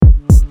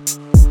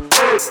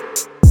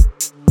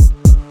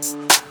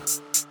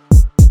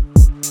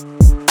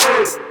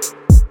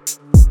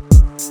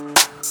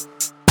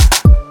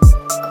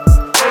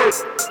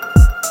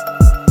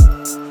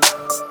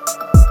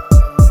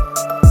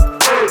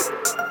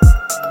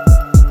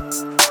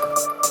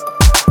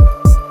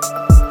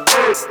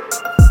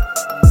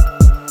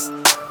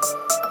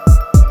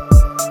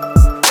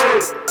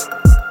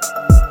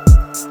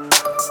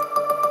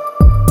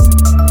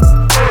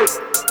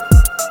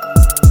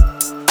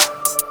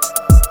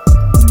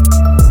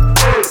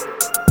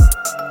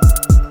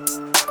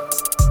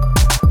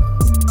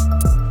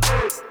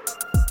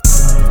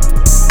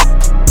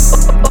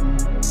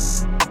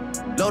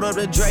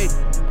the Drake.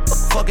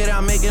 Fuck it,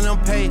 I'm making them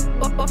pay.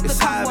 It's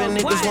high and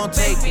niggas won't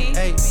take it.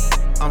 Hey,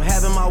 I'm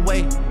having my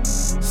way.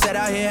 Set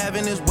out here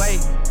having his way.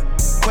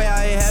 Quay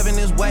out here having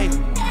his way.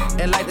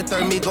 And like the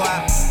third me go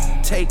out.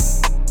 Take.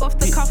 Off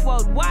the cuff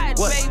worldwide,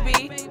 what?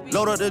 Baby.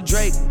 Load up the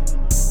Drake.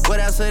 What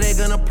else are they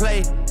gonna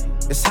play?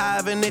 It's high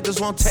and niggas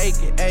won't take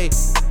it. Hey,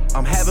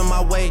 I'm having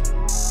my way.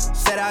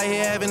 Set out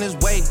here having his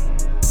way.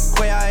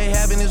 Quay out here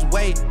having his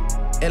way.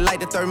 And like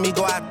the third me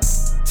go out.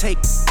 Take.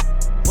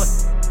 What?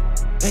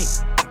 Hey.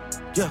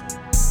 Yeah.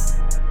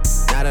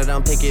 Now that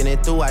I'm thinking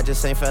it through, I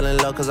just ain't fell in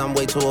love cause I'm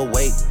way too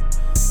awake.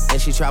 And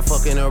she try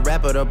fucking a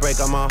rapper to break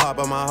on my heart,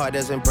 but my heart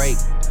doesn't break.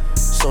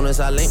 Soon as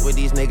I link with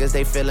these niggas,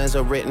 they feelings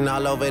are written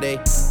all over they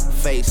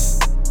face.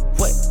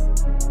 What?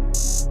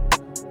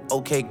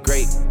 Okay,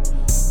 great.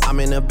 I'm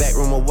in the back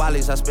room of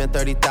Wally's, I spent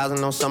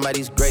 30,000 on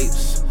somebody's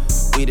grapes.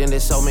 We done did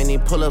so many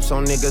pull-ups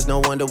on niggas, no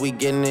wonder we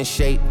getting in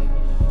shape.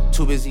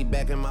 Too busy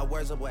backing my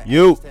words up what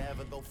you. To have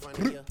a go front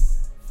of your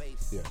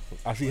face. Yeah,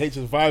 I see H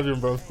is vibing,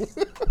 bro.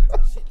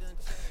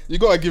 You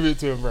gotta give it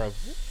to him, bro.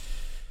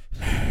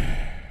 My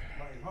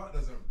heart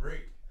doesn't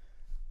break.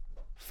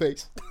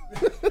 Face.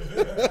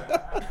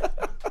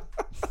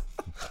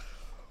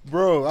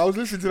 Bro, I was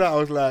listening to that. I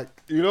was like,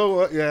 you know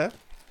what? Yeah.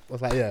 I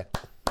was like, yeah.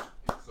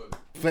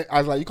 I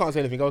was like, you can't say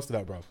anything else to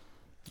that, bro.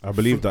 I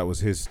believe that was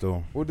his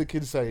still. What did the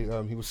kids say?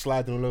 He was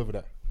sliding all over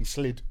that. He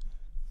slid.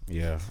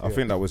 Yeah, I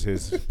think that was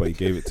his, but he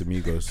gave it to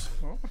Migos.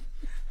 Oh,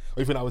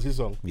 you think that was his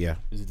song? Yeah.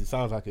 It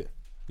sounds like it.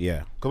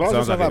 Yeah. Because I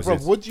was just like, bro,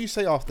 what do you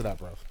say after that,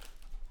 bro?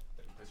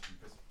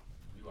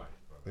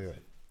 Yeah.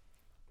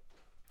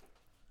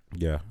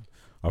 Yeah.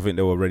 I think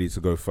they were ready to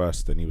go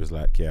first, and he was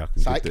like, "Yeah,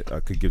 I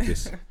could give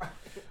this,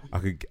 I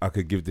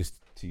could give this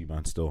to you,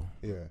 man. Still."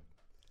 Yeah.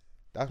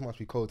 That must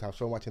be cool to have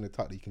so much in the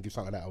tuck that you can give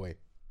something like that away.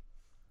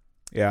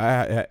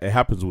 Yeah, it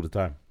happens all the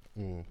time.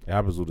 Mm. It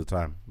happens all the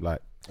time.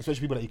 Like,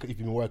 especially people that you've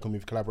been working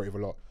with, collaborate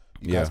with a lot.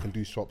 You guys can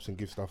do swaps and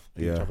give stuff,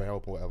 give each other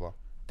help or whatever.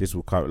 This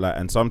will come like,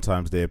 and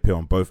sometimes they appear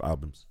on both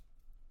albums.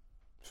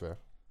 Fair.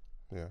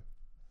 Yeah.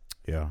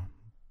 Yeah.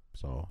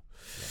 So.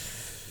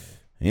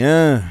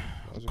 Yeah.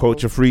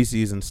 Culture free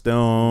season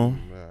still.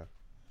 Yeah.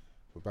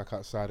 We're back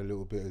outside a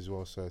little bit as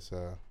well, so it's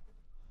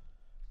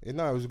it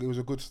was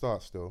a good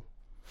start still.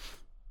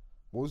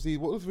 What was the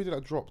video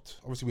that dropped?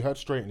 Obviously we heard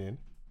Straightening.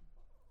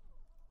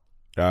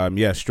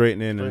 Yeah,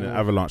 Straightening and then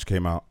Avalanche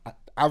came out.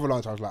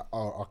 Avalanche, I was like,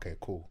 oh, okay,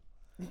 cool.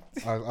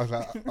 I was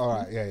like, all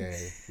right, yeah.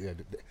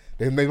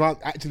 They might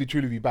actually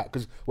truly be back,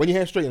 because when you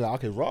hear Straightening, like,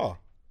 okay, raw.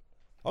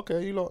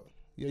 Okay, you lot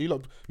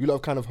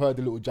have kind of heard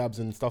the little jabs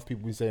and stuff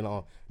people been saying,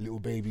 oh, Little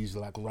Baby's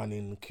like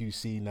running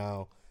QC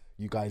now.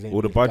 You guys ain't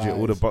all the budget,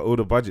 all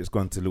the budget's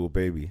gone to Little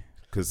Baby,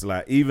 because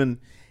like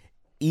even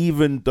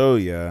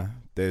though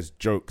there's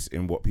jokes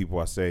in what people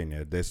are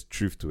saying, there's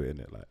truth to it,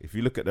 innit? Like if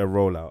you look at their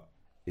rollout,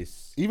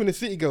 it's even the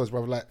City Girls,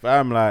 bro. Like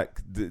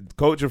the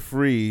Culture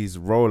Free's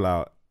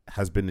rollout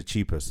has been the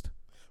cheapest.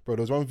 Bro,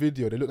 there was one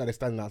video, they look like they're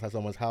standing outside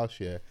someone's house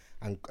here,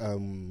 and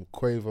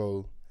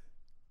Quavo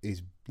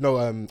is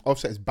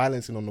Offset is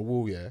balancing on the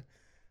wall, and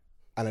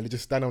then they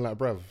just stand on like,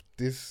 bruv,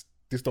 this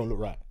don't look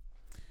right.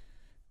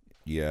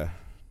 Yeah,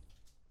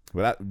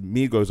 but that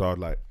Migos are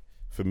like,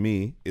 for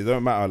me, it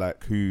don't matter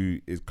like who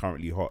is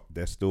currently hot,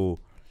 they're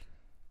still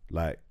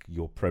like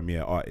your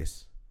premier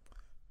artists.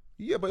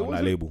 Yeah, but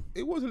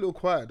it was a little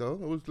quiet though.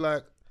 It was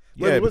like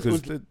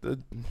because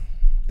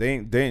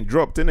they ain't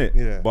dropped in it.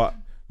 Yeah, but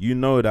you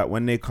know that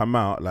when they come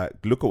out, like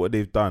look at what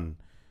they've done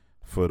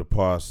for the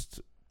past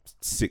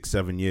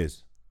 6-7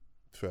 years.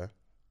 Fair.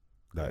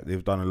 Like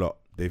they've done a lot.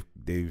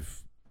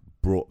 They've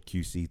brought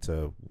QC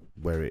to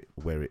where it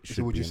should be.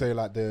 So would you say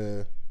like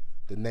the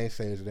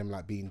naysayers of them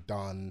like being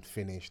done,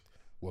 finished,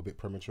 were a bit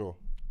premature?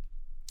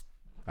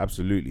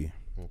 Absolutely.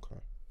 Okay.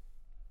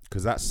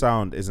 Because that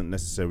sound isn't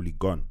necessarily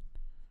gone.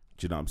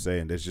 Do you know what I'm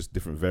saying? There's just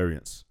different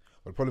variants.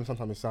 But the problem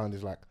sometimes with sound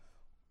is like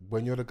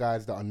when you're the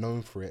guys that are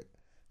known for it,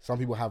 some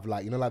people have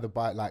like, like the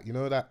bite, like,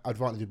 that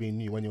advantage of being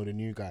new when you're the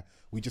new guy.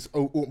 We just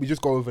go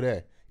over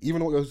there.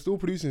 Even what you're still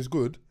producing is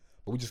good,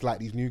 but we just like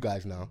these new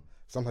guys now.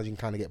 Sometimes you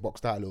can kind of get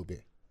boxed out a little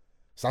bit.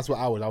 So that's what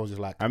I was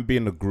just like. And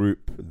being a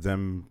group,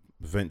 them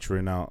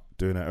venturing out,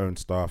 doing their own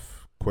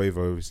stuff.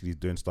 Quavo obviously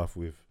doing stuff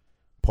with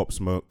Pop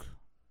Smoke,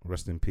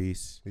 rest in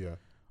peace. Yeah.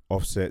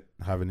 Offset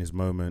having his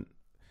moment.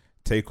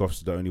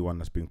 Takeoff's the only one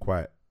that's been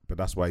quiet, but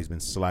that's why he's been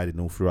sliding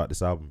all throughout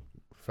this album.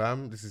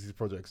 Fam, this is his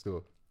project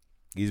still.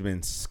 He's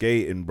been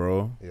skating,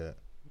 bro. Yeah.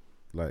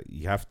 Like,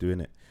 you have to,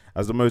 innit?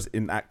 As the most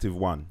inactive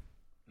one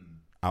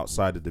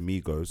outside of the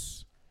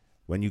Migos,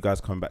 when you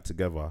guys come back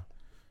together,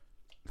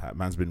 that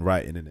man's been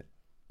writing, innit?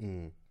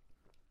 No.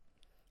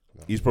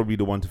 He's probably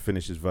the one to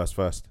finish his verse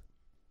first.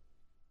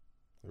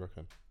 You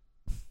reckon?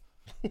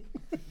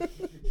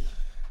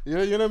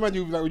 you know,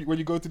 man, like, when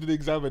you go to the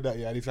exam and that,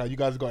 and it's like you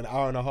guys got an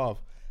hour and a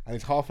half, and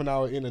it's half an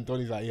hour in, and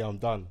Donnie's like, yeah, I'm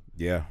done.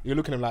 Yeah. You're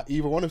looking at him like,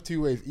 either one of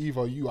two ways.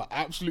 Either you are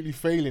absolutely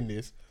failing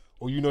this,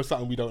 or you know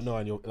something we don't know,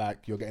 and you're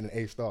getting an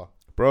A-star.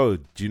 Bro,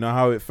 do you know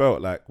how it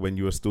felt like when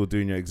you were still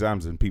doing your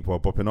exams and people are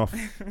bopping off?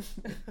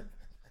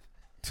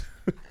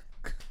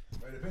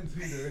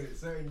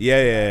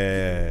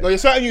 Yeah. No, you're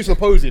certain you're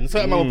opposing.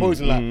 Certain man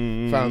opposing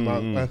like,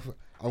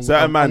 fam,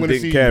 Certain man gonna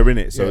didn't see care you. in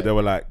it, so Yeah. they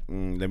were like,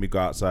 "Let me go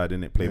outside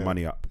in it, play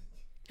money up."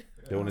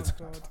 They wanted to,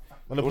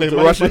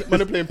 Man,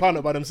 they're playing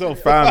partner by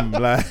themselves. fam.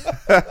 Like,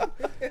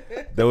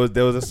 there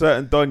was a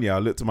certain Donya. I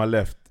looked to my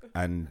left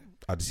and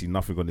I just see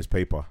nothing on this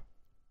paper,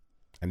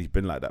 and he's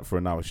been like that for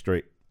an hour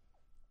straight.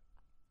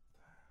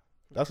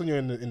 That's when you're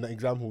in the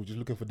example, just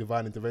looking for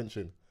divine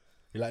intervention.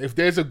 You're like, if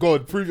there's a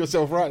God, prove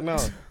yourself right now.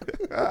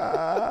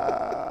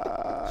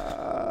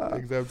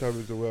 Exam time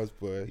is the worst,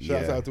 boy.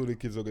 Shouts out to all the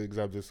kids who got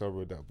exams this summer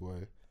with that,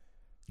 boy.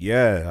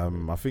 Yeah,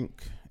 I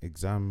think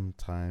exam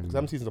time.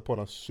 Exam season's upon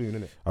us soon,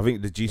 innit? I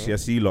think the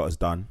GCSE lot is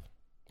done.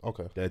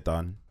 Okay. They're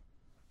done.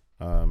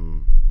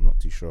 I'm not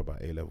too sure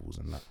about A levels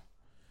and that.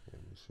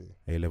 Let me see.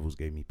 A levels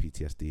gave me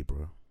PTSD,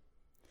 bro.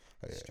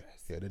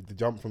 Yeah, the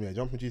jump from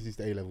GCSE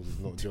to A levels is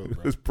not a joke, It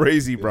bro. was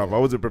crazy, bro. Yeah. I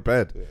wasn't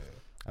prepared. Yeah.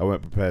 I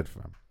weren't prepared,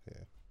 fam. Yeah.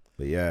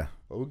 But yeah,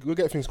 Well, we'll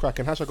get things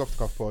cracking. #Off the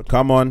Cuff Pod.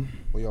 come on.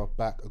 We are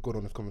back. A good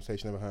honest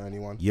conversation. Never hurt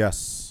anyone.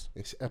 Yes,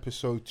 It's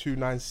episode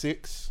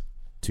 296.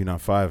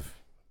 295.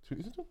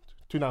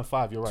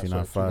 295. You're right.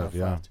 295,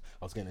 yeah.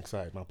 I was getting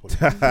excited. My apologies.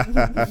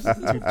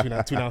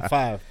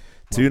 295.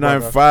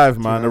 295,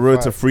 man. The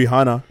road to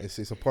 300.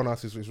 It's upon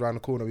us. It's around the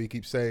corner. We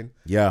keep saying.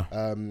 Yeah.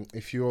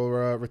 If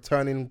you're a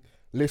returning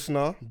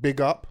listener, big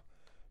up.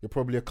 You're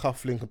probably a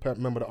cufflink,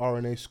 member of the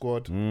RNA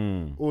squad,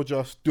 or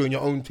just doing your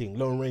own thing,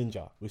 Lone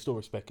Ranger. We still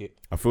respect it.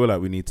 I feel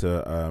like we need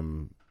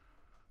to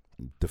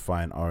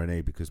define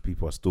RNA because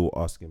people are still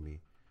asking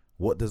me,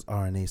 what does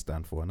RNA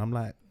stand for? And I'm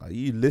like, are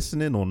you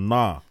listening or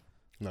nah?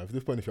 No, at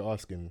this point, if you're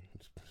asking,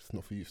 it's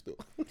not for you still.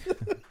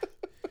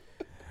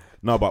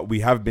 No, but we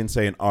have been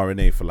saying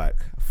RNA for like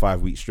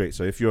 5 weeks straight.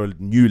 So if you're a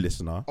new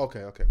listener,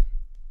 Okay.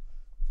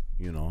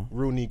 you know,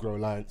 Real Negro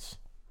Alliance.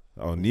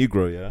 oh,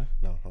 Negro, yeah.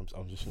 No, I'm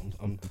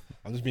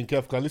just being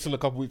careful. 'Cause I listened a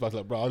couple weeks. I was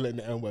like, bro, I'm letting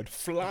the N word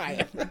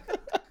fly.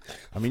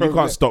 I mean, you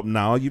can't stop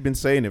now. You've been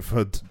saying it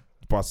for the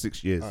past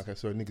 6 years. Okay,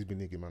 so niggas be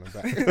nigga, man. I'm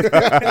back.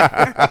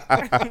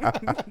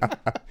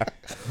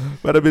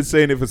 But I've been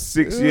saying it for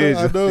 6 years.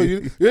 I know.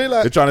 You're They're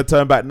like, trying to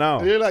turn back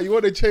now. you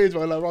want to change,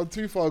 man. Like, I'm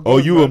too far gone. Oh,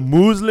 you a man.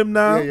 Muslim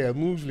now? Yeah,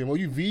 Muslim. Are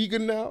you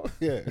vegan now?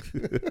 Yeah.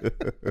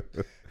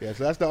 Yeah,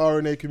 so that's the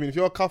RNA community. If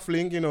you're a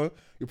cuffling, you know,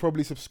 you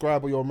probably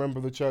subscribe or you're a member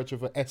of the Church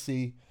of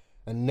Essie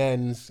and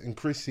Nens and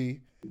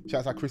Chrissy.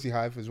 Shouts out Chrissy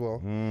Hive as well.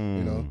 You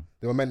know,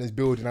 they were meant as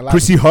building. I like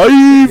Chrissy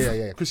Hive!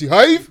 Yeah. Chrissy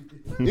Hive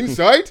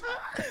inside.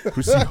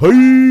 Chrissy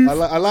Hive!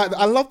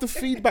 I love the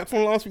feedback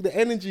from last week, the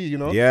energy, you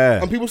know.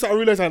 Yeah. And people start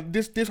realizing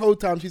this whole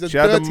time she's a She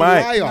had the dirty mic.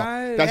 liar.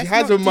 No, that she let's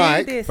has a not do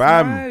mic. this.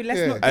 Fam. No, let's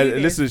Yeah. not do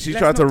this. Listen, she Let's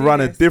tried to not do run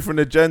a this. different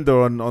agenda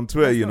on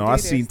Twitter, Let's you know. not I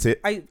do seen this.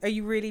 it. Are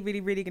you really,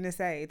 really, really going to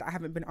say that I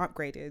haven't been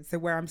upgraded? So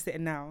where I'm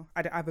sitting now,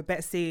 I have a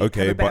better seat,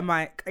 Okay, I have a better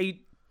but- mic.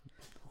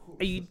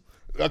 Are you?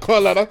 I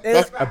can't lie.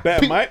 That's A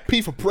better mic?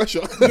 P for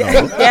pressure.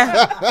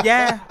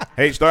 Yeah.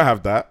 H don't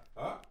have that.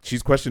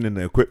 She's questioning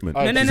the equipment.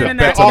 No, No. She's a Don't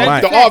better Don't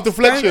mic. deflect. The art of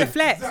deflection. Don't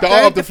deflect. The Don't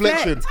art of deflect.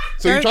 deflection.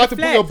 So you Don't tried to put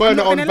deflect. your burner I'm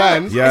not on gonna lie.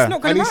 Van, Yeah. It's not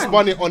and going he to run.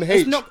 spun it on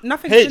H.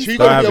 Nothing's H, been you spun. got to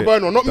Don't put your have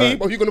burner on, not me, Don't-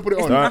 but you going to put it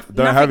on. Don't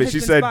Nothing have it. has She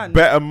been said spun.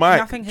 better mic.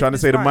 Nothing has Trying to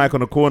been say the spun. mic on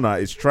the corner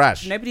is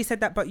trash. Nobody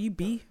said that but you,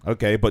 B.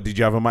 Okay, but did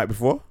you have a mic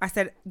before? I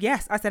said,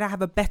 yes. I said I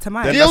have a better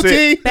mic. Then that's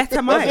Guilty.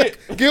 Better mic.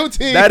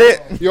 Guilty. That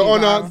it? Your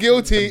Honor, Wow.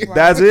 guilty. Wow.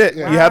 That's it.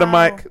 Wow. You had a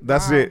mic.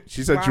 That's Wow. it.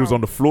 She said she was Wow.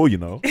 on the floor, you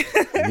know.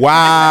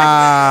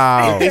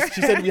 Wow.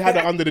 She said we had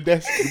it under the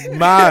desk.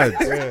 Mad.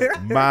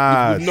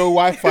 Mad. No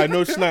Wi-Fi,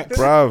 no snacks.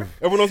 Bruv.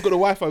 Everyone else got a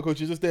Wi-Fi because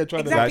she's just there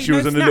trying Exactly. Like she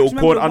was no in a snaps. little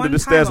Remember corner under one the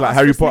time stairs I like asked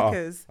Harry for Potter.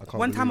 Snickers? can't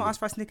One time believe I it. asked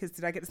for Snickers.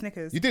 Did I get the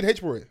Snickers? You did H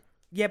for it.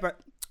 Yeah, but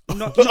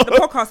not the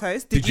podcast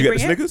host. Did you get bring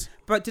the it? Snickers?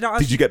 But did I ask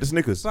Did you get the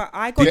Snickers? But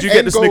I got Did you The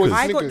get end the goal was Snickers?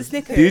 I got the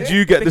Snickers. Snickers. Did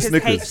you get the because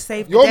Snickers? H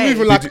saved the You're day.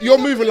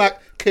 moving like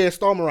Keir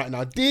Starmer right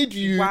now. Did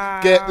you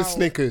get the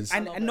Snickers?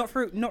 And not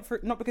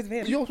because of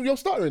him. You're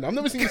stuttering. I've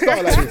never seen you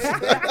stutter like this.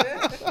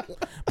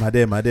 My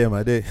day.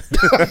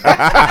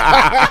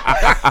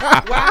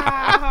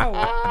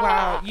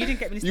 Wow. You didn't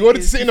get me the You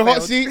wanted to Snickers, sit in the hot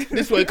failed. seat?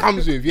 This is what it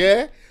comes with,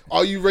 yeah?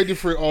 Are you ready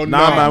for it or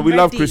Nah, not? man, we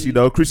love Ready. Chrissy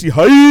though. Chrissy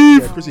Hive.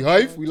 Yeah, Chrissy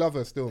Hive, we love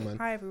her still, man.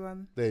 Hi,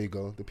 everyone. There you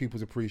go. The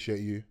peoples appreciate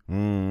you.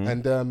 Mm.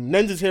 And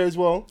Nens is here as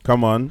well.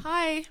 Come on.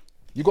 Hi.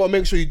 You got to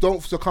make sure you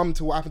don't succumb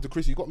to what happened to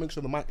Chrissy. You got to make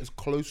sure the mic is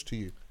close to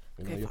you.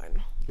 You know, Okay, you're,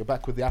 fine. you're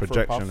back with the Afro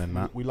Projection puff. and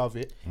that. We love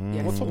it.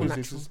 Yeah, What it's song all is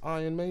this? natural. Is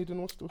Iron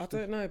Maiden? What's I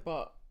don't know,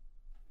 but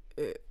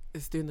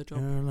it's doing the job.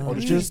 Oh,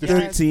 the Just streets- a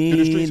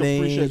the streets appreciate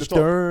teenage the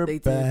top. They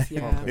did, dirtbag.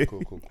 yeah. Okay,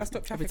 cool. I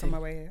stopped traffic on my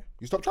way here.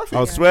 You stop traffic?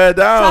 I'll swear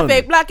down.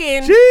 Traffic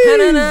blocking.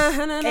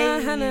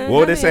 Jeez. What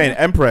were they saying?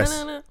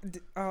 Empress.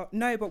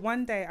 No, but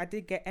one day I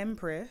did get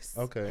Empress.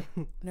 Okay,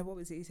 No, what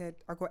was it? He said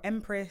I got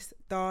Empress,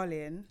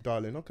 Darling.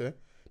 darling. Okay,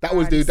 that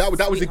was the that was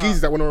the Sweetheart.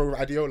 geezers that went on with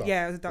Adiola.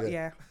 Yeah, it was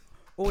yeah.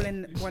 All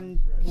in one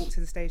walk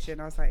to the station.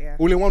 I was like, yeah.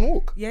 All in one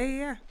walk.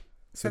 Yeah.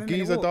 So 7-minute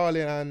geezer, walk.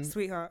 darling, and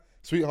Sweetheart.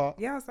 sweetheart.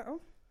 Yeah, I was like, oh.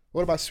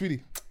 What about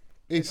sweetie?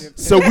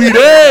 It's So we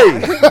there,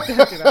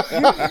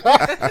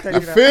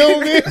 you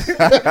feel me?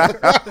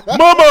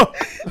 mama.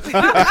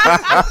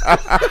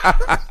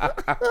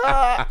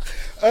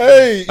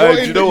 Hey, Hey, you're,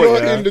 do you know what,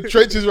 you're yeah? in the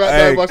trenches right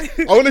Hey. now, but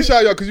I want to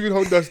shout you out because you've been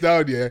holding us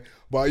down, yeah.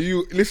 But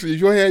you listen, if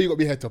you're here, you got to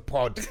be here to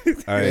pod.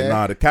 Hey, Yeah.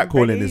 nah, the cat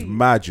calling is Babe.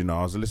 mad. You know,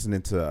 I was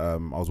listening to, I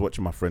was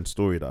watching my friend's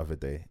story the other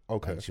day.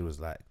 Okay. And she was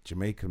like,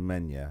 Jamaican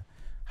men, yeah,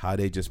 how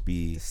they just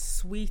be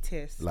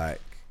Sweetest.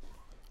 like.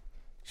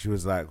 She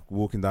was like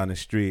walking down the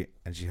street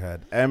and she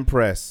heard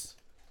Empress.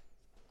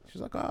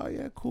 She's like, oh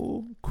yeah,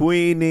 cool,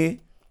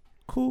 Queenie,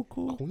 cool.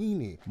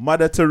 Queenie.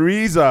 Mother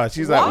Teresa.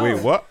 She's like,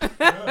 wait, what?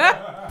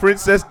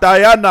 Princess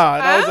Diana.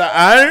 And I was like,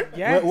 eh?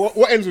 Yes.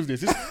 What ends was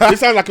this? This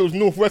sounded like it was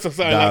northwest or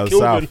something. Nah, like it was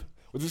Kilburn. south.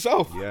 Was it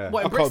south? Yeah. What,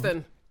 in I can't-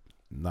 Brixton?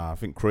 Nah, I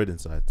think Croydon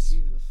sides.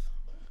 Jesus.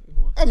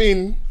 I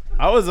mean,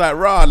 I was like,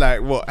 rah,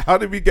 like what? How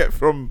did we get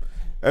from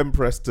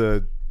Empress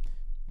to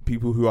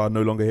people who are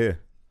no longer here?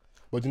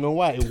 but you know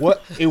why?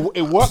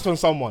 It worked on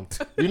someone.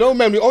 You know,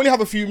 man, we only have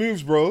a few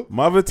moves, bro.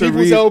 Mother People's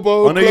Teresa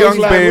elbow, on a young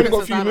clothesline, we babe. only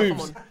got a few Diana,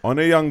 moves. come on. On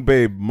a young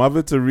babe,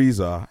 Mother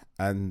Teresa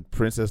and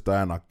Princess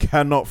Diana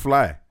cannot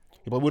fly.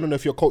 But we don't know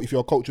if you're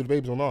a cultured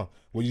babes or not.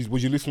 Was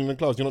you listening in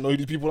class? You don't know who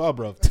these people are,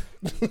 bro.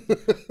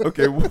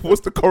 Okay,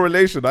 what's the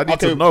correlation? I need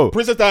to know.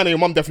 Princess Diana, your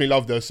mum definitely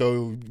loved her,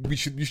 so you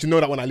should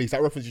know that one at least.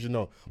 That reference you should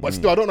know. But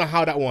still, I don't know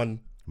how that one.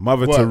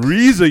 Mother works.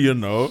 Teresa, you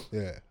know.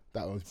 Yeah,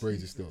 that was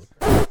crazy. Still,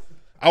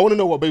 I want to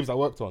know what babes I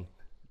worked on.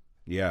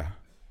 Yeah.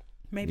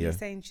 Maybe Yeah. you're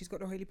saying she's got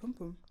the holy pum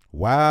pum. Ever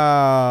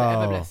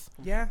Wow. bless.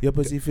 Yeah. Your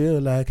pussy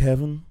feel like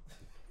heaven.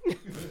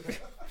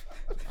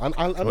 I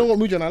know what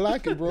Mujan, I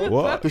like it, bro.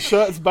 What? The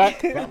shirt's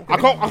back. I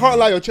can't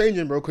lie, you're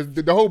changing, bro. Because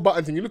the whole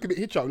button thing, you look a bit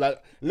hitch up.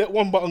 Like, let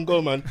one button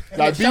go, man.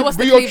 Like, Show us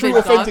be the your true,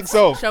 cleavage, authentic God.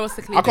 self. Show us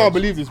the I cleavage. can't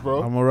believe this,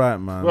 bro. I'm alright,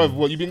 man. Bro,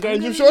 what you been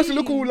going? You show us a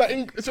little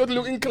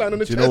little incline on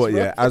the Do you chest, know what?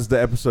 bro. Yeah, as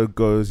the episode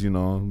goes, you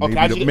know, maybe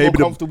as you get more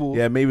comfortable.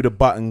 maybe the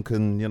button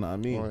can, you know what I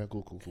mean? Oh, yeah,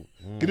 cool.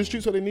 Give the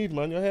streets what they need,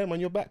 man. Your hair, man.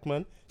 Your back,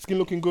 man. Skin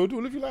looking good.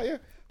 All of you like, yeah.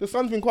 The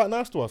sun's been quite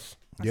nice to us.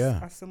 Yeah.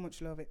 I so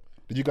much love it.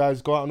 Did you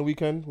guys go out on the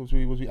weekend? Was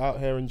we out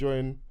here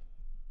enjoying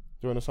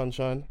the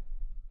sunshine?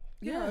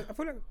 Yeah, I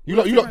feel like You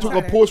lot took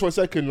a pause for a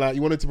second, like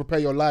you wanted to prepare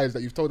your lives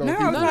that you've told other No,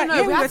 people. No, Like,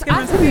 yeah, we had let's to, get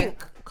I had to on to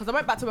think because I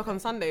went back to work on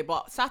Sunday,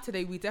 but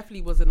Saturday we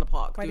definitely was in the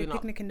park By the doing up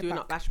picnic in the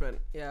back. bashment.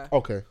 Yeah.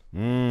 Okay,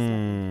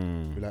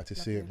 Mm. we like to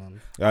see it, man.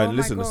 Oh my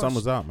Listen, the sun gosh.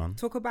 was out, man.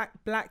 Talk about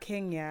Black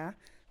King, yeah.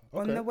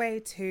 On Okay. the way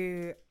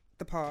to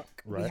the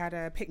park, we Right. had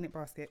a picnic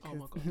basket. Oh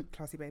my 'cause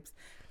classy babes.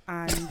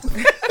 And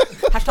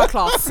Hashtag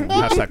class.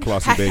 Hashtag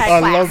classy Hashtag- babe. I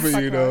Class. love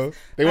it, you know.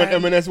 They went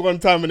M&S one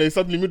time and they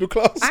suddenly middle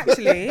class.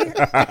 actually,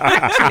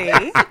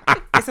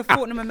 it's a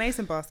Fortnum and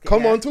Mason basket.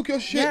 Come yeah. on, talk your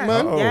shit, Yeah.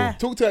 man. Oh. Yeah.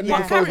 Talk to that Yeah.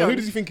 nigga Carry first, man. Who on.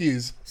 does he think he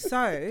is?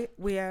 So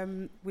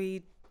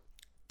we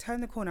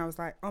turned the corner. I was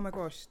like, oh my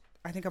gosh,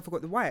 I think I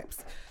forgot the wipes.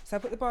 So I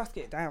put the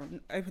basket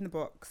down, opened the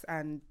box,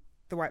 and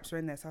the wipes were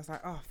in there. So I was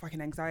like, oh,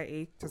 fucking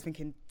anxiety. Just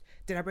thinking,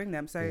 did I bring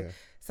them? So Yeah.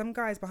 some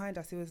guys behind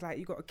us, he was like,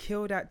 you got to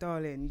kill that,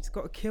 darling. You just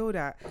got to kill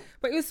that.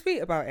 But he was sweet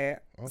about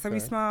it. So we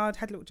Okay. smiled,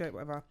 had a little joke,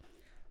 whatever.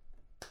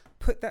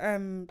 Put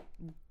the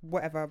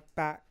whatever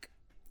back,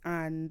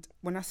 and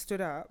when I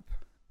stood up,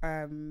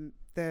 I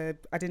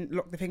didn't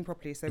lock the thing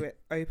properly, so it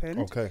opened.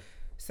 Okay.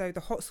 So the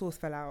hot sauce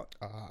fell out.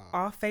 Ah,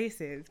 Our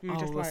faces, we were Oh,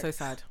 just it was like, so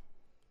sad.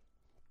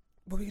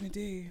 what are we gonna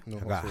do? no,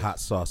 I got hot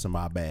sauce in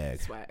my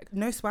bag. Swag.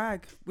 No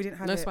swag. We didn't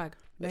have No it. swag.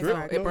 No It Drip?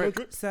 swag. broke. It No, no broke.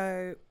 drip?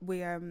 So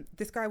we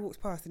this guy walks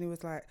past and he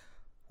was like,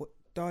 "What,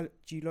 darling?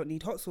 Do you lot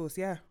need hot sauce?"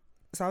 Yeah.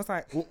 So I was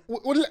like,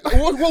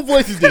 What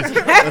voice is this?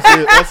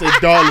 That's a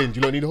darling. Do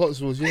you not need hot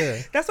sauce?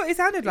 Yeah. "That's what it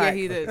sounded Yeah, like."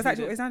 he did, That's he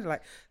actually what did. it sounded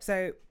like.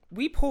 So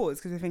we paused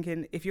because we're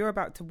thinking, if you're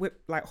about to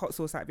whip like hot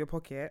sauce out of your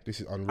pocket, This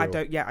is unreal. I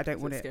don't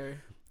It's want it. scary.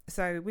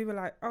 So we were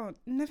like, "Oh,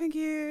 no, thank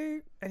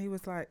you." And he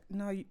was like,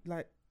 "No,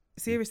 like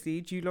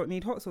seriously, do you lot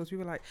need hot sauce?" We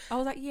were like, I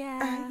was like,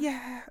 yeah.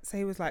 yeah. So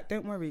he was like,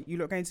 "Don't worry, you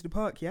lot going to the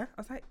park, yeah?"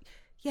 I was like,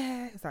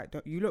 "Yeah." It's like,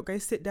 "Don't you lot go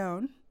sit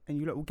down and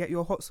you lot will get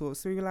your hot sauce."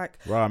 So we were like,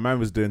 Right, man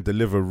was doing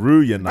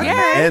Deliveroo, you know, Yeah.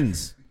 and it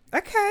ends.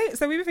 "Okay."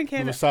 So we were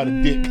thinking, With a side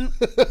of dick.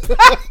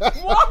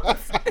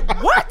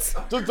 what?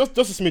 Just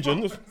a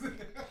smidgen. Just-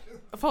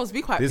 I thought it was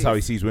be quite. This is how he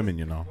sees women,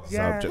 you know.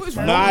 Yeah. Subject What is to-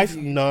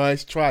 wrong?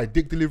 Nice try.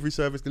 Dick delivery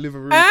service,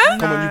 Deliveroo. Eh?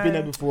 Come on, you've been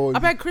there before. I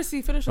beg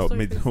Chrissy finish the Oh,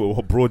 story.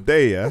 please. broad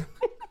day, yeah.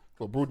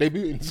 What, bro,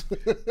 debutantes.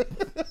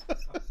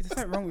 There's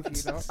something wrong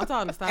with you, lot. I don't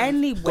understand.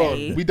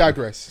 Anyway, We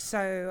digress.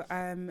 so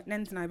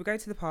Nens and I, we go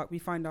to the park, we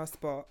find our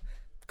spot.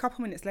 A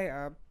couple minutes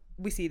later,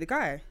 we see the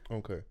guy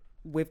Okay.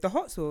 with the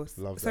hot sauce.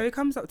 Love So that. he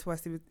comes up to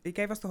us, he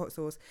gave us the hot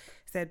sauce,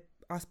 said,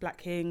 "Us black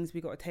kings, we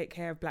got to take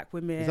care of black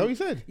women." Is that what you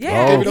said?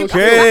 Yeah. Okay. He- That's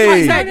what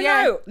he No, said, no,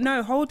 yeah.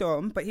 no, hold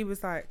on. But he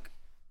was like,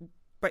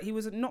 but he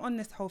was not on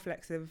this whole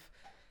flex of,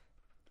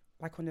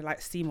 like on the like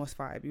CMOS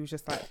vibe. He was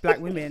just like, black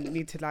women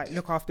need to like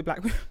look after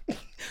black women.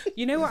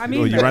 You know what I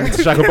mean? Oh, you though? ran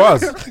into Shaka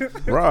Bars.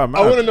 Right, man.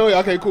 I want to know.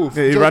 Okay, cool.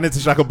 Yeah, he Just- ran into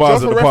Shaka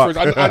Bars Just at for the park.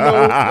 reference, I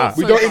know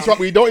we So don't interrupt.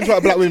 We don't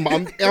interrupt black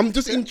women, but I'm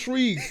just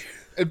intrigued.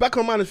 the back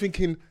of my mind, I was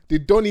thinking,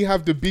 did Donny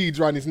have the beads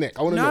around his neck?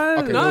 I want to know.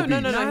 Okay, No,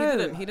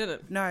 beads. he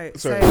didn't. No.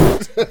 Sorry.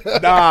 So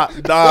Nah.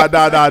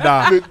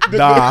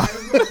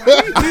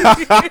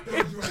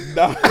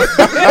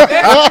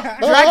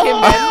 Drag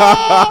him,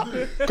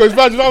 man. Because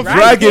I'm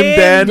Drag him,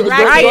 then.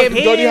 Drag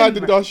him. Donny had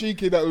the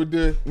dashiki that would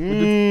do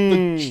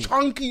the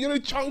chunky,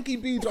 chunky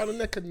beads around the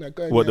neck and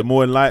that. What, the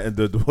more enlightened,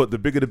 the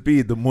bigger the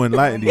bead, the more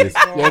enlightened he is.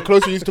 Yeah,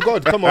 closer he is to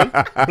God. Come on,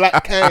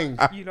 Black Kang.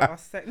 you lot are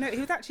so. No, he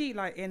was actually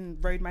like in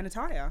roadman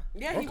attire.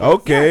 Yeah, he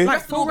was. Okay.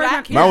 Like full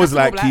black. Man was full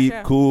like, black, keep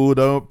yeah. cool,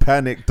 don't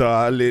panic,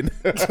 darling.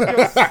 Hey,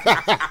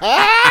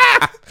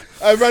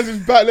 man's is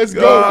back. Let's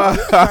go.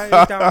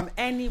 So dumb.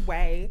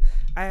 Anyway,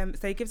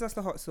 so he gives us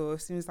the hot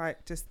sauce. He was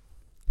like, just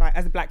like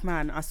as a black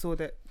man, I saw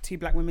that 2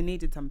 black women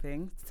needed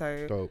something,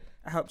 so Dope.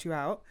 I helped you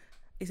out.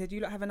 He said,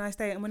 "You lot have a nice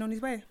day," and went on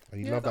his way.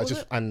 And you Yeah, love that that. was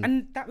Just it.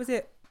 And that was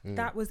it.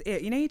 That was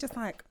it. You know, you're just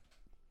like,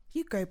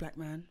 you go, black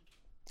man.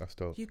 that's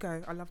dope. You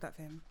go. I love that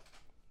for him.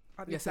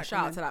 Ugly Yes, a black shout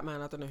out women. to that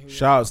man. I don't know who. he is.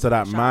 Shout outs to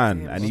that Shout out man.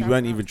 to him. And he Shout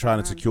weren't out even to trying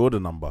that to man. secure the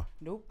number.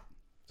 Nope.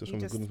 Just He from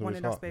the just goodness of his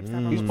wanted us heart. babes to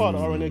have a He's hot part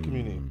of the sauce. RNA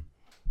community.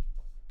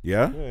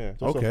 Yeah? Yeah.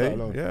 just off Okay. that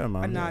alone. Yeah,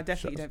 man. Nah, Yeah.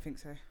 definitely don't think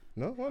so.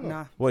 No, why not?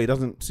 Nah. Well, he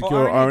doesn't Or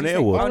secure RNA, RNA do you think?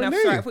 award. Oh no,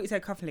 RNA? sorry. I thought you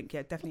said cufflink.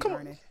 Yeah, definitely Come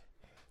on. RNA.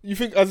 You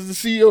think as the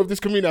CEO of this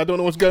community, I don't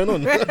know what's going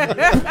on?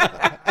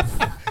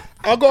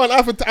 I got an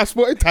alpha. I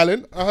spotted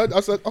talent. I heard. I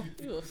said, oh,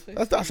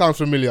 that sounds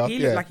familiar. He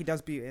Yeah. looked like he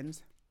does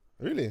bootings.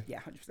 Really? Yeah,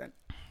 100%.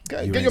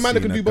 Get You your ain't man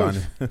that can seen do a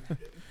both. gun.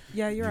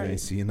 Yeah, you're You right. ain't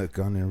seen a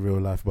gun in real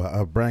life, but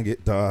I'll bring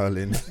it,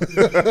 darling.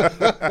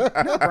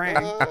 Not brain.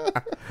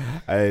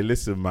 Hey,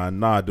 listen, man.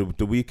 Nah,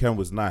 the weekend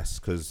was nice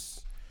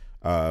because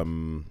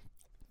the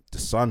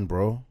sun,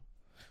 bro.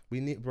 We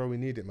need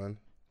it, man.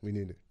 We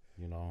need it.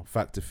 You know,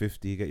 factor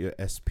 50, get your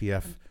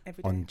SPF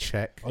Every day. on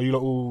check. Oh, you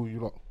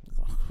lot?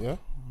 Yeah.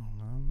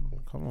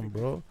 Come on,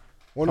 bro.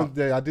 One of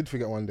the day, I did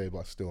forget one day,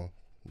 but still,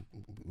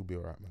 we'll be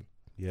alright, man.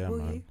 Yeah, Will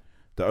man. you?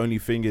 The only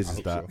thing I is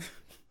hope that so.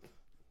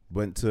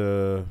 went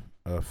to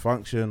a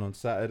function on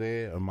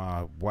Saturday and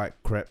my white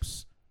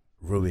crepes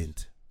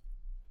ruined.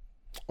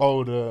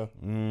 Oh, the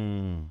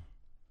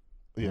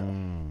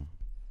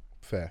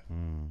fair.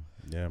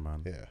 Yeah,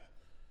 man. Yeah.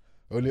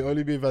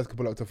 Only be advised to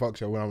pull up to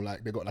function when I'm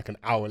like, they got like an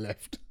hour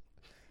left.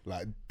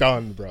 Like,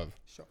 done, bruv.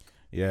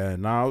 Yeah,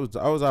 nah,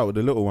 I was out with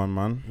the little one,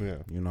 man. Yeah.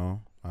 You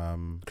know,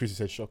 Chrissy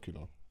said shock, you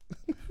know.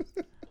 Do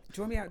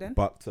you want me out then?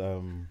 bucked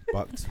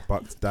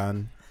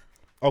Dan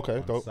Okay,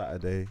 on dope.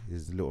 Saturday.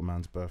 His little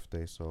man's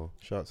birthday, so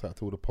Shouts out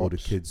to all the all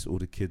pops.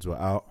 the kids were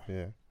out.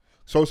 Yeah.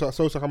 Sosa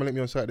come and let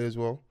me on Saturday as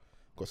well.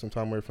 Got some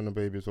time away from the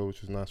baby as well,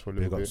 which was nice for a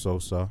little Big up bit.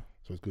 Sosa.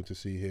 So it's good to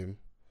see him.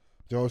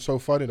 You know, it's so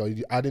funny though.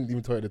 I didn't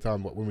even tell you at the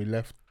time, but when we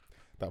left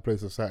that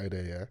place on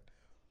Saturday, yeah,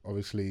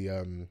 obviously,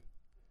 I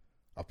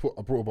brought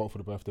a bottle for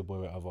the birthday boy,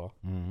 whatever.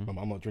 Mm-hmm.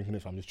 I'm not drinking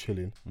this. I'm just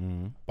chilling.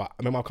 Mm-hmm. But I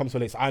remember I come so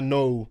late. So I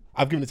know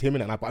I've given it to him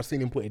in it, but I've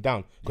seen him put it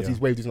down because Yeah.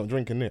 he's waved. He's not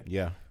drinking it.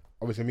 Yeah.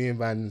 Obviously, me and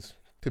Vans,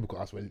 typical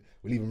us, we're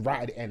leaving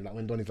right at the end. Like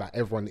when Donny's like,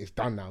 everyone, it's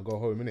done now. Go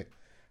home, innit?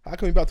 How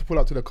come we about to pull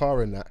up to the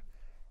car and that?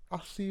 I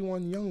see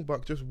one young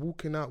buck just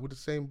walking out with the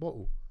same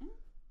bottle.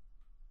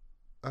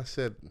 I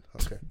said,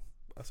 okay.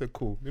 I said,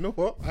 cool. You know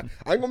what? I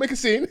ain't gonna make a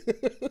scene,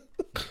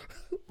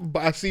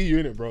 but I see you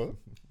in it, bro.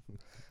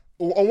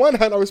 On one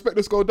hand, I respect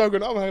the Skulldugger,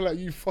 and on the other hand, like,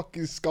 you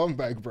fucking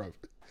scumbag, bro.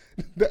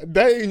 That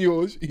ain't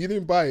yours. You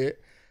didn't buy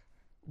it,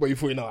 but you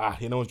thought,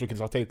 no one's drinking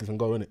this. I'll take this and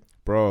go in it.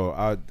 Bro,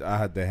 I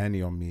had the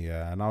Henny on me,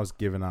 and I was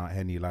giving out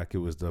Henny like it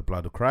was the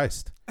blood of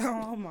Christ.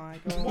 Oh my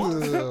god.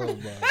 Oh,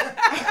 man.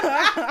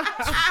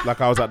 Like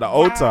I was at the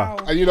altar. Wow.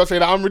 And you not say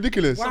that I'm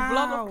ridiculous. The blood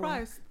Wow. of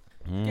Christ.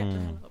 Get the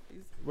hell up,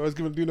 please. Bro, I was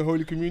doing the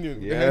Holy Communion.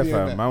 with the Yeah, Henny and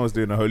fam. that. Man was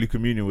doing the Holy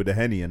Communion with the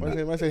Henny and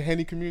that. Man say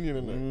Henny Communion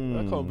and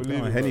that. I can't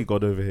believe it. Henny bro.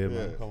 God over here, Yeah.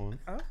 man. Come on.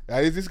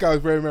 This guy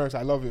was very American.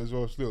 I love it as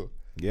well. Still,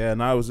 Yeah,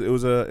 no, it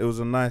was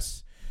a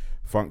nice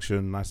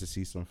function. Nice to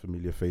see some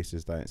familiar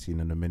faces that I ain't seen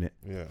in a minute.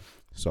 yeah.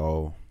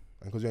 So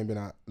And because you ain't been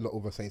at a lot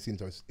of us ain't seen,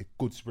 so it's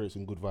good spirits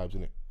and good vibes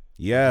in it.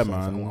 yeah, So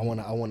man.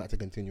 I want that to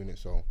continue in it.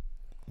 So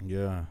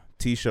Yeah,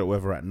 t-shirt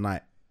weather at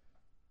night.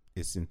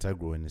 It's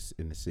integral in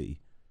the city.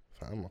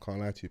 fam, I can't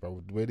lie to you,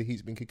 bro. The way the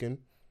heat's been kicking,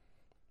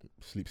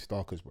 sleep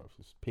starkers, bro.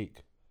 It's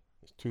peak.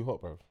 It's too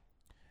hot, bro.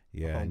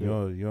 Yeah, Can't and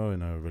do you're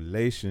in a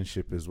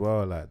relationship as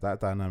well. Like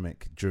that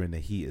dynamic during the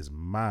heat is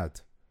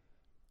mad.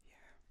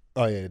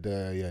 Oh yeah,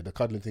 the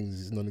cuddling thing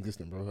is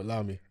non-existent, bro.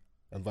 Allow me,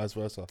 and vice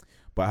versa.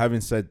 But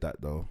having said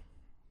that, though,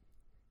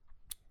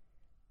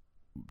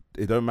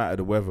 it don't matter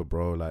the weather,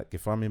 bro. Like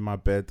if I'm in my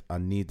bed, I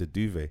need a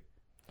duvet.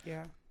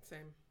 Yeah. Same.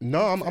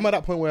 No, I'm at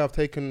that point where I've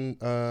taken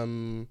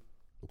the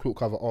quilt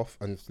cover off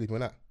and sleeping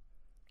with that.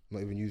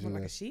 Not even using What,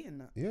 like a it. sheet in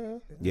that? Yeah.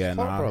 Yeah, It's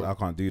no, hot, bro. I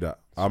can't do that.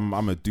 I'm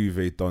a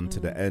duvet done to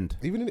the end,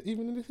 Even in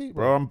the heat,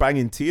 bro. bro. I'm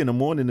banging tea in the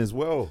morning as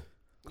well.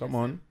 Come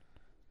on.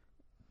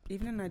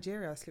 Even in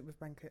Nigeria, I sleep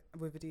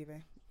with a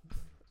duvet.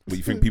 But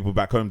you think people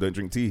back home don't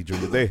drink tea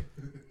during the day?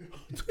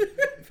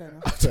 Fair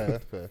enough.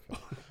 fair.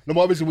 No, but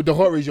obviously with the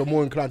hot rays, you're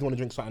more inclined to want to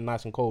drink something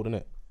nice and cold,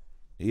 innit?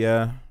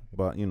 Yeah,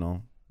 but you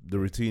know, the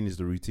routine is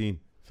the routine.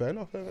 Fair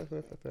enough. Fair.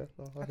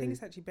 No, I think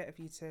it's actually better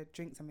for you to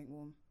drink something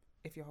warm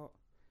if you're hot.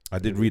 I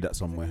did read that Then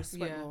somewhere. you'll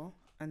sweat Yeah. more,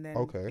 and then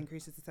Okay.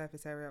 increases the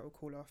surface area, it will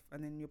cool off,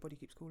 and then your body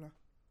keeps cooler.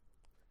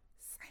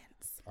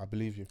 Science. I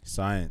believe you.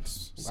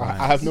 Science.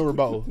 I have no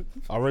rebuttal.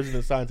 Our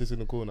resident scientist in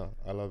the corner.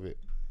 I love it.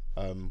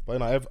 But you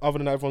know, other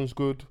than that, everyone's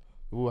good.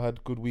 We've all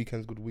had good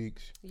weekends, good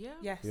weeks. Yeah.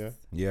 Yes. Yeah.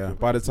 Yeah.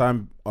 By the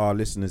time our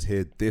listeners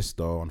hear this,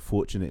 though,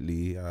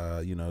 unfortunately,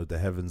 you know, the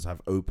heavens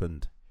have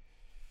opened.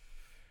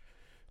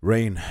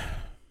 Rain.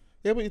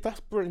 Yeah, but that's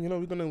brilliant. You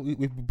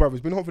know, brother,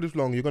 it's been hot for this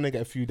long. You're gonna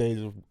get a few days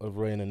of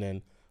rain, and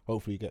then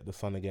hopefully get the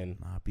sun again.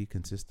 Nah, be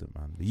consistent,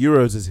 man. The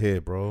Euros is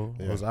here, bro.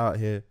 Yeah. I was out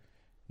here,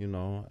 you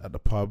know, at the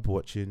pub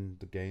watching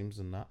the games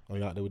and that. Oh,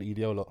 you're out there with the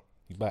EDL lot.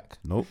 You back?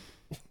 Nope.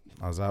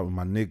 I was out with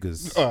my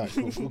niggas. All right,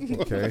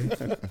 cool. Okay.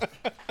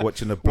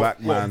 Watching a black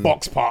man.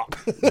 Box Park.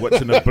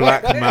 Watching a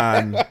black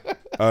man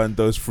earn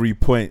those 3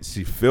 points.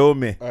 You feel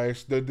me?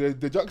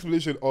 The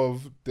juxtaposition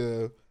of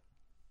the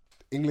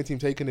England team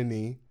taking a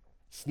knee,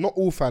 it's not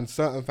all fans,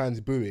 certain fans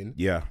booing,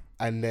 Yeah.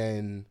 and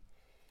then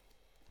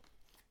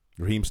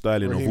Raheem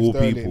Sterling, Raheem of all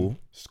Sterling people,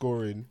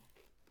 scoring,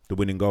 the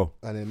winning goal.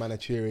 and then man are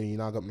cheering. You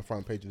now got on the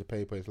front page of the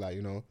paper. It's like,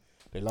 you know,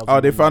 they love. Oh,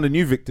 they him. found a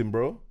new victim,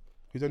 bro.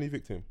 Who's only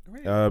victim?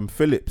 Really?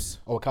 Phillips.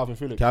 Oh, Calvin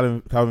Phillips.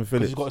 Calvin 'Cause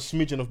Phillips. he's got a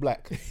smidgen of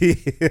black.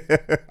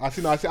 I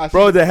see.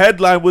 Bro, the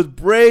headline was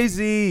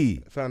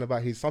brazy. Found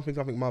about his something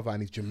mother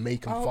and his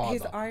Jamaican father.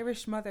 His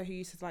Irish mother who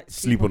used to like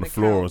Sleep on the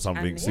floor or couch,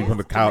 something, and sleep his on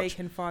the couch.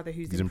 Jamaican father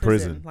who's He's in in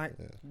prison. prison. Like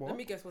Let what?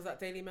 me guess, was that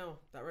Daily Mail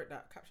that wrote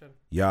that caption?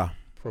 Yeah. I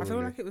Probably.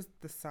 feel like it was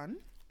the Sun.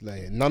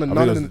 Like, none of I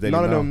think it was the them, Daily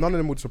none Mail. of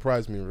them would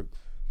surprise me,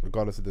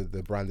 regardless of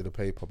the brand of the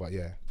paper. But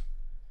yeah,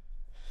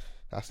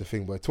 that's the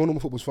thing. But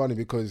tournament football's funny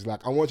because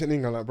like I'm watching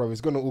England, like bro,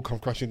 it's gonna all come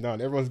crashing down.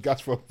 Everyone's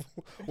gassed for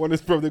one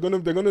is bro.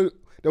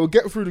 They'll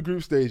get through the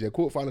group stage. Yeah,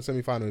 quarterfinal,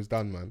 semi-final is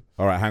done, man.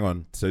 All right, hang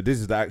on. So this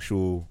is the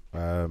actual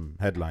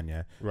headline,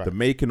 yeah? Right. The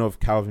making of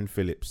Calvin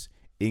Phillips,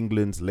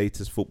 England's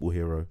latest football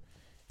hero.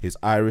 His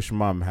Irish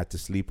mum had to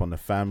sleep on the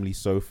family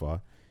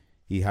sofa.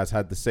 He has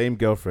had the same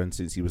girlfriend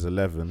since he was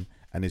 11,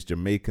 and his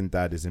Jamaican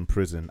dad is in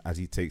prison as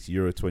he takes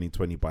Euro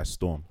 2020 by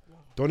storm.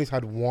 Donny's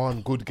had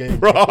one good game,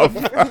 bro.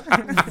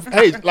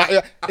 Hey,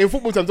 like in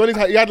football terms,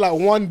 he had like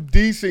one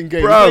decent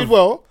game. Bruv. He played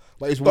well,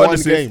 but it's Got an one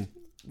assist. game.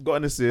 Got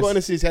an assist. Got an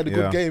assist. He had a Yeah.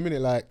 good game,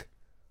 innit? Like,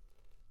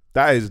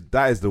 That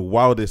is the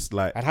wildest,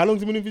 like, and how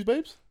long's he been with his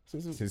babes?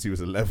 since he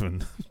was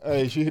 11.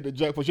 Hey, she hit the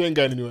jackpot. She ain't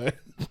going anywhere.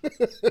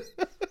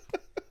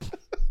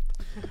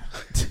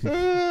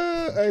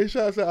 Hey,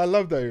 shout out! I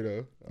love that, you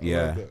know. I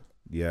Yeah. love that.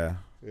 Yeah.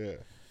 Yeah.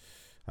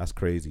 That's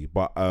crazy.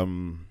 But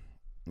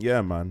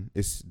yeah, man.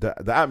 It's the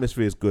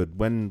atmosphere is good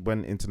when a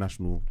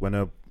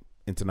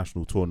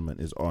international tournament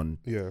is on.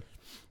 Yeah.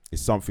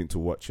 It's something to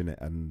watch in it,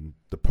 and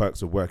the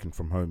perks of working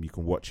from home, you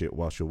can watch it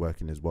whilst you're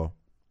working as well.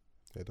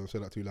 Yeah, don't say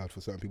that too loud for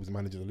certain people's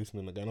managers are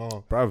listening again.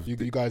 Oh, Bruv, you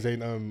guys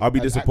ain't. I'll be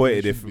as disappointed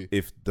active as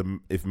you should be.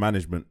 if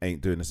management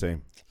ain't doing the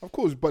same. Of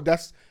course, but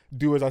that's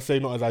do as I say,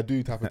 not as I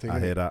do type of thing.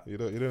 I hear innit? that. You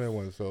don't know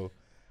one. So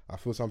I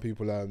feel some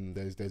people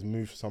there's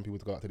moves for some people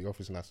to go out to the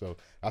office and that. So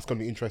that's gonna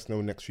be interesting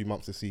over the next few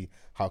months to see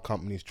how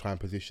companies try and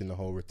position the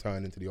whole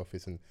return into the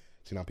office and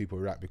see how people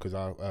react. Because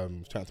I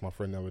was chatting to my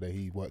friend the other day.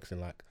 He works in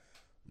like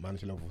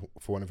managing level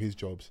for one of his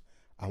jobs,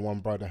 and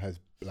one brother has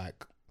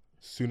like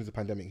as soon as the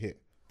pandemic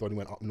hit, thought he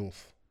went up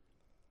north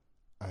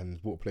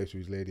and bought a place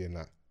with his lady and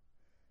that.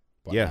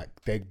 But Yeah.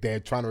 like they're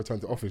trying to return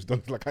to office.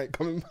 Don't like I ain't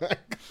coming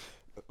back.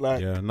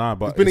 Like Yeah, nah,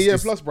 but it's been a year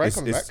plus, bro.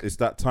 Coming back. It's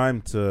that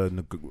time to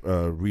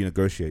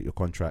renegotiate your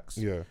contracts.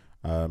 Yeah.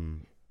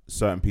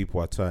 Certain people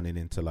are turning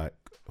into like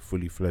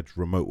fully fledged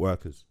remote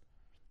workers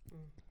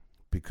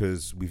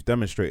because we've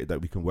demonstrated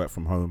that we can work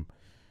from home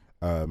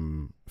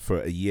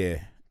for a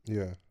year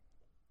Yeah.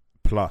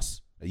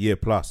 plus.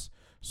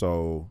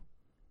 So,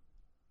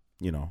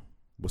 you know,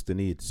 what's the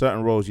need?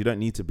 Certain roles you don't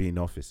need to be in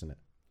the office, innit?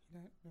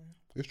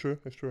 It's true.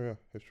 Yeah,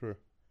 it's true.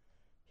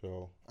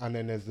 So, and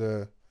then there's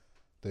the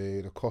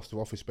cost of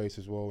office space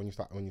as well when you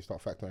start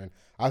factoring.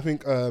 I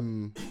think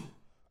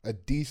a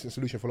decent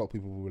solution for a lot of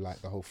people would be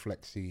like the whole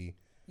flexi,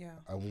 Yeah.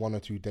 1 or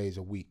 2 days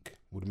a week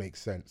would make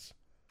sense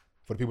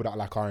for the people that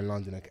like are in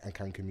London and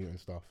can commute and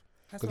stuff.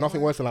 That's Because not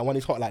nothing why- worse than like when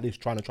it's hot like this,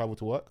 trying to travel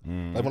to work.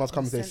 Everyone else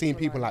comes there, seeing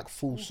people in like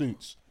full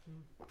suits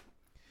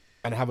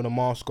and having a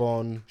mask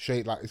on,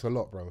 shade like it's a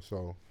lot, bro.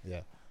 So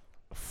yeah.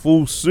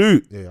 Full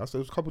suit. Yeah, there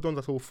was a couple of times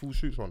I saw full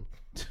suits on.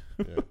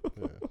 Yeah.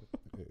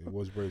 It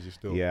was brazy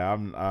still. Yeah,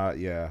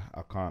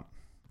 I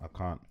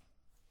can't.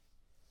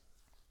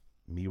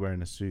 Me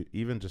wearing a suit,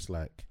 even just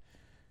like,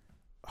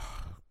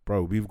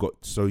 bro, we've got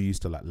so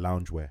used to like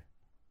loungewear.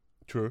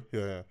 True.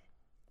 Yeah.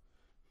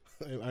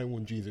 I ain't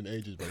worn jeans in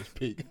ages, but it's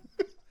peak.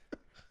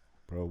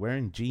 Bro,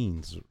 wearing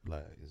jeans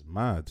like is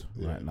mad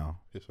Yeah. right now.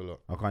 It's a lot.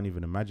 I can't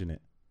even imagine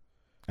it.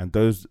 And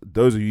those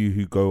of you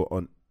who go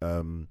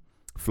on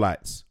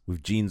flights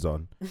with jeans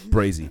on,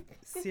 brazy.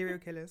 Serial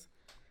killers.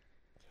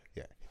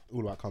 All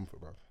about comfort,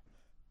 bro.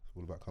 It's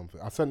all about comfort.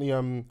 I certainly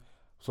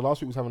so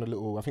last week was having a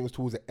little. I think it was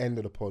towards the end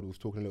of the pod. We was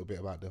talking a little bit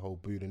about the whole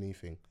Boudini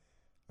thing.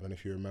 I don't know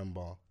if you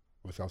remember.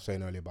 Obviously, I was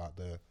saying earlier about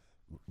the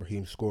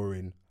Raheem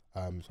scoring.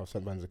 So I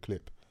sent Vans a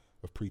clip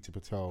of Preeti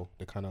Patel.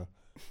 The kind of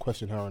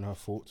question her and her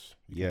thoughts.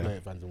 You can play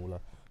it, Vans, and we'll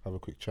have a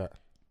quick chat.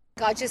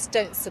 I just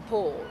don't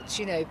support,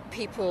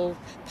 people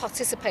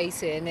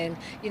participating in,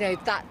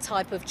 that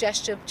type of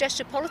gesture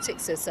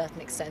politics to a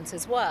certain extent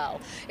as well.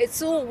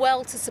 It's all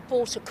well to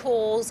support a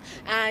cause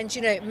and,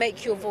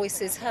 make your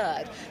voices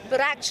heard.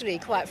 But actually,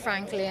 quite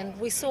frankly, and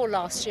we saw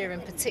last year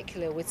in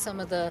particular with some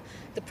of the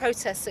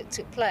protests that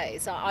took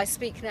place, I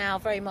speak now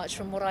very much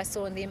from what I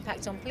saw in the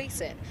impact on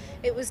policing.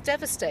 It was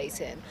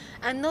devastating.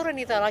 And not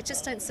only that, I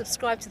just don't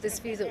subscribe to this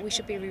view that we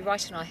should be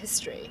rewriting our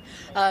history.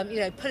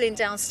 Pulling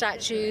down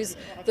statues,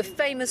 the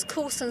famous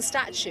Coulson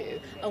statue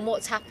and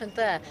what's happened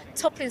there.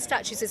 Toppling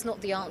statues is not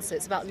the answer.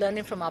 It's about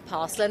learning from our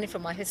past, learning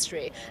from our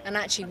history, and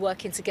actually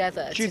working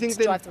together to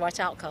drive the right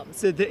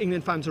outcomes. The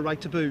England fans are right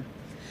to boo?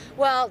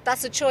 Well,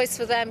 that's a choice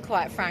for them,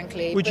 quite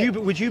frankly. Would you be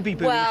booing if you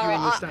were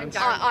in the stands?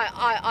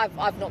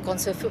 I've not gone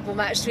to a football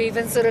match to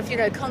even sort of,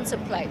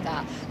 contemplate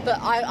that. But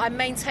I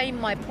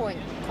maintain my point,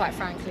 quite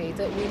frankly,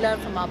 that we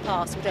learn from our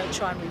past. We don't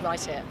try and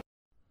rewrite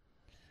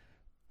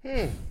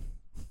it.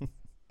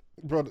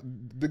 Bro,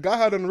 the guy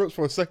had on the ropes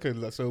for a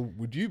second. Like, so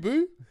would you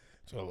boo?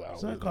 So,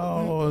 it's like,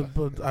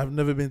 but I haven't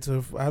been to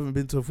a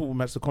football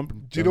match to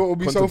contemplate. Do you know what would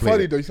be so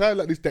funny though? You sound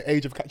like this the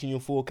age of catching your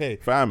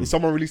 4K. Fam. If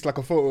someone released like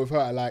a photo of her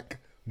at like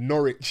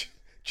Norwich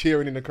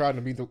cheering in the crowd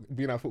and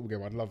being at a football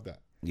game, I'd love that.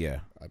 Yeah.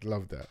 I'd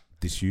love that.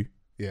 This you?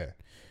 Yeah.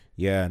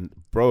 Yeah, and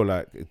bro,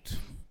 like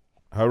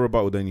her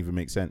rebuttal don't even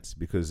make sense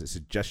because it's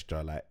a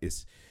gesture. Like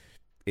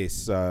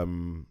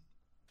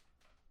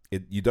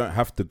you don't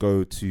have to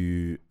go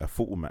to a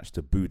football match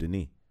to boo the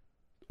knee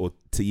or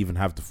to even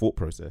have the thought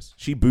process.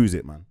 She boos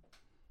it, man.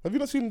 Have you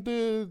not seen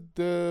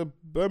the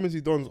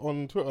Bermondsey Dons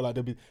on Twitter? Like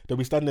they'll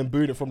be standing and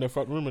booing it from their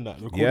front room and that.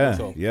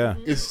 Yeah.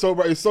 It's so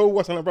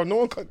worse. I'm like, bro,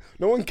 no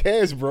one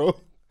cares, bro.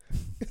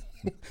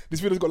 This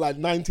video's got like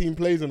 19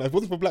 plays on it. If it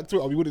wasn't for Black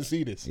Twitter, we wouldn't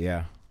see this.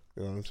 Yeah.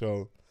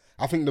 So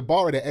I think the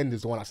bar at the end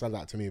is the one that stands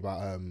out to me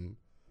about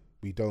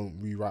we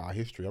don't rewrite our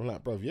history. I'm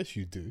like, bro, yes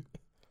you do.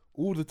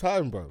 All the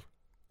time, bro.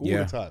 All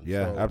the time.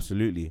 Yeah, so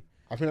absolutely.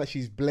 I feel like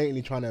she's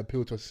blatantly trying to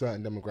appeal to a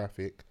certain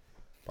demographic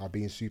by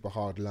being super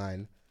hard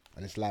line.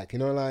 And it's like,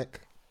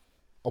 like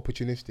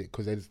opportunistic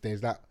because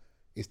there's that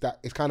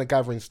it's kind of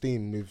gathering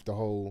steam with the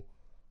whole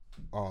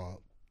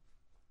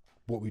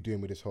what we're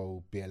doing with this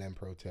whole BLM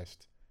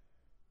protest.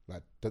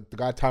 Like the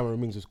guy Tyron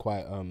Mings is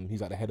quite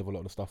he's like the head of a lot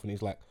of the stuff and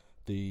he's like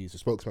the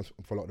spokesman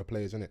for a lot of the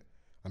players, isn't it?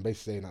 And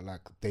basically saying that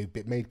like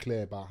they've made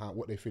clear about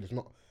what they feel. It's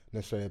not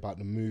necessarily about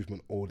the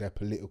movement or their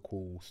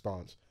political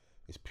stance.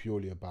 It's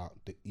purely about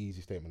the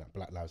easy statement that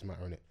Black Lives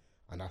Matter, innit?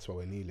 And that's why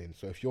we're kneeling.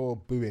 So if you're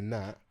booing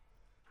that,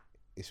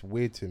 it's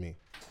weird to me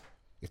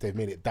if they've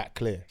made it that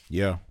clear.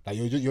 Yeah. Like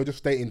you're just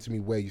stating to me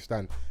where you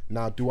stand.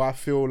 Now, do I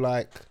feel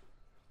like,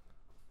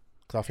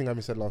 because I think I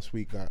even said last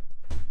week that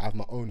I have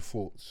my own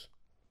thoughts.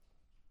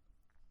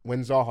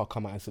 When Zaha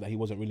come out and said that he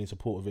wasn't really in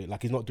support of it,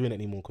 like he's not doing it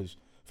anymore because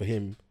for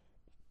him,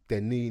 they're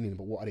kneeling,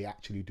 but what are they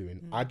actually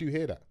doing? I do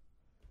hear that.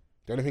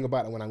 The only thing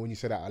about it when you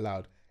say that out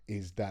loud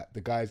is that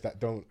the guys that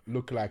don't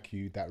look like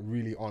you, that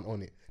really aren't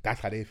on it, that's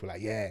how they feel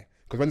like, yeah.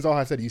 Because when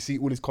Zaha said it, you see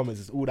all his comments,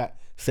 it's all that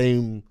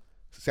same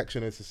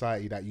section of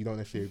society that you don't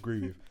necessarily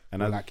agree with.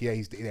 And I'm like, yeah,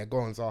 he's there, go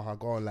on Zaha,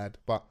 go on lad.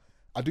 But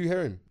I do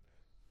hear him.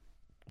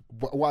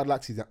 What I'd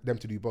like to see them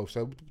to do both.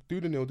 So do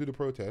the nil, do the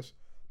protest,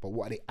 but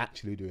what are they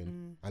actually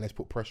doing? And let's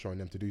put pressure on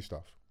them to do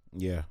stuff.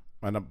 Yeah.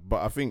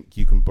 But I think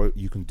you can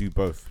do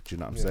both. Do you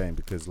know what I'm saying?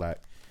 Because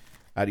like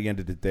at the end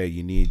of the day,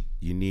 you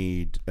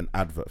need an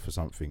advert for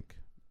something,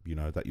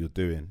 that you're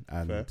doing,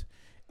 and Fair.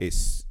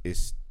 it's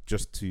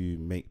just to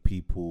make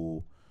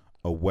people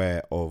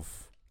aware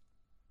of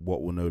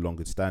what we're no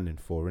longer standing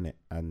for, innit?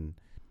 And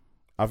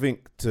I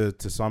think to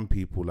some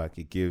people, like,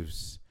 it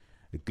gives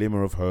a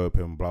glimmer of hope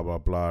and blah blah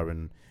blah.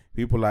 And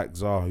people like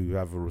Zaha who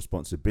have a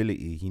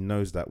responsibility, he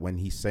knows that when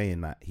he's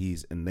saying that,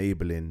 he's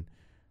enabling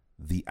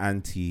the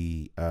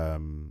anti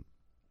BLM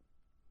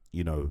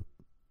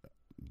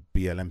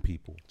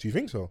people. Do you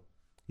think so?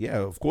 Yeah,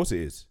 of course it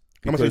is.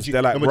 Do Because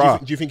they're like, rah.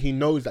 you think he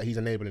knows that he's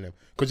enabling them?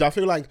 Because I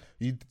feel like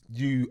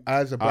you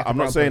as a black I'm and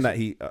not brown saying person- that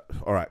he.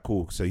 All right,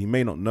 cool. So he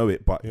may not know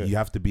it, but you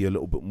have to be a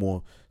little bit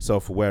more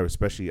self-aware,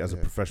 especially as a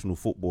professional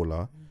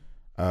footballer.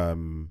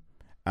 And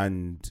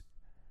the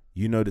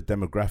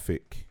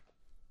demographic,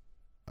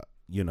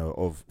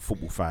 of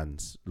football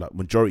fans, like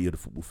majority of the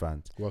football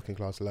fans, working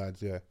class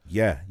lads,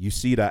 you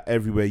see that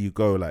everywhere you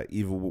go, like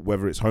even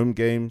whether it's home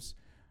games,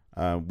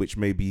 which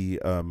may be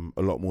a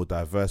lot more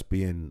diverse,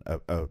 being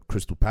a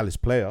Crystal Palace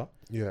player.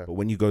 Yeah. But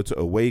when you go to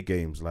away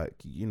games, like,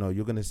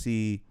 you're going to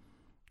see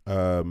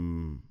a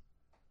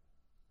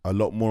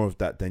lot more of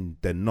that than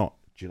not.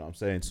 Do you know what I'm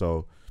saying?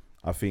 So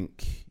I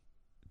think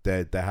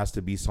there has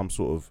to be some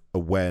sort of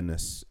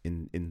awareness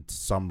in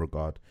some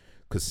regard.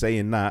 Because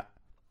saying that,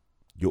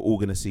 you're all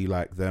going to see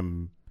like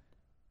them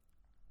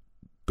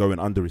going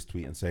under his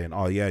tweet and saying,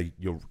 oh yeah,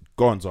 you're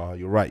gone, Zaha,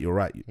 you're right.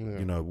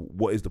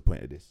 What is the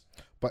point of this?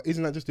 But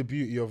isn't that just the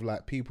beauty of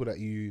like people that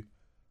you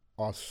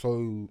are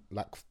so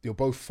like you're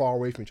both far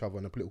away from each other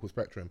on the political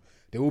spectrum?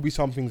 There will be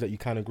some things that you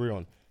can agree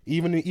on.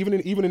 Even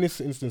in this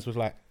instance was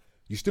like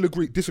you still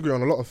disagree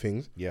on a lot of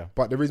things. Yeah.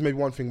 But there is maybe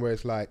one thing where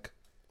it's like,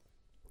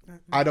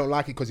 I don't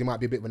like it because it might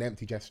be a bit of an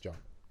empty gesture.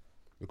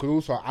 Because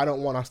also, I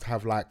don't want us to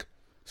have like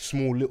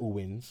small little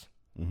wins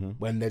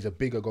when there's a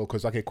bigger goal.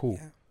 Because, okay, cool.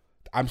 Yeah.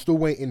 I'm still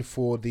waiting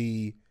for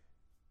the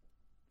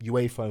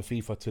UEFA and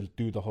FIFA to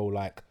do the whole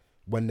like,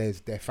 when their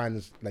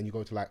fans, then you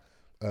go to like,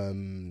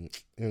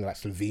 like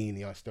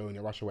Slovenia,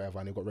 Estonia, Russia, whatever,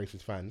 and they've got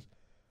racist fans,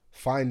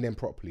 find them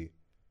properly.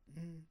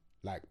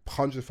 Like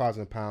hundreds of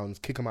thousands of pounds,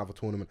 kick them out of a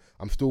tournament.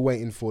 I'm still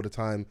waiting for the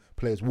time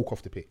players walk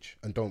off the pitch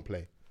and don't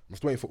play. I'm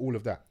still waiting for all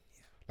of that.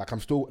 Like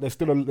there's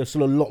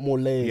still a lot more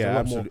layers, a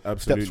lot more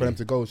steps for them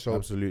to go.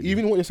 So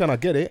even what you're saying, I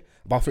get it,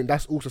 but I think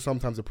that's also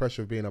sometimes the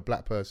pressure of being a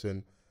black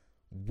person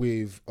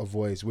with a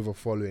voice, with a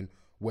following,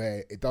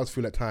 where it does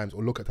feel at times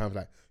or look at times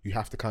like you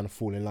have to kind of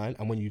fall in line,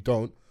 and when you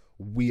don't,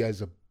 we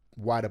as a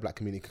wider black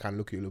community can kind of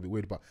look at you a little bit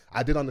weird. But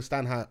I did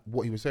understand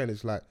what he was saying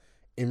is like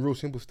in real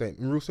simple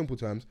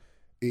terms,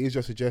 it is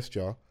just a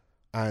gesture,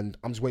 and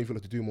I'm just waiting for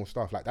them to do more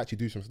stuff, like actually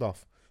do some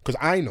stuff. Because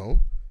I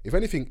know, if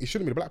anything, it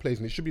shouldn't be the black players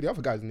and it should be the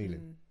other guys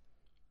kneeling.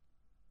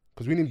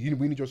 Because we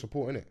need your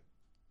support, innit?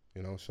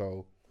 You know,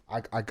 so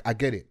I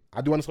get it.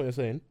 I do understand what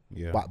you're saying.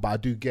 Yeah. But I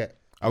do get.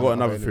 I got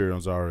another theory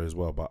on Zara as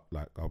well, but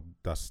like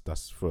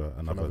that's for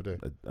another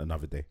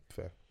day.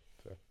 Fair.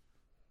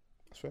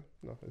 That's fair.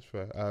 No, it's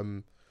fair.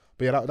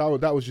 But yeah,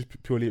 that was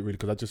just purely it, really,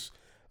 because I just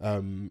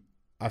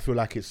I feel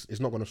like it's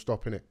not going to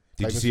stop, innit?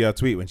 Did you see her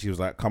tweet when she was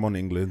like, "Come on,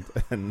 England,"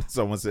 and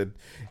someone said,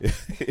 "If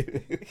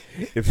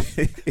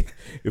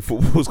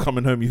football's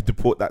coming home, you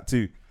deport that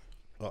too."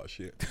 Oh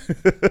shit!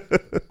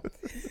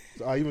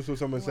 So I even saw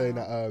someone saying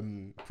that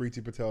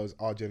Priti Patel is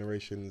our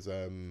generation's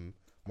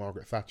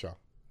Margaret Thatcher.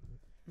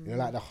 You know,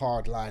 like the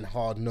hard line,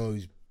 hard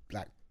nose,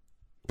 like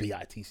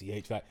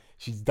bitch. Like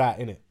she's that,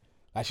 innit?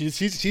 Like she's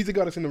the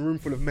girl that's in a room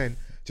full of men,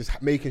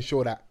 just making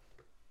sure that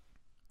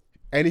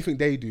anything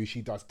they do,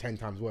 she does 10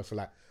 times worse. So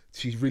like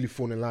she's really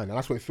falling in line, and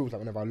that's what it feels like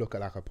whenever I look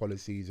at like her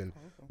policies and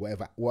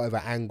whatever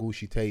angle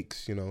she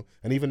takes, you know.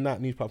 And even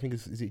that news platform, I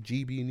think is it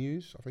GB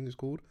News? I think it's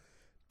called.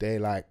 They're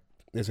like,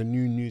 there's a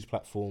new news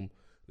platform.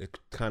 They're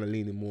kind of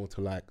leaning more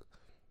to like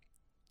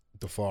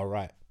the far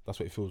right. That's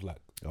what it feels like.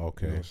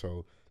 Okay. You know?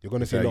 So you're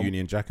gonna see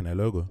Union Jack in their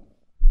logo.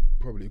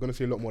 Probably you're gonna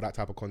see a lot more of that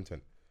type of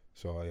content.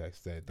 So yeah,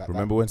 it's there.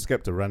 Remember when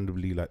Skepta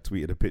randomly like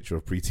tweeted a picture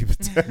of Priti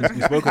Patel?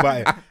 We spoke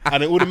about it,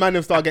 and then all the man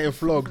them start getting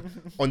flogged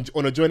on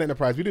a joint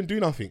enterprise. We didn't do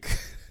nothing.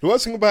 The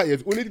worst thing about it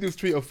is all they did was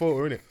tweet a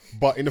photo, innit?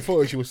 But in the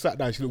photo, she was sat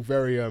down. She looked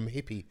very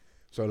hippie.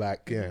 So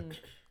like, yeah,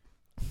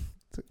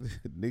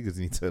 niggas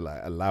need to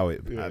like allow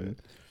it, man. Yeah.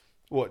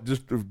 What,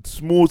 just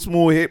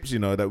small hips, you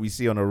know, that we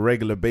see on a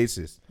regular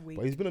basis.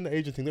 But he's been on the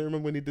agent thing. Don't you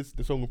remember when he did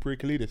the song with Pri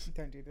Khalidis?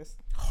 Don't do this.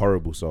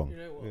 Horrible song. You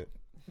know what?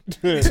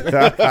 Yeah.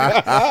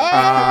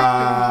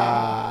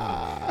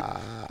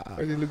 I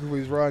was looking for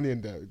his Rani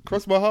and that.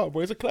 Cross my heart,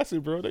 boy. It's a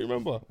classic, bro. Don't you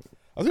remember?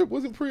 I think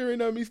wasn't Priya in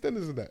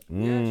EastEnders and that?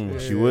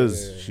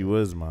 She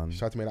was, man. She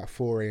tried to make that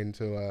foray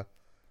into.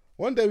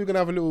 One day we're gonna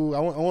have a little. I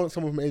want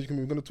someone from Asian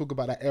community. We're gonna talk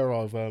about that era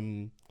of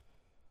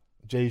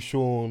Jay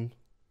Sean.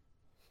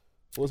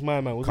 What was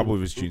my man? A couple of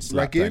his tunes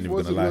slapped.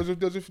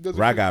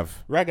 Ragav.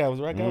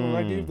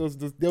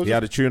 He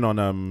had a tune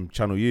on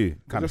Channel U.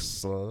 Kind of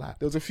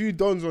slapped. There was a few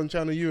dons on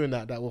Channel U and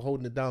that were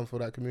holding it down for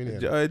that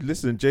community.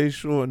 Listen, Jay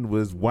Sean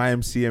was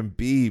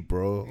YMCMB,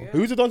 bro. Yeah.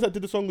 Who's the dons that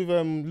did the song with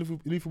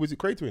Lethal Wizard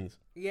Cray Twins?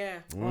 Yeah.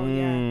 Oh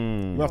yeah.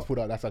 You must put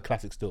that. That's a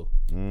classic still.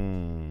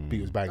 Beat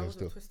was banging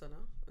still. Twister, no?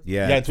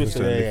 Yeah,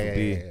 Twister.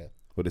 Yeah.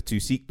 With the two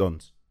Sikh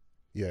dons.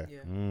 Yeah.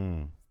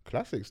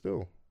 Classic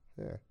still.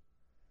 Yeah.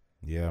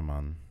 Yeah,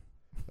 man.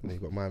 And then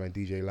you got my man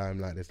DJ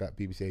Limelight. There's that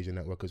BBC Asian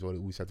network as well. It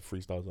always had the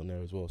freestyles on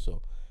there as well. So,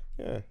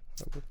 yeah,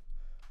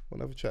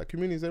 we'll have a chat.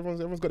 Communities,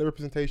 everyone's got their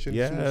representation.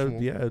 Yeah,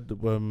 small. Yeah.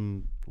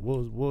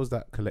 What was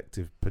that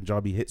collective?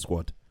 Punjabi Hit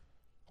Squad.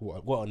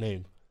 What a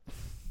name!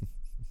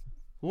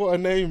 What a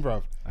name,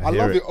 bruv. I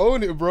love it.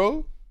 Own it,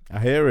 bro. I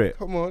hear it.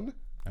 Come on.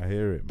 I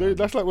hear it, man. Dude,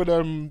 that's like when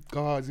I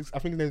think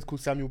his name is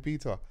called Samuel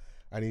Peter,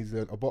 and he's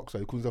a boxer.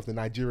 He calls himself the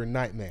Nigerian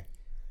Nightmare.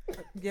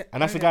 Yeah,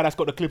 and that's the guy that's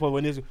got the clip of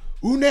when he's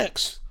who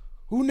next?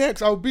 Who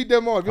next? I'll beat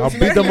them all. I'll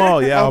beat them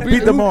all. Yeah, I'll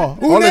beat them all.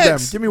 All of them.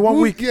 Give me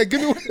 1 week. Yeah,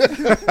 give me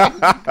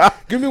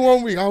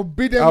 1 week. I'll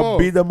beat them all. I'll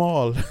beat them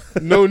all.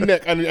 No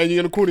neck. And you're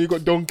in the corner, you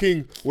got Don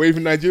King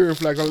waving Nigerian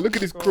flags. Like, look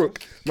at this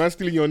crook. Man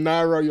stealing your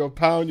naira, your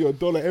pound, your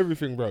dollar,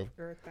 everything, bro.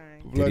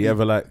 Did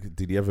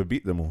he ever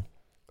beat them all?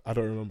 I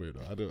don't remember it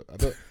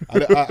though.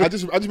 I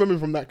just remember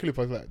from that clip.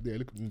 I was like, yeah,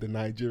 look at the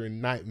Nigerian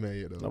Nightmare.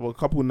 You know? No, well, a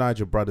couple of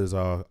Niger brothers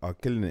are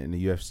killing it in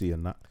the UFC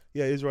and that.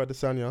 Yeah, Israel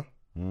Adesanya.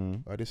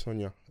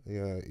 Adesanya.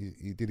 Yeah,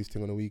 he did his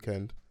thing on the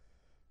weekend.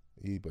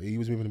 But he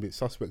was moving a bit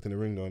suspect in the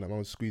ring though, and that man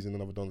was squeezing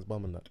another Don's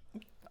bum and that.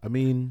 I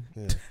mean,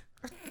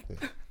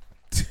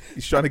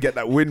 He's trying to get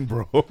that win,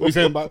 bro. What are you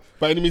saying by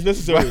any means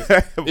necessary?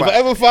 If I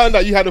ever find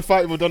out you had a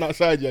fight with Don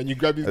outside you and you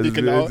grab his dick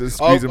and I'll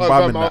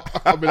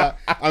be like,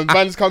 and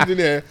Vance comes in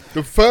here,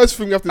 the first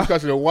thing we have to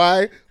discuss is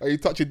why are you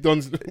touching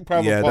Don's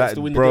private parts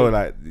to win bro,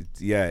 the game? like,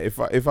 yeah,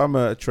 if I'm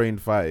a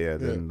trained fighter,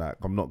 then like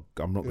I'm not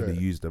gonna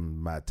use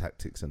them mad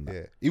tactics and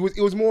that. Yeah,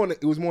 it was more like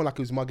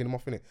he was mugging him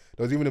off, innit?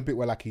 There was even a bit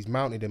where like he's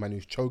mounted him and he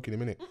was choking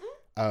him, innit?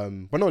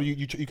 But no,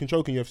 you can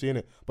choke in UFC,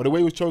 innit? But the way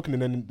he was choking,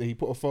 and then he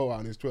put a photo out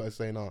on his Twitter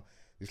saying, "Oh,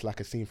 it's like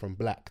a scene from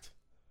Blacked."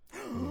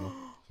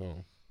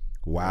 So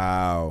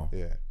wow.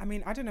 yeah. I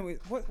mean, I don't know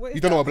what is You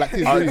don't know what Blacked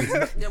is,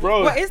 do you?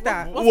 Bro, what is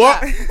that?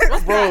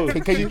 What's bro?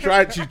 that? Can you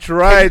try? She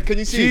tried. Can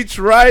you see? She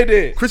tried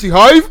it. Chrissy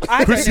Hive? I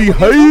don't Chrissy know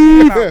what you're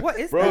talking Hive. about. What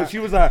is Bro, that? she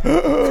was like, She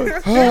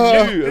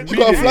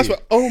got a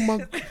flashback. Oh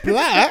my,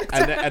 Black?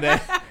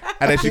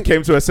 and then she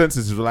came to her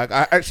senses. She was like,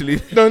 I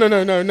actually, No.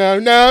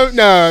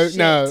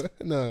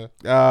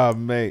 ah,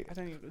 mate. I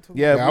don't even know what you're talking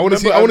Yeah, I want to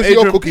see. I want to see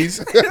your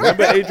cookies.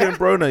 Remember Adrian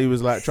Broner? He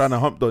was like trying to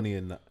hump Donnie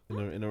in a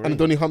ring. And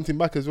Donnie humped him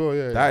back as well.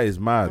 Yeah. That is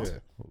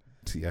mad.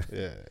 Yeah.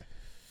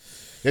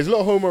 There's a lot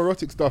of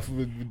homoerotic stuff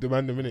with the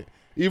random minute.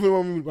 Even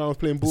when I was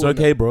playing ball. It's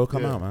okay, bro.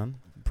 Come out, man.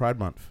 Pride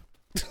Month.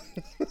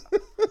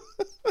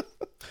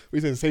 We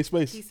saying safe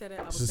space. He said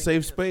it. I It's was a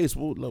thinking safe it. space.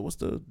 What's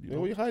the? Yeah,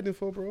 what are you hiding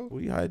for, bro? What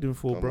are you hiding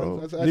for, Come bro?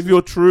 on, as Live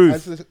your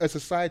truth. As a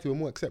society, we're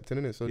more accepting,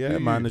 innit? So Yeah, do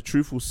man. you. The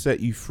truth will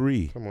set you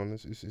free. Come on,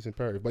 it's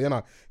imperative.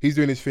 But he's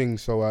doing his thing.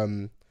 So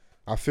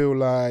I feel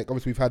like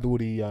obviously we've had all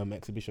the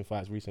exhibition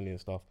fights recently and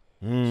stuff.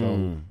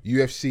 So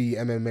UFC,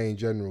 MMA in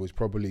general is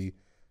probably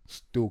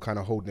still kind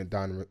of holding it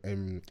down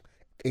in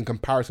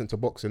comparison to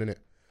boxing, innit?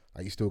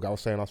 Like I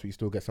was saying last week, you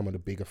still get some of the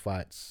bigger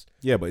fights.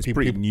 Yeah, but it's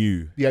pretty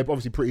new. Yeah,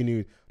 obviously pretty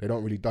new. They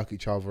don't really duck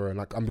each other,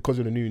 and because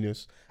of the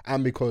newness,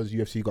 and because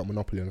UFC got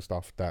monopoly and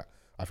stuff, that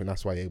I think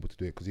that's why you're able to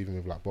do it. Because even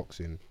with like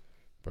boxing,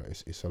 but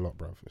it's a lot,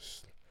 bruv.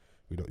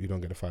 You don't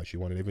get the fights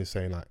you want. And they've been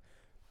saying like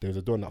there's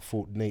a Don that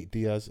fought Nate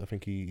Diaz. I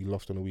think he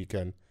lost on the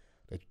weekend.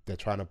 They're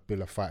trying to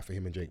build a fight for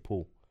him and Jake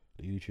Paul,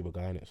 the YouTuber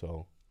guy, in it.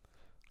 So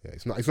yeah,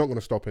 it's not going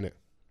to stop, in it.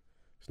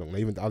 It's not gonna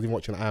I was even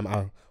watching I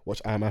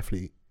Am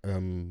Athlete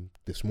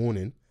this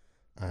morning.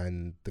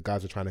 And the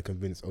guys are trying to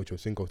convince Ocho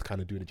Cinco to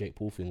kind of do the Jake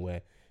Paul thing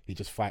where he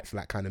just fights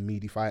like kind of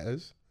meaty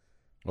fighters.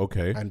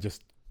 Okay. And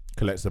just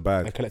collects the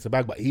bag.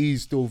 But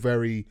he's still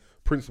very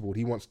principled.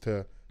 He wants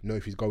to know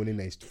if he's going in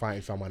there, he's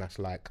fighting someone that's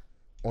like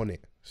on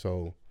it.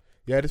 So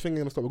yeah, this thing is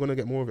gonna stop. We're gonna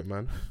get more of it,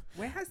 man.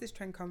 Where has this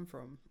trend come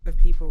from of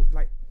people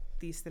like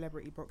these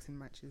celebrity boxing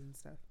matches and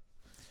stuff?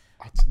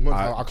 I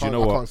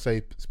can't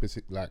say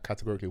specific, like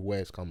categorically where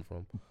it's come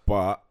from.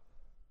 But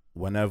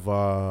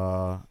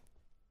whenever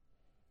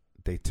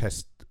they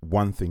test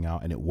one thing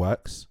out and it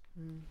works,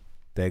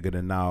 they're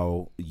gonna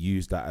now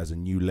use that as a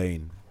new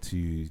lane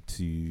to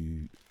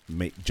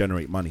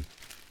generate money.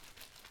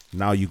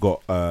 Now you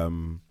got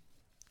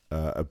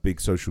a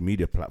big social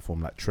media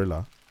platform like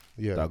Triller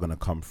that are gonna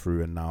come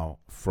through and now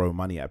throw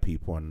money at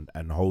people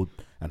and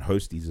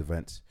host these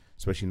events,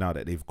 especially now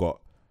that they've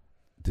got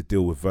the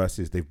deal with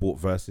Versus. They've bought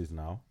Versus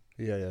now.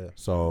 Yeah.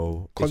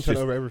 So content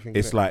over everything.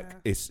 It's like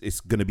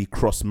it's gonna be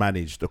cross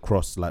managed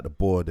across like the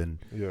board, and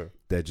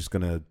they're just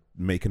gonna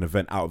make an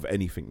event out of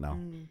anything now.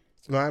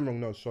 No, I'm wrong.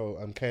 No, so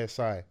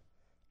KSI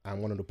and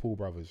one of the Paul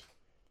brothers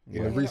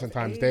in the recent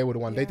times, they were the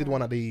one. They did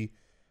one at the,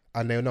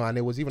 and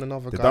there was even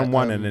another guy. They done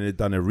one and then they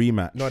done a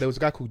rematch. No, there was a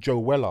guy called Joe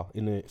Weller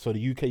in the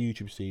UK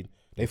YouTube scene.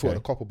 They fought at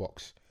the Copper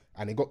Box,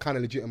 and it got kind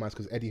of legitimized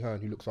because Eddie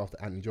Hearn, who looks after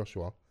Anthony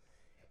Joshua,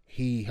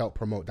 he helped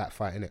promote that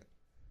fight, innit?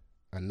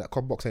 And that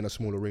Copper Box ain't a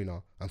small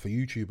arena, and for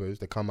YouTubers,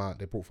 they come out,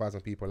 they brought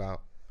 1,000 people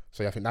out.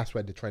 So yeah, I think that's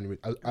where the trend,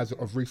 as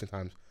of recent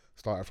times,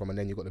 started from. And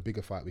then you got the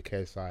bigger fight with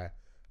KSI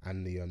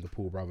and the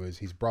Paul brothers.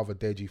 His brother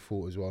Deji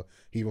fought as well.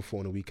 He even fought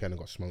on the weekend and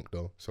got smoked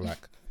though. So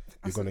like,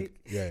 you're gonna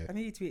I think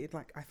he tweeted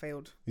like, I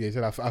failed. Yeah, he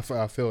said I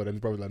failed, and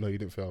his brother's like, no, you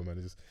didn't fail, man.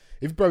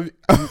 If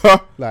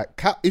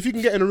you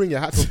can get in the ring,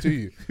 your hats off to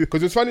you.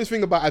 Because the funniest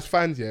thing about as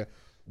fans,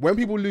 when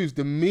people lose,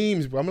 the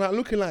memes, bro, I'm like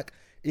looking like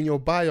in your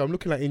bio, I'm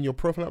looking like in your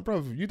profile, like,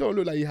 bro, you don't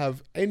look like you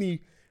have any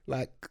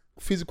like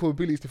physical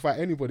abilities to fight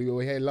anybody,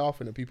 or here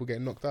laughing at people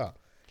getting knocked out.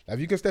 Like,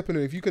 if you can step in,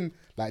 if you can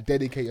like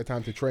dedicate your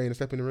time to train and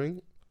step in the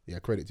ring,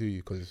 credit to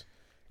you, because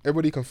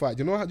everybody can fight.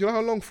 Do you know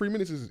how long 3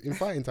 minutes is in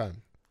fighting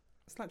time?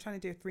 It's like trying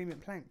to do a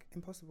 3-minute plank.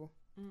 Impossible.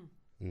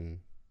 Yeah.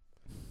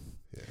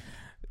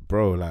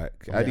 Bro,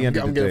 like at the end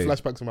of the day, I'm getting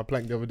flashbacks on my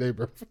plank the other day,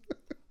 bro.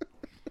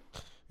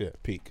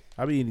 Peak.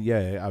 I mean,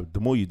 the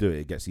more you do it,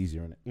 it gets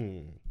easier,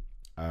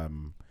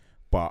 innit?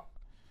 But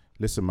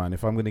listen, man,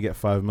 if I'm gonna get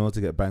 5 mil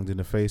to get banged in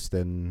the face,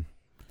 then.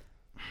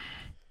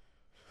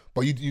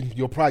 But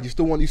your pride, you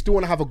still want to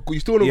have you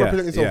still want to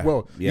represent yourself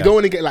well. Yeah. You don't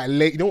want to get like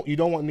late. You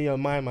don't want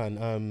my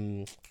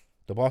man,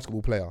 the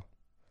basketball player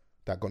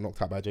that got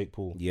knocked out by Jake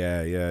Paul.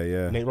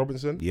 Yeah. Nate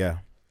Robinson. Yeah.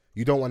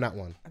 You don't want that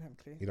one. I don't have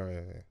a clue. You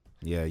don't.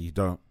 Yeah, you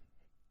don't.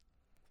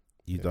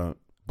 You don't.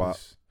 But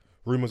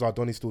rumors are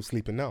Donnie's still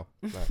sleeping now,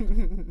 like,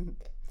 and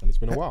it's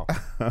been a while.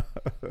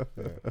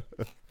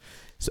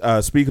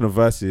 Speaking of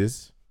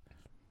verses,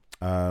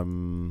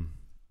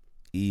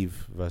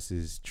 Eve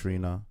versus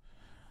Trina.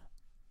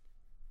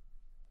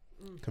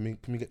 Can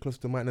we get close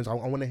to the mic? I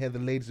want to hear the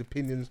ladies'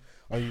 opinions.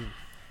 Are you,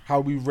 how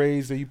we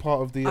raised? Are you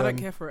part of the? I don't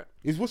care for it.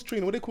 What's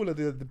Trina? What they call her?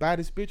 The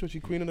baddest bitch? Or she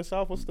queen in the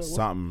south? What's the?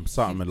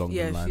 Something along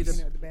the lines. She's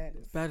You know, the the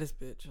baddest. baddest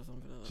bitch or something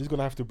like that. She's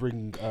gonna have to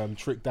bring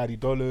Trick Daddy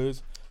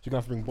Dollars. She's gonna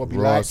have to bring Bobby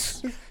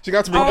Ross. Lights. She's gonna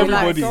have to bring Oh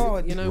my everybody.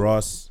 God. You know,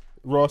 Ross.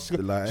 Ross.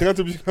 Like- She's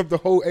gonna have the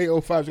whole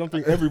 805. She's gonna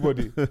bring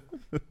everybody.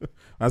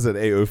 I said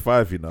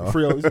 805, you know.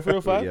 30, is it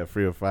 305? Yeah,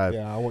 305.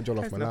 Yeah, I want Joel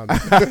off my lamb.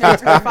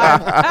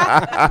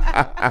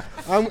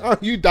 Fine. Are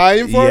you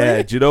dying for Yeah,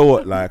 it? do you know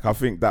what? Like, I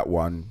think that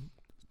one,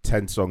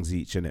 10 songs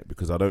each in it,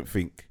 because I don't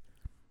think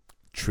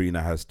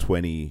Trina has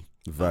 20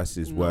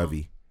 verses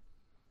worthy.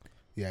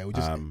 Yeah, we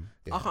just. I'm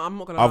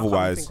not gonna. Otherwise-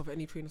 I can't think of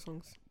any Trina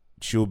songs.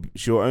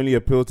 She'll only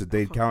appeal to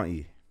Dade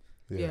County.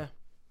 Yeah.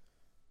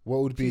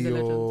 What would be She's a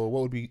legend.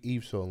 What would be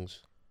Eve's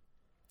songs?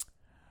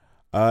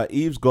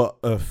 Eve's got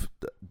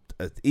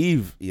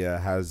Eve,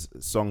 has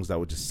songs that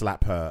would just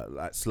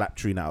slap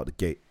Trina out the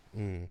gate.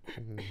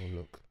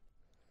 Look.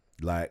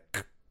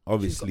 Like,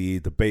 obviously,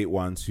 the bait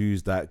ones.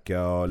 Who's that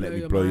girl? Let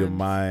me blow your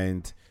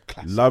mind.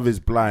 Classic. Love is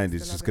blind.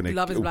 It's just gonna.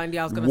 Love is blind.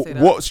 Yeah, I was gonna say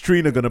that. What's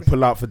Trina gonna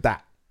pull out for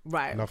that?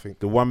 Right. Nothing.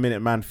 The 1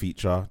 Minute Man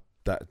feature.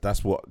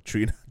 That's what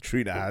Trina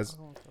has.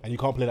 And you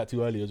can't play that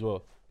too early as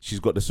well. She's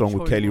got the song with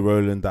Probably Kelly not.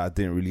 Rowland that I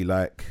didn't really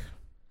like.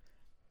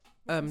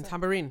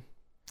 Tambourine.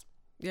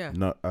 Yeah.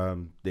 No,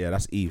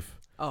 that's Eve.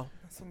 Oh,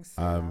 That song's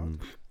so loud.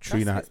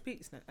 Trina. That's Swiss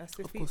Beats, no? That's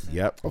Swiss Of Beats. course.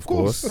 Yep, of Of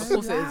course. course. Of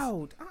course it is.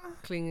 Loud.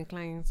 Cling and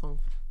clang song.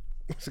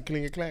 It's a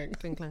cling a clang.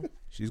 Cling clang.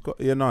 She's got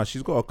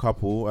a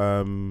couple.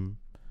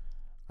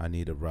 I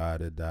need a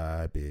ride or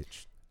die,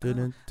 bitch.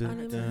 Dun,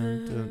 dun,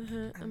 dun,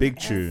 dun. Big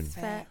tune.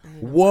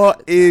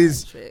 What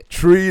is Trick.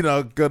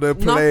 Trina gonna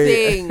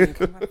play?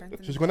 Nothing.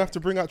 She's gonna have to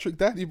bring out Trick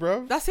Daddy,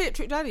 bro. That's it.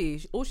 Trick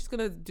Daddy. All she's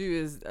gonna do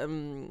is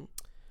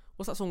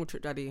what's that song with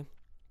Trick Daddy?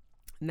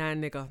 Nah,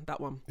 nigga.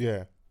 That one.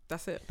 Yeah,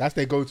 That's it. that's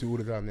their go-to all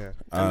the time. Yeah,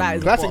 And that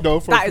is classic a bop. though.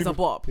 For That is a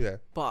people- bop. Yeah,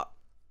 But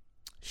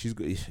She's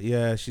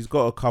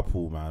got a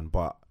couple, man,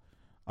 but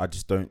I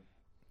just don't.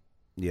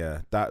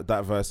 Yeah,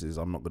 that verses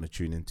I'm not gonna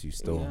tune into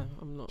still. yeah,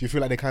 I'm not. do you feel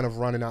like they're kind of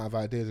running out of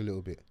ideas a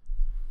little bit?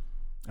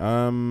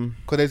 Um,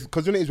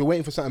 Because when it is, we're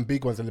waiting for certain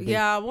big ones. And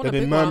Yeah, I want there've a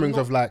been big one. murmurings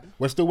I'm of like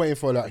we're still waiting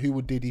for like who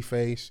would Diddy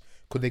face?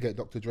 Could they get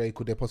Dr. Dre?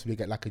 Could they possibly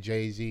get like a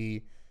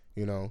Jay-Z?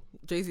 You know,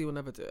 Jay-Z will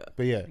never do it.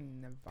 but yeah,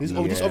 Never. this is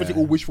obviously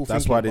all wishful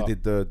That's thinking. why they but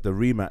did the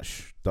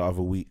rematch the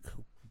other week,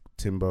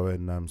 Timbo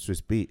and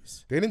Swiss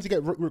Beats. They need to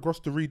get Rick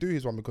Ross to redo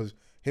his one because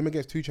him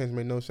against 2 Chainz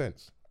made no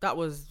sense. That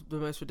was the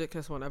most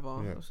ridiculous one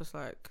ever. Yeah. It was just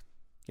like,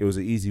 It was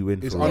an easy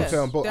win It's for us.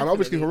 unfair on both, and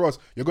obviously for definitely. Ross,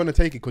 you're gonna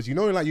take it because you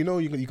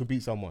can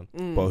beat someone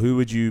But who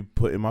would you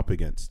put him up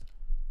against?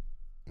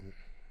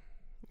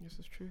 this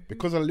is true.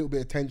 because of a little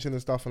bit of tension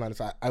and stuff. And like, it's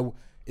like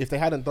if they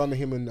hadn't done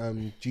him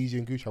and Jeezy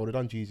and Gucci, I would have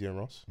done Jeezy and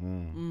Ross.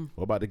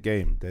 What about the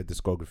game? Their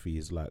discography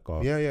is like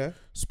Yeah.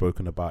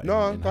 spoken about.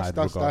 No, in high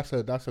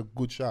regard. that's a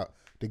good shout.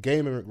 The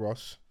game and Rick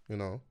Ross, you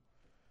know,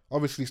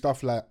 obviously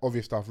stuff like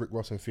obvious stuff, Rick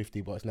Ross and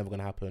 50, but it's never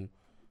gonna happen.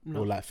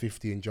 No. Or like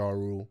 50 and Ja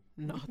Rule.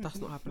 No, that's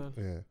not happening.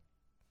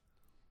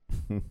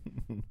 Yeah.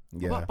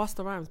 What about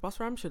Busta Rhymes? Busta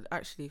Rhymes should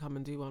actually come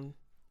and do one.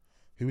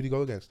 Who would he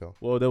go against though?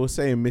 Well, they were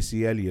saying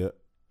Missy Elliott.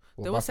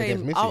 Or They were Busta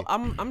against saying,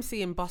 Missy? I'm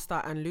seeing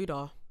Busta and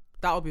Luda.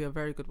 That would be a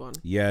very good one.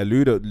 Yeah,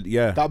 Luda.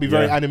 Yeah, That'd be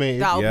very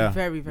animated. That would Yeah, be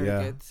very, very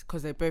yeah. good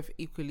because they both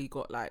equally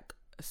got like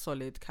a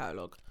solid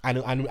catalogue. And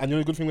you know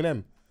the good thing with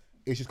them,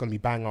 it's just gonna be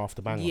banger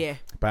after banger. Yeah,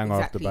 banger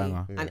exactly. after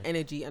banger. And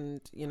energy, and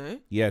you know,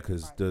 Yeah,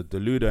 because the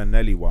Luda and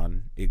Nelly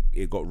one,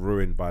 it got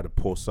ruined by the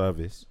poor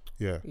service.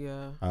 Yeah.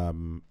 yeah.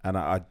 And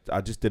I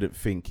just didn't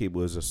think it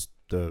was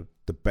the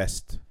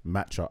best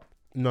matchup.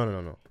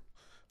 No.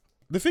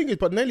 The thing is,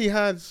 but Nelly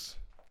has.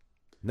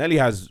 Nelly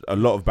has a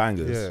lot of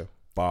bangers, Yeah.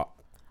 but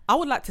I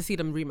would like to see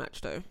them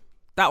rematch though.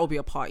 That would be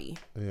a party.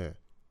 Yeah.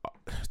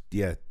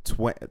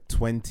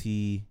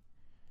 20.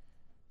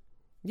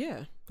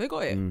 Yeah, they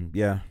got it.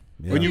 Yeah.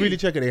 When you really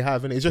check it, they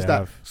have, and it's just They that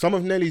have. some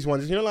of Nelly's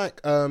ones, you know,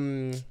 like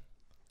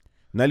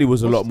Nelly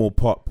was a lot more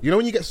pop. you know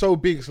when you get so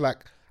big, it's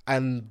like,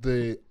 and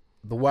the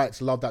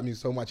whites love that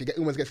music so much, it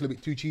almost gets a little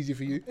bit too cheesy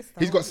for you.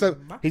 He's got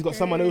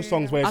some of those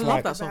songs where I it's love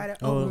like that song.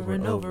 Over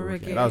and over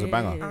again. That was a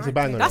banger. It's a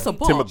banger. That's a though.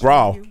 bop. Tim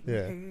McGraw.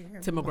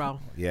 Yeah. Tim McGraw.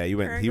 Yeah, he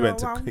went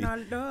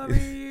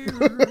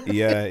to.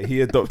 Yeah,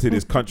 he adopted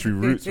his country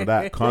roots for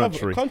that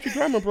country. Country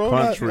grammar, bro.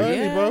 Country. Like, early,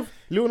 Yeah.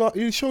 bro.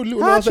 He showed Lil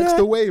Nas X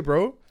the way,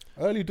 bro.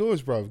 Early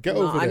doors, bro. Get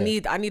No, over I there.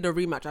 need a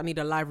rematch. I need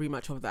a live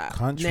rematch of that.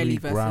 Country Nelly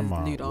versus Grammar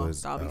Luda.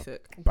 was That'll be a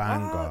sick.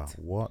 Banger.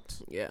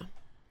 What? Yeah.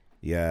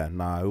 Yeah,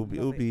 nah,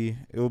 it'll be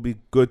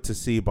good to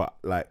see, but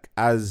like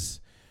as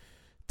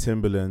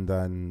Timbaland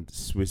and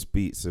Swiss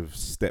Beats have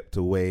stepped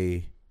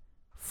away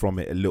from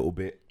it a little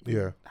bit,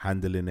 Yeah.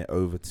 handling it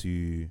over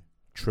to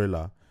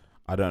Triller,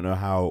 I don't know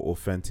how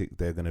authentic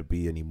they're gonna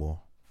be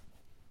anymore.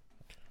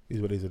 Is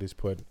what it is at this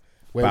point.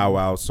 Bow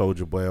Wow,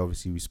 Soulja Boy,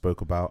 obviously we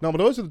spoke about. No, but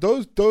those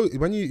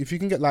when if you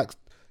can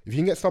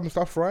get some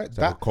stuff right, It's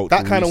like a that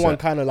cultural kind of one reset.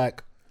 kind of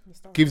like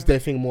gives their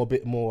thing a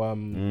bit more of a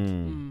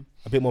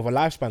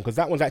lifespan, because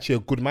that one's actually a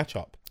good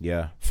matchup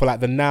Yeah, for like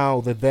the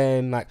now, the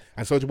then, like,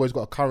 and Soulja Boy's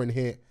got a current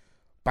hit.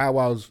 Bow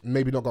Wow's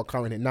maybe not got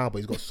current hit now, but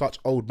he's got such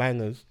old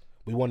bangers.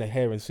 We want to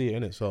hear and see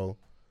it, innit? So,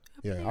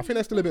 yeah, I think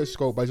there's still a bit of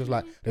scope, but it's just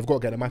like they've got to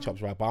get the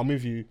matchups right. But I'm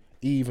with you.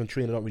 Eve and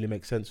Trina don't really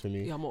make sense for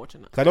me. Yeah, I'm not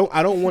watching that. 'Cause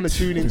I don't want to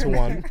tune into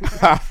one.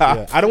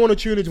 Yeah, I don't want to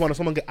tune into one and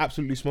someone get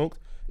absolutely smoked.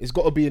 It's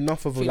got to be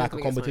enough of a, like a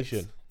Trina's gonna get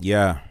competition.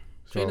 Yeah.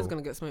 Trina's So,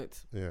 gonna get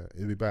smoked. yeah,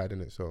 it'd be bad,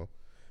 innit? So,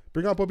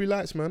 bring out Bobby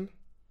Lights, man.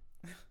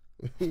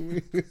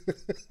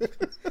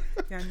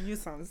 Yeah, new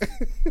songs.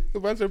 The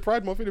man said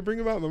Pride Month, bring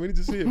him out, man. We need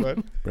to see it,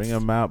 man. Bring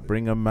them out.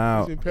 Bring them It's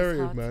out.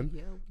 imperative, man.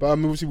 But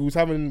obviously we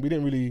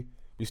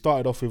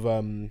started off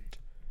with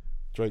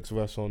Drake's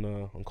verse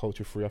on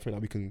Culture Free. I think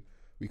that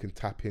we can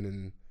tap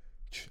in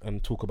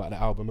and talk about the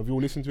album. Have you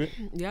all listened to it?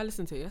 Yeah, I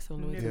listened to it. Yes,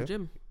 on the way to Yeah. the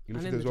gym. You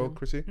And listened to in it as the well, gym.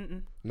 Chrissy?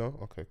 Mm-mm. No?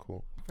 Okay,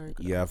 cool. Very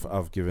good. Yeah,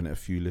 I've given it a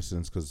few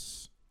listens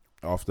because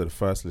after the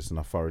first listen,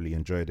 I thoroughly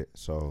enjoyed it.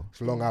 So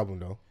It's a long album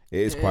though, it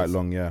is It quite is.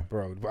 long, yeah.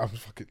 bro. But I was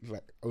fucking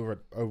like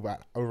over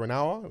an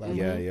hour. Like,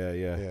 Yeah.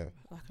 yeah.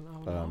 Like an hour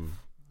and a half.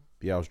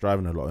 Yeah, I was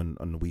driving a lot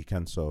on the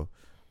weekend, so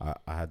I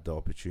had the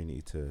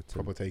opportunity to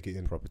Proper take it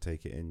in. proper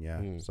take it in. Yeah.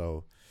 Mm.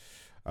 So,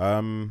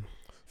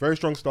 Very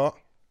strong start.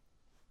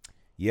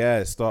 yeah,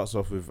 it starts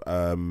off with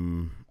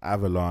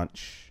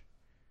Avalanche,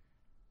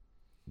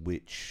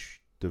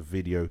 which the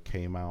video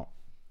came out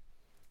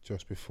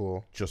Just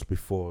before.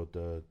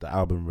 the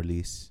album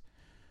release.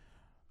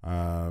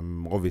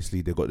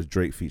 Obviously they got the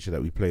Drake feature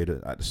that we played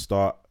at the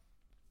start,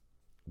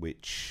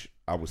 which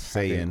I was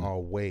saying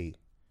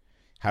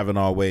having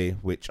our way,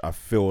 which I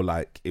feel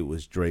like it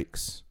was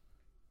Drake's,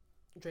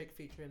 Drake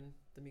featuring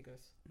the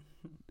Migos.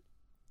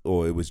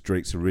 or it was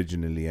Drake's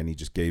originally, and he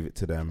just gave it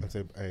to them. I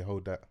said, hey,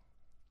 hold that.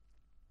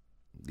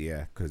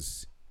 Yeah,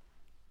 because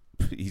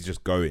he's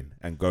just going,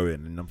 and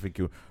I'm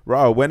thinking,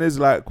 right, when is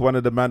like one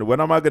of the man? When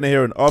am I gonna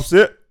hear an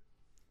Offset?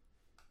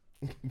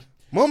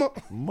 Mama.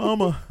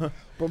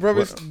 But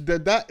brother,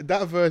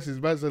 that verse is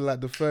man,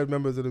 like the third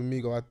members of the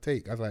Migo I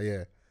take. I was like,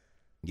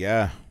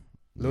 yeah.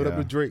 Load up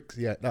the Drakes.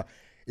 Yeah. Now,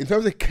 in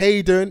terms of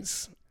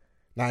cadence,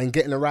 and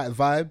getting the right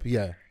vibe,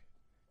 yeah.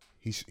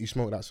 He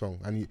smoked that song.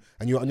 And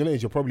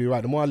you're probably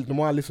right. The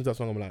more I listen to that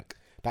song, I'm like,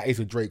 that is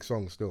a Drake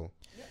song still.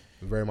 Yeah.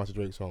 Very much a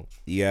Drake song.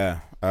 Yeah.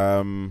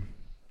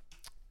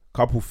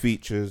 Couple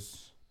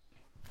features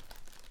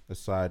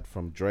aside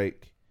from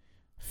Drake.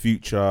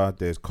 Future,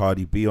 there's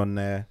Cardi B on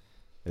there.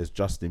 There's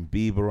Justin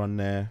Bieber on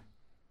there.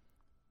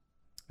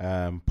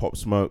 Pop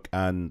Smoke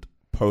and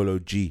Polo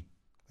G.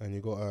 And you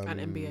got And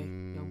NBA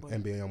Youngboy.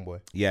 NBA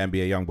Youngboy. Yeah,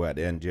 NBA Youngboy at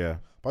the end, yeah.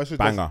 But it's just-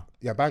 Banger.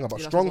 Yeah, banger. But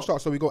Yeah, strong that's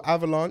start. So we got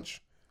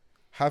Avalanche,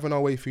 Having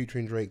Our Way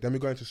featuring Drake. Then we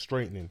go into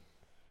Straightening.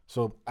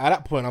 So at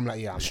that point, I'm like,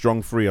 yeah,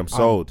 Strong free, I'm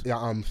sold.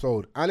 I'm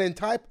sold. And then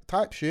type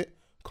shit,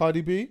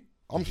 Cardi B.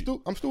 I'm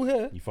still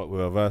here. You fuck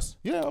with a verse?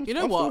 Yeah, I'm You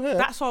know I'm what? Still here.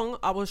 That song,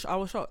 I was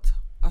shocked.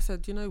 I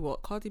said, you know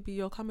what, Cardi B,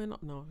 you're coming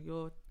up now.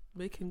 You're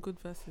making good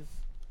verses.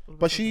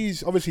 But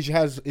she's obviously she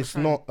has. It's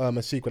Okay. not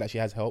a secret that she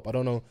has help. I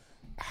don't know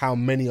how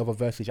many other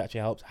verses she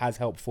actually has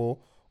help for,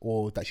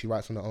 or that she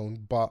writes on her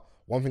own. But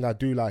one thing I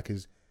do like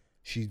is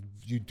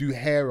you do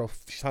hear her.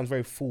 She sounds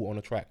very full on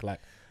a track,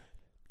 like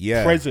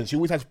Yeah. presence. She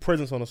always has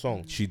presence on a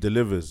song. She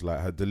delivers, like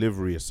her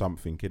delivery is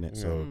something in it.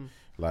 So,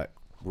 like,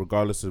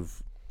 regardless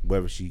of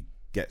whether she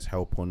gets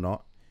help or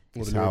not,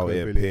 Or it's the how lyrical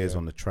it ability, appears yeah.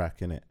 on the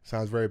track, in it.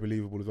 Sounds very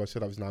believable as well. I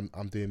said obviously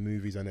I'm doing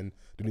movies, and then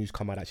the news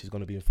come out that she's going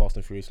to be in Fast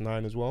and Furious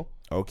 9 as well.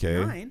 Okay.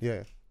 9?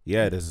 Yeah,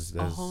 Yeah, there's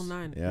A whole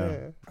 9. Yeah. Yeah.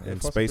 In Fast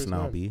and space Furious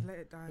now, 9. B. Let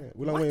it die.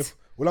 Yeah.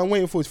 All I'm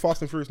waiting for is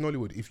Fast and Furious in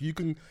Hollywood. If you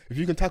can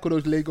tackle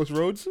those Lagos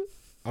roads,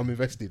 I'm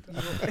invested.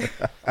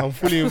 I'm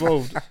fully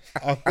involved.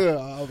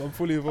 I'm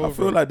fully I involved.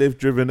 feel like they've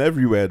driven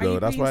everywhere though. you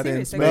That's being why they're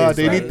in serious? space. Nah,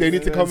 like, they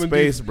need to they're come in and do-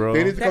 space, bro.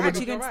 they need to They're come actually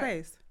and going to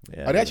space.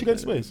 Yeah, Are they actually going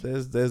to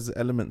space? There's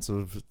elements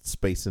of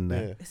space in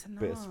there. Yeah. It's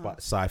Bit of enough.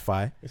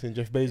 sci-fi. It's in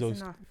Jeff It's Bezos.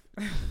 enough.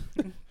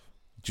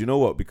 Do you know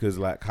what? Because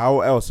like,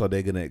 how else are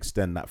they gonna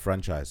extend that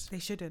franchise? They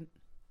shouldn't.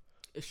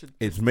 It should.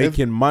 It's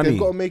making They've money.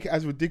 got to make it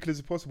as ridiculous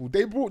as possible.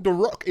 They brought The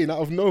Rock in out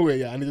of nowhere,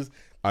 yeah, and it just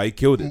He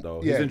killed it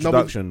though. Yeah, His no, but-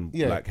 introduction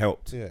yeah. like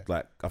helped. Yeah.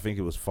 Like I think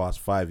it was Fast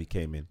 5 he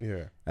came in.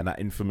 yeah. And that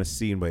infamous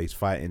scene where he's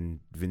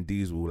fighting Vin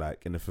Diesel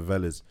like in the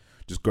favelas,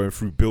 just going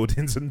through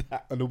buildings and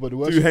that. And but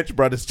the Two hench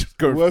brothers just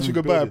going worst you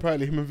through could buy, buildings.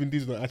 apparently him and Vin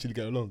Diesel don't actually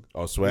get along.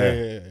 I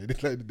swear.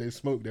 Yeah. They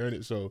smoke there,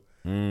 innit? So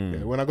Mm.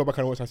 yeah, when I go back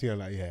and watch that scene, I'm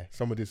like, yeah,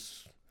 some of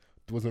this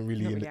wasn't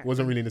really Not in really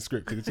wasn't really in the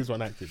script. It's just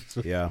one acted.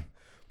 So, Yeah.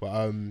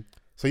 but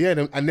so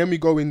yeah, and then we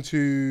go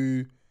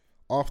into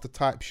after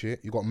type shit.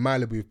 You got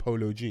Malibu with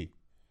Polo G.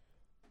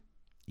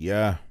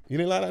 Yeah. You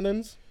didn't like that,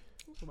 Nens?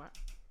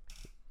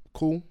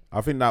 Cool.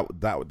 I think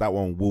that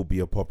one will be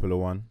a popular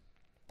one.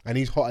 And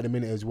he's hot at the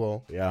minute as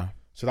well. Yeah.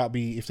 So that'll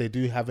be, if they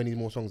do have any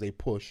more songs they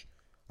push,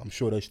 I'm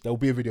sure there'll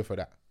be a video for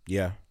that.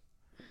 Yeah.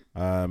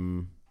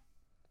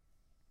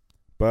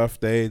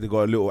 Birthday, they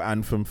got a little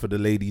anthem for the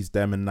ladies,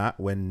 them and that,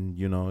 when,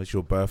 you know, it's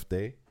your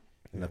birthday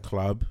in a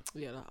club.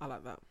 Yeah, I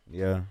like that.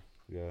 Yeah.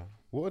 Yeah.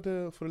 What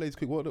are the, for the ladies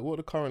quick, what are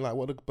the current, like,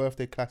 what are the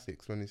birthday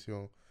classics when it's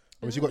your,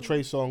 obviously you got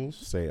Trey songs.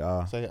 Say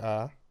Say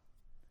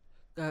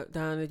Go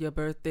down to your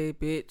birthday,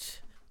 bitch.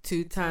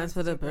 2 times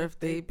for the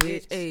birthday,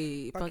 bitch.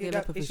 Ayy, fuck it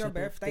up if it's your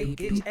birthday,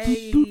 bitch.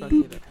 Ayy. Fuck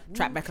it up.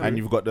 Trap back on. And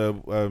you've got the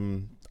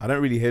I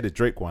don't really hear the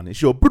Drake one.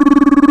 It's your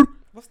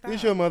What's that?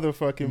 It's your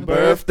motherfucking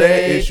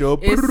birthday. It's your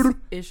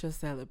It's your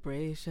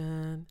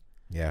celebration.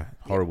 yeah,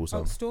 horrible Oh,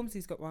 song.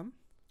 Stormzy's got one.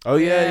 Oh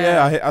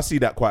yeah. I see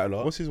that quite a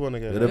lot. What's his one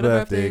again? You're the You're the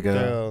birthday birthday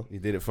girl. girl. He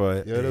did it for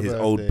You're the his birthday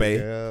old bae.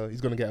 girl.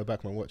 He's gonna get her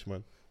back, man. Watch,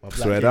 man. My black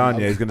Swear king. down,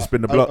 yeah, he's gonna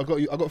spin the block.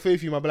 I got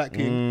faith in you, my black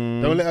king.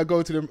 Mm. Don't let her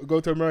go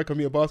to America and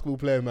be a basketball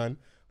player, man.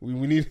 We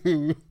need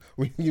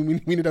we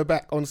need her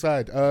back on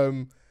side.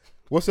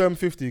 What's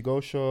 50? Go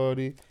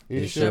shorty.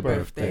 It's your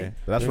birthday.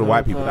 But that's for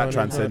white people. That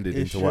transcended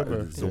into what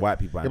the white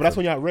people. Yeah, but that's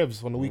when you're at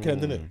Revs on the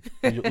weekend, isn't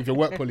it? With your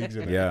work colleagues,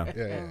 in it. Yeah.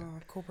 Yeah.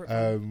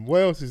 Corporate.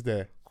 What else is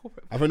there?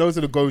 I think those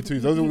are the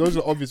go-tos. Those are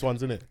the obvious ones,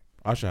 isn't it?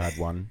 Usher had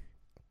one.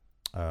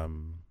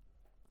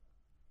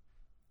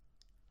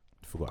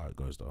 Forgot how it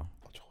goes though.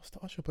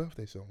 What's your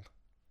birthday song?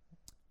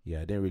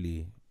 Yeah, they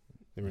really.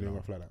 They really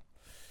rough like that.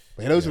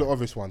 But yeah, those are the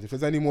obvious ones. If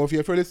there's any more, if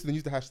you're listening,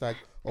 use the hashtag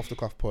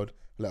 #OffTheCuffPod.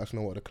 Let us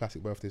know what the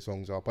classic birthday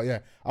songs are. But yeah,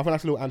 I think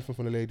that's a little anthem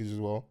from the ladies as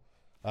well.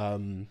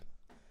 And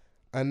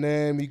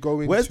then we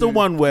go into... Where's the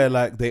one where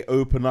like they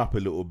open up a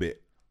little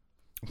bit?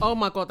 Oh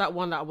my god, that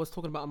one that I was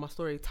talking about in my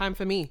story. Time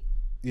for Me.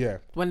 Yeah.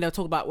 When they'll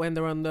talk about when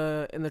they're in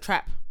the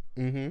trap.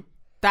 Mm-hmm.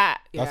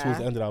 That That's towards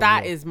the end of the album,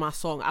 that yeah. is my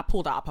song. I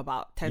pulled that up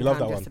about 10 You love times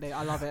that one? yesterday.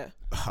 I love it.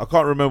 I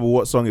can't remember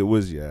what song it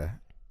was. Yeah,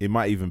 it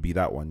might even be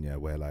that one. Yeah,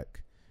 where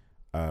like,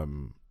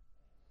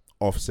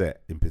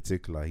 Offset in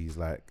particular,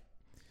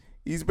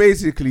 he's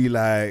basically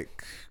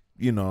like,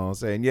 you know,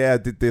 saying, yeah, I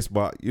did this,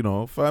 but you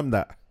know, firm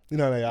that.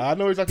 No, I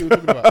know exactly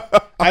what you're talking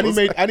about. and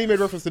he made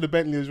reference to the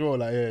Bentley as well.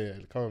 Like, yeah,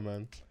 come on,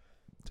 man.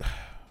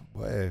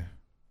 But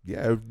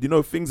yeah, you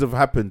know, things have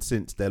happened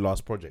since their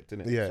last project,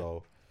 innit? Yeah.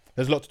 So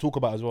There's a lot to talk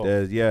about as well.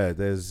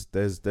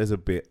 there's a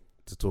bit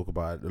to talk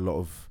about. A lot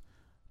of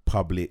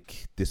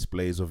public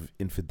displays of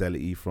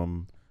infidelity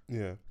from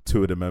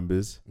two of the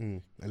members.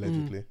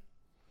 Allegedly.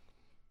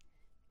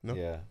 No?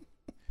 Yeah.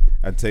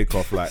 And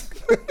Takeoff like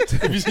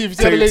if you see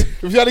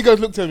how the girls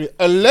looked at me,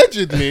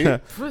 allegedly.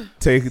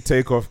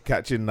 Takeoff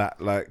catching that,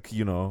 like,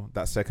 you know,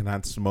 that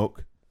secondhand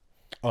smoke.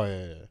 Oh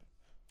yeah.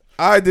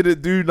 I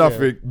didn't do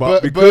nothing, Yeah.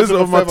 but because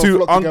of my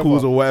two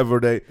uncles or whatever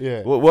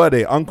what were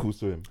they? Uncles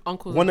to him.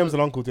 Uncles. One of them's an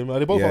uncle to him. Are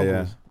they both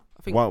uncles? Yeah.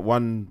 I think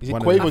One Is it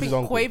one Quavo's I of think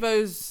them-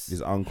 Quavo's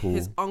his uncle.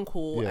 his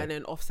uncle, Yeah. and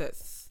then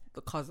Offset's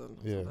the cousin,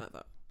 or something like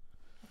that.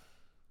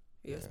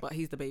 Yes, Yeah. but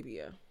he's the baby.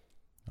 Yeah.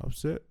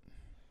 Upset.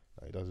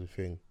 He does his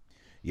thing.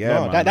 Yeah,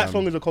 No, man, that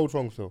song is a cold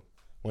song still.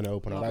 When they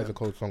open up, Love that is it. a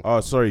cold song. Oh,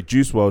 sorry,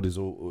 Juice WRLD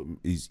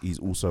is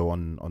also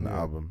on the Yeah.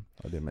 album.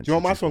 I didn't mention. Do you know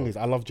what my Juice song WRLD. is?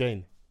 I Love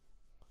Jane.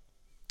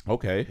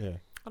 Okay. Yeah.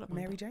 I don't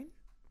mind Mary that. Jane?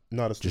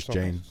 No, that's Just the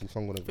song. Jane. It's the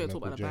song with Feel talk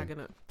about the bag,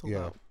 innit? Talk Yeah.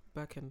 about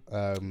Birkin.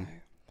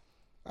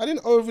 I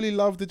didn't overly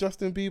love the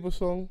Justin Bieber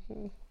song.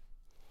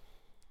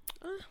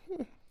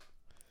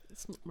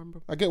 It's not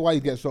memorable. I get why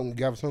you have a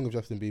song of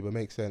Justin Bieber,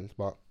 makes sense,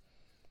 but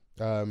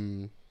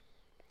so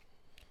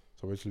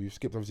obviously we've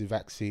skipped obviously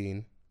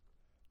Vaccine,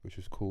 which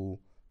was cool.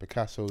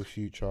 Picasso's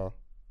Future.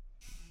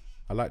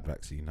 I like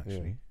Vaccine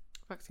actually.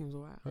 Vaccine's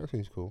alright.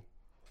 Vaccine's cool.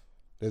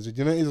 There's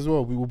you know it is as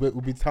well. We'll be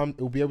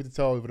able to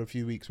tell over a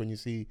few weeks when you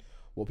see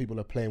what people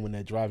are playing when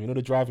they're driving. You know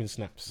the driving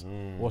snaps.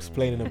 What's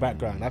playing in the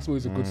background. That's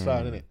always a good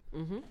sign, isn't it?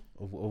 Mm-hmm.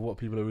 Of what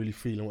people are really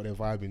feeling, what they're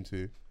vibing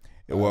to.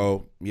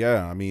 Well,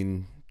 yeah. I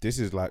mean, this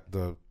is like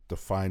the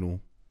final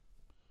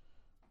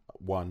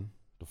one,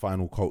 the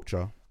final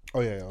culture. Oh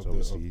yeah, So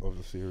of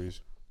the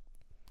series.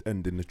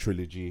 Ending the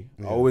trilogy.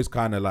 Yeah. I always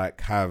kind of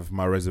like have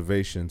my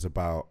reservations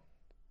about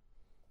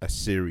a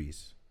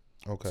series.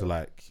 Okay. So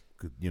like,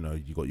 you know,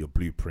 you got your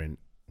Blueprint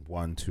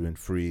 1, 2, and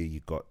 3.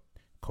 You got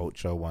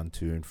Culture 1,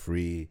 2, and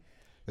 3.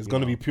 There's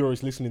gonna be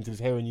purists listening to this,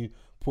 hearing you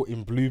put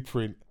in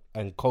Blueprint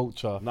and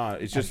Culture. No,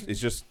 it's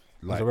just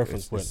like a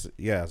reference point.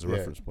 as a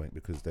reference point,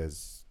 because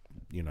there's,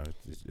 you know,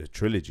 it's a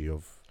trilogy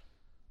of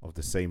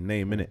the same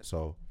name in it.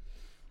 So,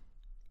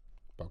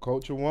 But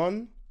Culture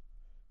 1,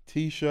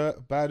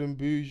 T-shirt, Bad and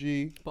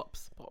Bougie.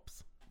 Pops.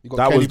 You got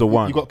That Kelly, was the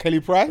one. You got Kelly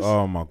Price.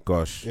 oh my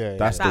gosh, Yeah,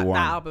 that's That the one.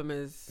 album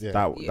is. Yeah.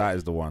 That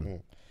is the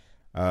one.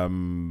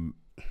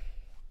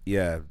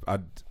 Yeah,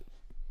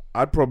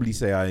 I'd probably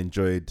say I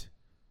enjoyed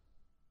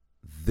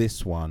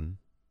this one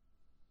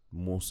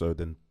more so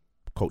than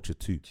Culture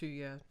 2. 2,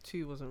 yeah.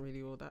 2 wasn't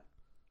really all that.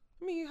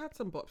 I mean, you had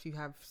some bops. You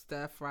have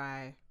Stir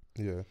Fry.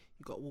 Yeah. You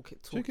got Walk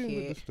It, Talk Chicken with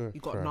the It. Stir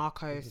You got Fry.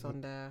 Narcos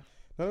on there.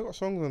 No, they got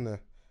songs on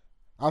there.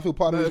 I feel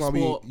part of the reason why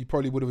Motorsport. you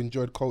probably would have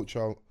enjoyed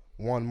Culture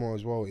 1 more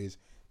as well is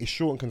it's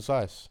short and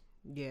concise.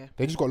 Yeah.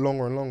 They just got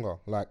longer and longer.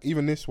 Like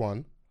even this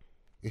one,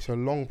 it's a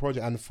long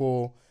project. And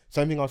for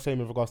same thing I was saying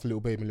with regards to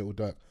Little Baby and Little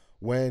Durk,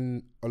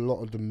 when a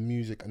lot of the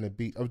music and the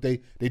beat,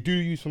 they do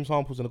use some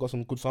samples and they got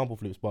some good sample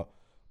flips, but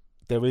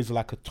there is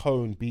like a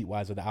tone beat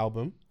wise of the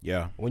album.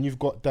 Yeah, When you've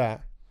got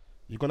that,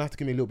 you're gonna have to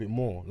give me a little bit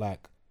more.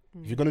 Like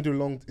if you're gonna do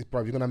long,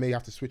 bro, you're gonna maybe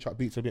have to switch up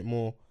beats a bit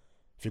more.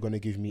 If you're gonna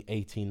give me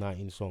 18,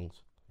 19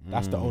 songs,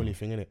 that's the only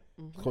thing, innit?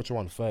 Culture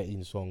 1,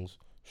 13 songs.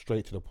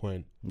 straight to the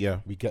point. Yeah.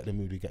 We get the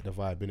mood, we get the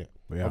vibe, innit?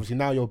 Yeah. Obviously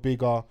now you're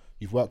bigger,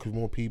 you've worked with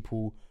more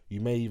people,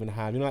 you may even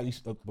have, like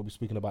we're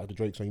speaking about the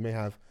Drake song, you may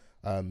have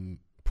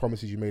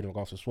promises you made in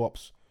regards to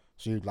swaps.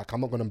 So like,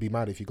 I'm not going to be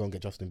mad if you go and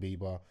get Justin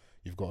Bieber.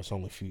 You've got a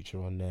song with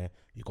Future on there.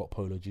 You've got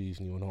Polo G's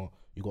and you're not.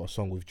 You've got a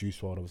song with Juice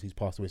WRLD. Obviously, he's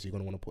passed away, so you're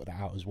going to want to put that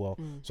out as well.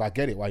 So I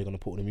get it why you're going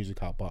to put all the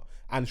music out,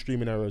 and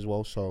streaming era as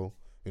well. So,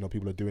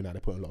 people are doing that.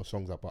 They're putting a lot of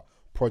songs out. But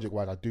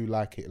project-wise, I do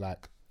like it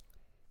like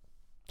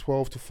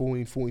 12 to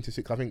 14, 14 to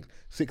 6. I think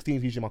 16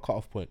 is usually my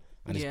cut-off point.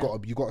 And you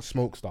got to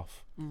smoke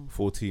stuff.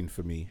 14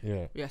 for me.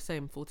 Yeah. Yeah,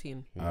 same,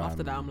 14.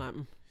 After that, I'm like...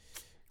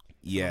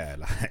 Yeah,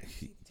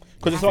 like...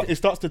 Because it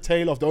starts to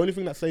tail off. The only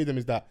thing that saves them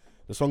is that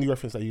the song you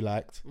referenced that you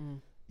liked,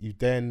 you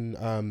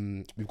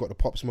then we've got the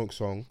Pop Smoke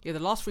song. Yeah, the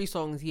last 3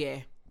 songs,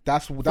 yeah.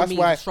 That's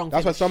why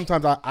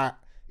sometimes I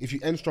if you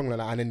end strong like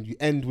that and then you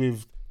end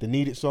with the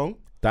Need It song,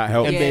 that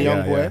helps. NBA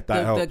Youngboy,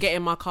 that helps. The Get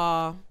in My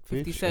Car,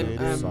 50 Cent.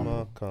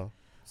 Sample.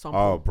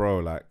 Oh, bro,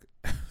 like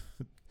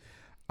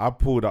I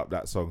pulled up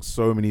that song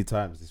so many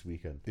times this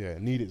weekend. Yeah,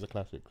 Need It is a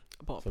classic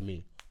for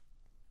me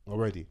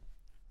already.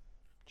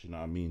 Do you know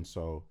what I mean?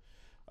 So,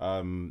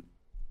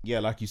 yeah,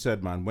 like you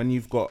said, man, when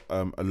you've got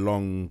a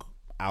long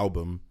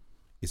album,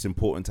 it's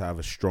important to have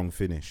a strong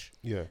finish.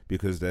 Yeah,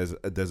 because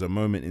there's a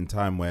moment in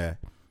time where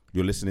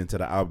you're listening to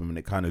the album and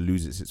it kind of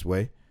loses its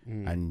way,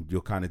 and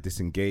you're kind of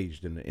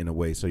disengaged in a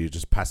way. So you're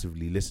just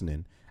passively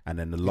listening, and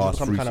then the last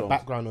some 3 kind songs, of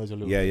background noise a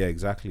little. Yeah,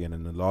 exactly. And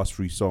then the last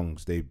 3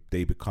 songs, they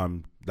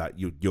become like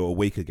you're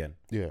awake again.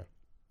 Yeah,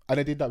 and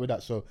they did that with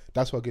that, so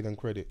that's why I give them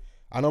credit.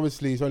 And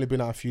obviously, it's only been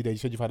out a few days. You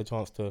said you've had a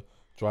chance to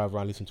drive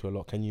around, listen to a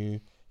lot. Can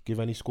you give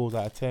any scores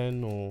out of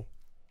 10 or?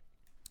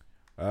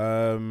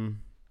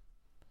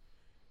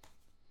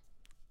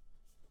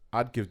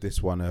 I'd give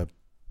this one a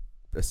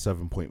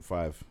 7.5.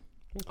 Okay.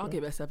 I'll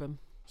give it a 7.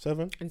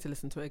 7? I need to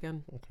listen to it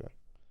again. Okay.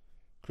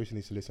 Chris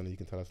needs to listen and you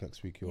can tell us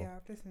next week. Yeah,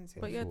 I've listened to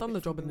it. But yeah, done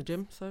the job in the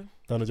gym, so.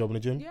 Done the job in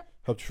the gym? Yeah.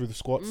 Helped you through the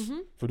squats?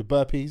 Through the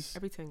burpees?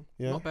 Everything.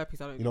 Yeah. Not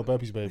burpees, I don't. You're not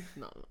burpees, babe?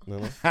 No.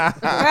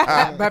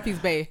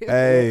 Burpees, babe.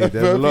 Hey,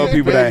 there's a lot of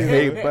people that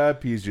hate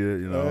burpees,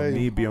 you know, Hey.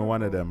 me being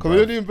one of them. Because when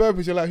you're doing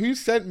burpees, you're like, who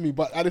sent me?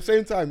 But at the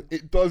same time,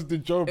 it does the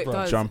job, It bro.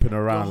 does. Jumping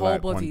around whole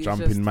like body one is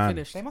jumping just man.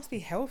 finished. They must be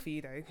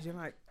healthy though, because you're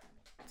like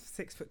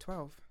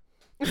 6'12".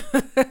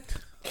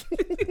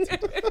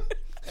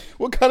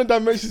 What kind of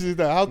dimensions is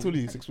that? How tall are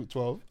you?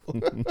 6'12"?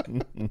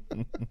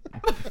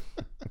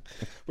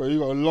 Bro, you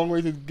got a long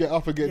way to get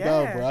up and get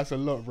down, bro. That's a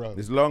lot, bro.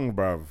 It's long,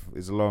 bruv.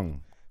 It's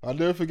long. I'll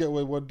never forget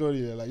when one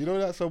Donny, like, you know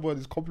that someone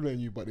is complimenting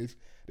you, but they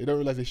don't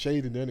realize they're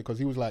shading there, innit? Because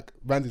he was like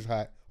Randy's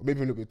height, or maybe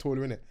a little bit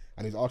taller, innit?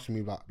 And he's asking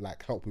me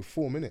like help with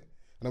form, innit?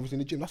 And obviously in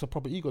the gym, that's a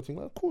proper ego thing.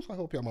 Like, of course I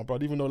help you out, my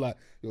brother. Even though like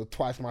you're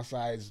twice my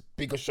size,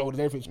 bigger shoulders,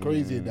 everything's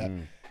crazy in that.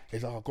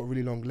 He's like, I've got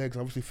really long legs.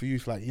 And obviously for you,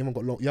 it's like you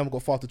haven't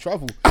got far to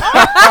travel.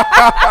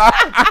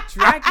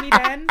 Drag me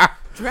then.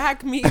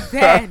 Drag me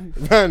then.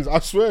 Man, I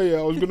swear, yeah,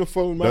 I was gonna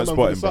phone my man Don't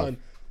for spot him, something.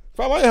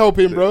 Fam, I ain't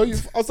helping, bro.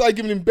 I started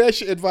giving him bare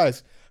shit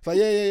advice. It's like,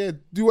 yeah.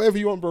 Do whatever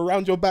you want, bro.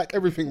 Round your back,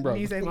 everything, bro.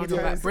 Knees over Round your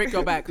your back. toes. Break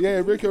your back.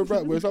 Yeah, break your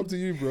back, bro. It's up to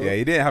you, bro. Yeah,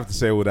 you didn't have to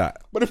say all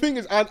that. But the thing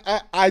is,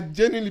 I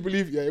genuinely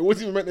believe, yeah, it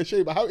wasn't even meant to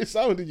shade, but how it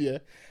sounded, yeah.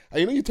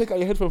 And you take out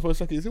your headphone for a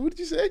second, you say, what did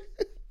you say?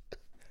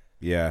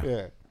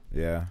 Yeah.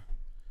 Yeah.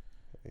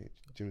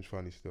 Jim's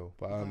funny still.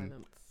 But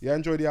yeah,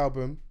 enjoy the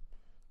album.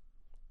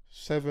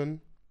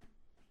 7.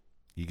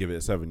 You give it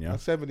a 7, yeah?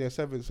 7, yeah.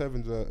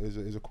 7's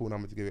is a cool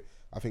number to give it.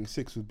 I think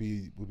 6 would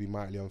be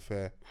mightily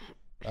unfair.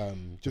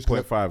 Just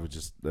 0.5 was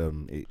just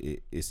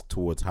it's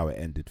towards how it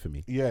ended for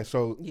me. Yeah,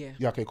 so Yeah.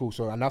 Okay, cool.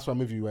 So and that's what I'm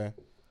with you where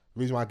the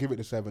reason why I give it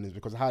the 7 is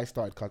because of how it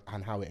started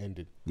and how it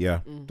ended.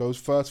 Yeah. Those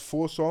first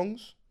 4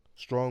 songs,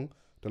 strong.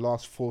 The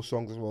last 4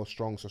 songs as well,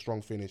 strong. So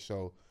strong finish.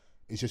 So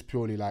it's just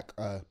purely like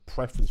a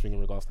preference thing in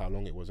regards to how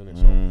long it was, isn't it?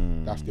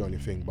 So that's the only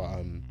thing. But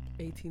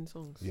 18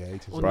 songs. yeah, 18 Or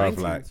songs. Bruv,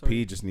 19, like sorry.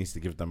 P just needs to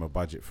give them a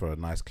budget for a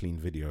nice clean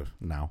video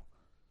now.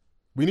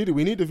 We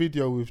need the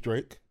video with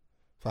Drake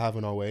for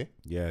Having Our Way.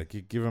 Yeah,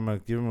 give him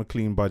a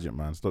clean budget,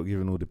 man. Stop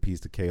giving all the P's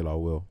to Kayla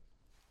Will.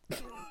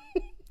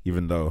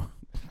 Even though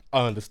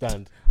I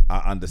understand. I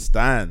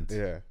understand.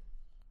 Yeah.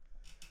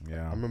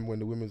 Yeah. I remember when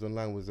the women's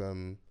online was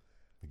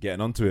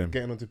Getting onto him.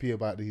 getting onto P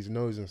about his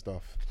nose and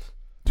stuff.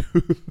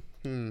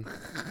 I'm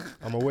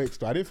awake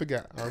still. I didn't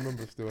forget. I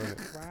remember still.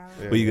 Innit? Wow.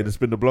 Yeah, But you gonna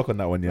spin the block on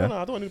that one, yeah? No,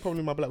 I don't want any problem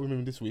with my black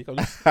women this week. I'm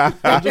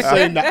just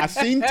saying that I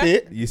seen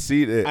it You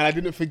see it. and I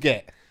didn't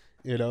forget.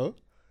 You know,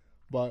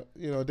 but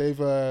you know they've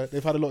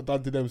had a lot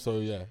done to them. So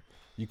yeah,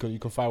 you can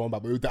fire one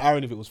back. But the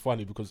irony of it was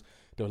funny because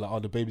they were like, "Oh,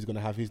 the baby's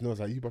gonna have his nose."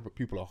 Like, you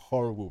people are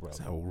horrible, bro.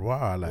 So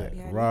raw, like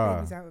Yeah,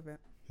 raw. leave babies out of it.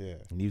 Yeah,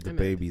 Leave the Innit?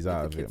 babies Leave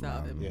out the of kids it, out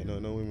of man. it. yeah.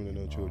 No women and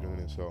no children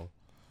in it. So,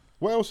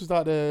 what else is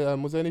out there?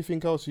 Was there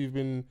anything else you've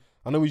been?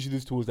 I know we should do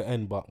this towards the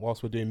end, but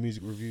whilst we're doing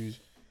music reviews,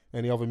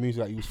 any other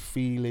music that you was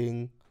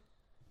feeling?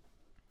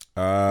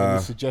 Any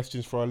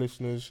suggestions for our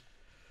listeners?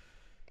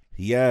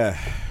 Yeah.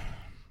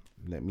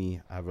 Let me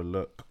have a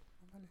look.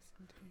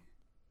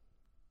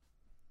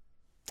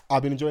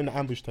 I've been enjoying the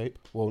Ambush tape.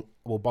 Well,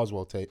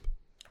 Buzzworld tape.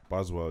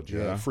 Buzzworld,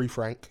 yeah. Free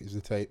Frank is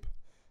the tape.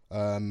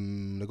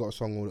 They got a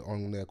song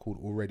on there called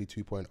Already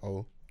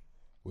 2.0,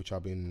 which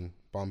I've been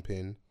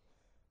bumping.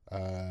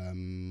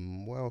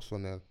 What else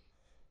on there?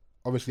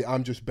 Obviously,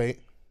 I'm Just Bait,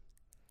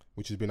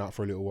 which has been out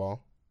for a little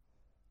while.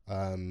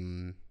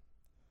 You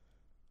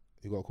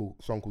got a cool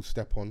song called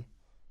Step On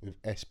with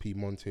SP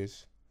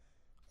Montes,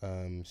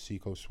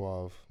 Seco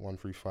Suave,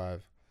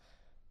 135.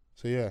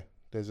 So yeah,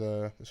 there's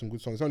some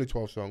good songs. It's only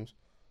 12 songs,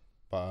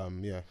 but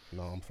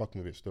I'm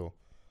fucking with it still.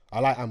 I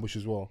like Ambush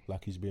as well.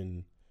 Like he's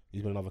been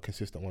another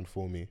consistent one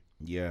for me.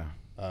 Yeah.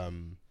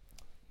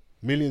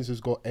 Millions has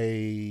got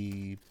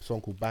a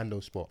song called Bando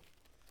Spot,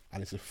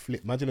 and it's a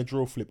flip. Imagine a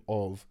drill flip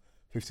of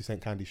 50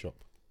 Cent Candy Shop.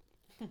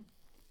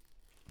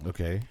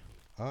 Okay.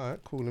 All right,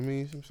 cool. Let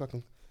me see if I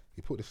can.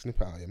 You put the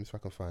snippet out here. Let me see if I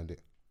can find it.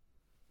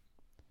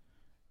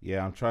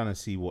 Yeah, I'm trying to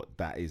see what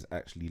that is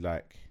actually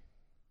like.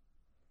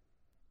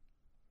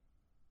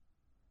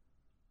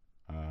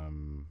 Yeah,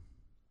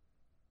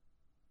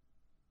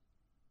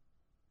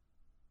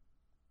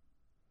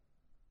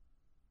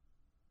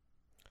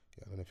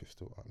 I don't know if it's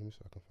still up. Let me see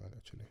if I can find it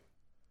actually.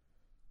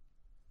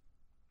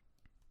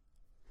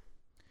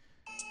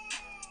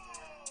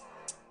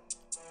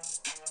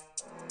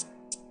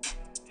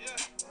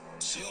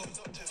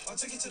 I'll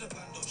take you to the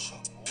Bando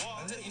shop.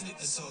 I'll let you lick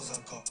the cells I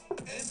got.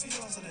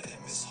 NPRs on the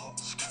M is hot.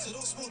 So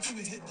don't smoke till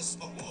we hit the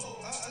spot.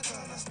 Whoa. Out of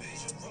town, that's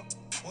Beijing rock.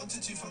 1 to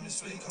 2 from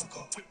this flake I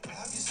got. I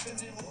have you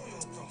spending all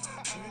your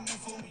profit. Doing the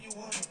phone when you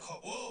want a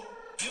cop. Whoa.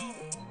 Yo.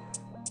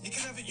 You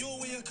can have it your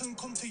way, I can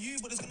come to you,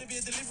 but there's gonna be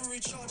a delivery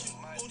charge.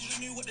 Only you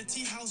knew what the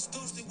tea house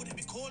does, they wouldn't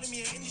be calling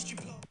me an industry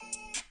plug.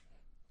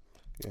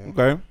 Yeah.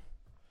 Okay.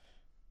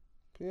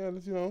 Yeah,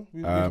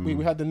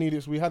 we had the need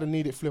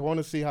it flip. I want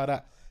to see how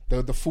that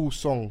the full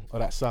song of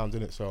that sounds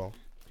in it. So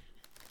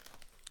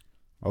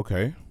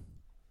okay.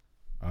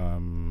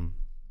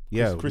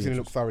 Yeah. Chris didn't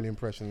look thoroughly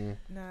impressed. No.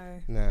 Nah.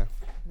 No,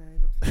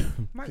 not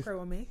might grow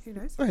on me. Who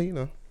knows? Hey, you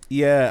know.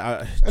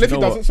 Yeah. And if he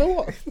doesn't, so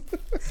what?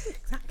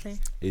 Exactly.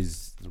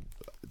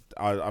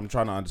 I'm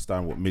trying to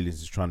understand what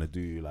Millions is trying to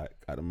do like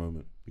at the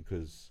moment,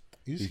 because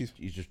he's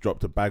just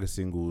dropped a bag of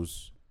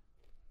singles,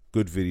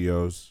 good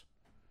videos,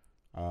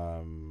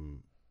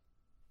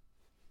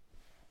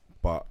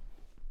 but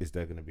is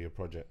there going to be a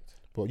project?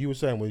 But what you were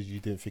saying was you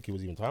didn't think it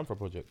was even time for a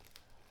project.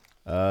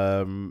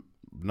 No,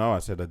 I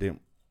said I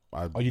didn't.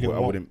 I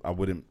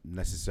wouldn't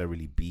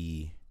necessarily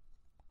be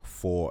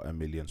for a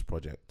Millions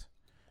project.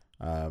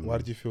 Why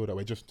did you feel that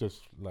way? Just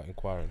like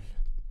inquiring.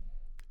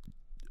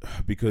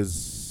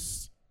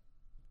 Because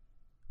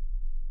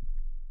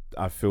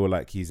I feel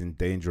like he's in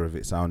danger of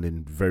it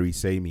sounding very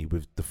samey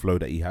with the flow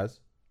that he has.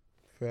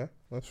 Fair,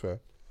 that's fair.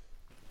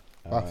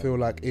 I feel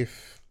like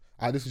if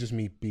this is just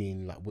me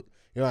being like,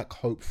 like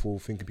hopeful,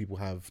 thinking people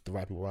have the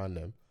right people around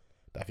them,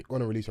 that if you're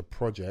gonna release a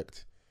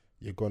project,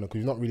 because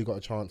you've not really got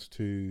a chance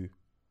to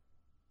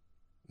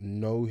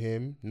know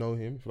him, if you know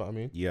what I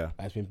mean. Yeah,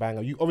 it's been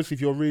banging. You obviously,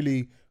 if you're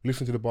really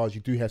listening to the bars,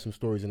 you do hear some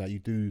stories and that you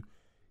do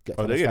get.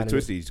 They get it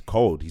twisted. He's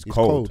cold. He's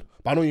cold.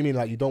 But I know what you mean.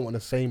 Like you don't want the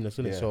sameness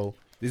in it. So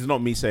this is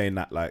not me saying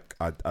that like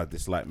I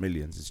dislike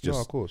Millions. It's just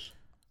no, of course.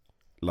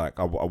 Like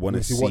I want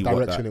to see what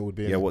direction it would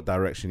be. Yeah, what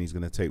direction he's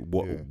gonna take.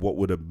 What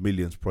would a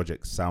Millions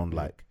project sound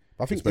like?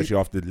 I think especially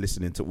after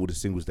listening to all the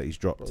singles that he's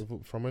dropped.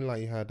 From when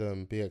like you had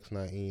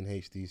BX19,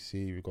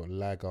 HDC, we got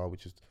Lagar,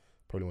 which is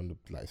probably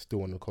still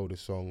one of the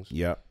coldest songs.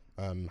 Yeah.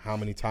 How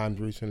Many Times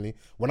recently?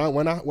 When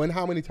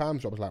How Many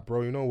Times dropped, I was like,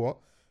 bro, you know what?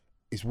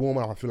 It's warm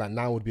up. I feel like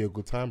now would be a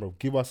good time, bro.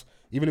 Give us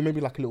even maybe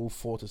like a little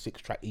 4 to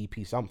 6 track EP,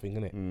 something,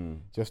 innit?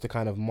 Just to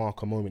kind of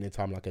mark a moment in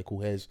time. Like, okay,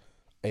 cool. Here's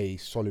a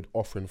solid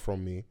offering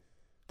from me.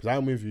 Because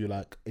I'm with you.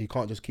 Like, you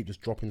can't just keep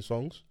dropping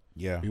songs.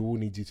 Yeah. We all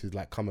need you to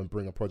like come and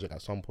bring a project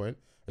at some point.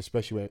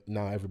 Especially when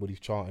now everybody's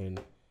charting,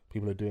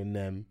 people are doing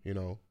them. You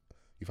know,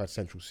 you've had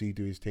Central C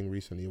do his thing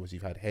recently. Obviously,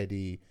 you've had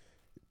Heady,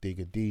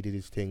 Digger D did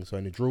his thing. So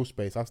in the drill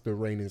space, that's the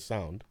reigning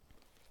sound,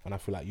 and I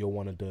feel like you're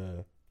one of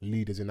the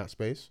leaders in that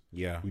space.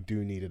 Yeah, we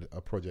do need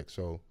a project.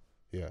 So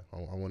yeah, I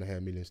want to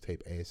hear Millions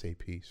tape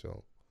ASAP.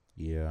 So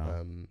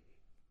yeah,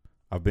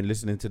 I've been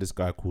listening to this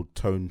guy called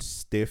Tone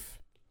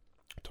Stiff.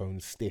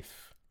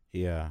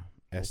 Yeah,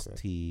 STITH.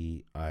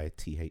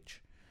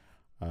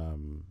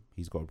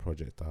 He's got a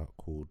project out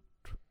called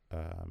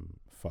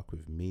Fuck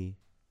With Me,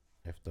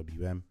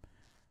 FWM,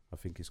 I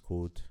think it's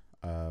called.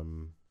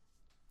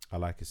 I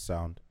like his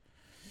sound.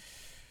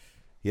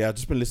 Yeah, I've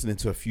just been listening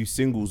to a few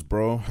singles,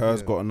 bro.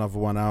 Her's got another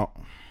one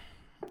out.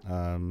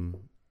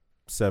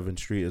 7th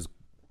Street is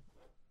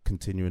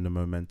continuing the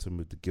momentum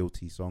with the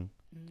Guilty song.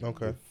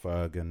 Okay. With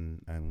Ferg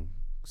and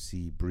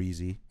C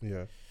Breezy.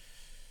 Yeah.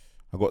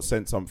 I got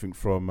sent something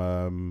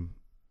from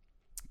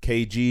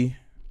KG.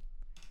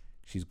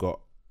 She's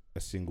got a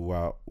single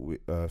out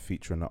with,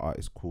 featuring an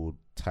artist called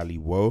Tally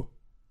Woe.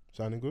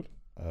 Sounding good?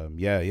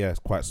 Yeah, it's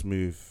quite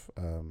smooth.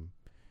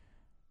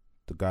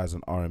 The guys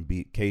on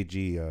R&B,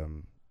 KG,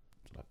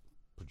 like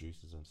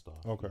producers and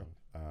stuff. Okay.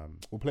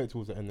 We'll play it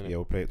towards the end. Yeah,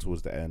 we'll play it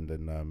towards the end.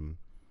 And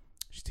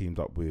she teamed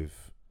up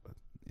with,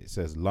 it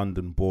says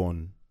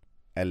London-born,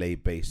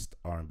 LA-based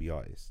R&B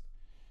artist,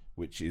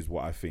 which is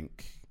what I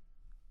think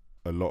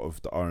a lot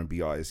of the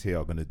R&B artists here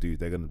are gonna do.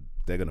 They're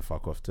gonna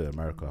fuck off to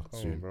America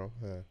Come soon, on, bro.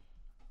 Yeah.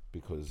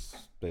 because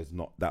there's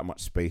not that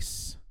much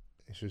space.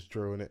 It's just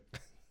drilling it.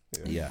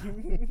 Yeah,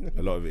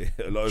 a lot of it.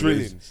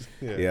 Trillions.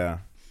 Yeah.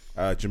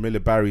 Jamila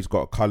Barry's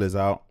got Colours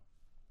out.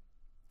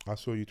 I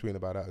saw you tweeting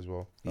about that as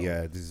well.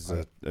 Yeah, this is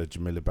a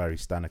Jamila Barry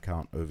stan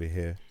account over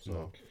here.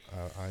 So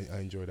I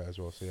enjoy that as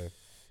well. So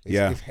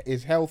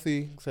it's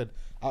healthy. Like I said,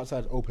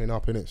 outside's opening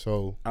up, innit?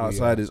 So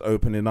outside is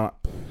opening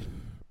up.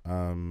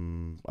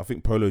 I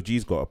think Polo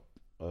G's got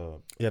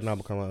an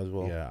album come out as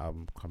well. Yeah,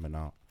 album coming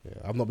out. Yeah,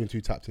 I've not been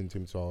too tapped into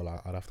him, so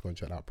I'd have to go and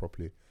check that out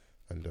properly.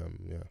 And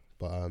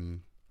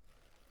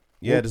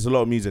there's a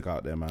lot of music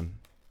out there, man.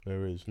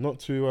 There is. Not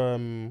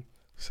to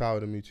sour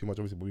the mood too much,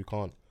 obviously, but we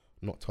can't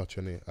not touch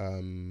on it.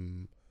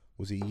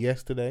 Was it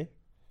yesterday?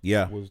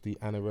 Yeah. Was the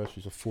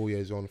anniversary of 4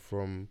 years on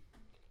from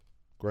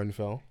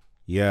Grenfell?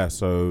 Yeah,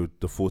 so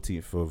the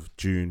 14th of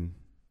June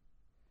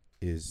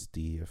is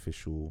the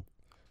official...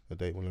 The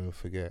date we'll never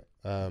forget.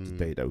 the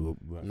date that we'll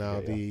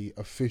now forget, the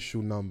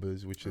official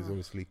numbers, which is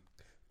obviously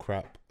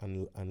crap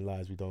and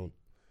lies, we don't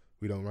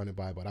run it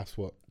by, but that's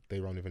what they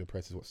run with in the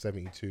press, is what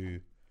 72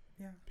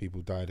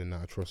 people died in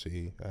that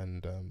atrocity,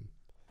 and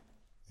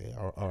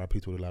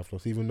RIP to all the life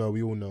lost, even though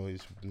we all know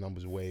his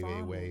numbers way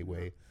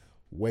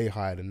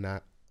higher than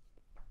that.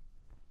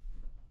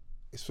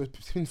 It's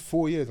been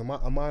 4 years.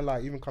 Am I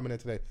like, even coming in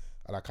today,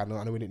 like I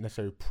know we didn't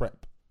necessarily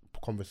prep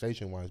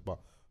conversation wise, but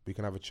we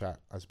can have a chat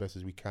as best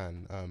as we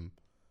can.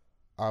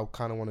 I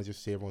kind of want to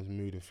just see everyone's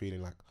mood and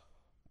feeling, like,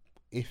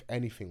 if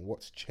anything,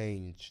 what's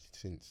changed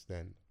since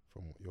then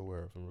from what you're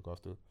aware of in regards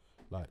to,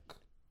 like...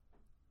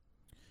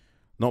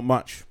 Not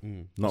much.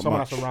 Not someone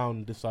much. that's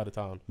around this side of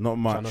town. Not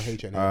much.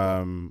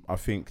 I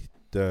think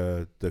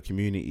the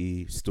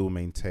community still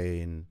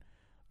maintain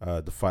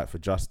the fight for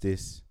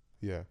justice.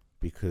 Yeah.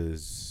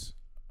 Because,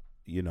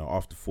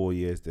 after 4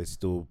 years, there's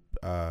still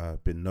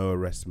been no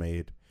arrests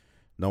made.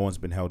 No one's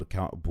been held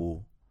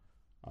accountable.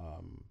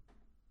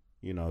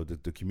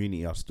 The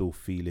community are still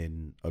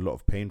feeling a lot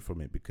of pain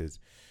from it because,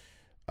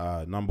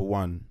 number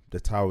one, the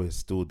tower is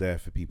still there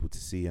for people to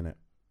see in it.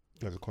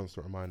 As a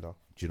constant reminder.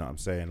 Do you know what I'm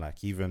saying?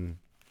 Like, even,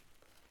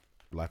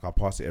 like, I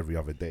pass it every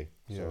other day.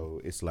 Yeah.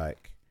 So it's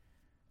like,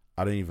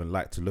 I don't even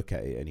like to look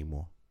at it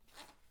anymore.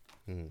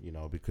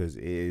 Because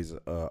it is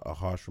a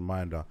harsh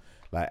reminder.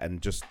 Like,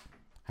 and just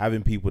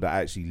having people that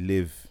actually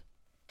live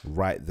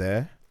right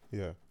there.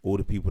 Yeah. All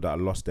the people that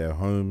lost their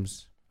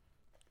homes,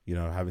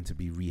 having to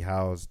be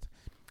rehoused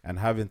and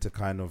having to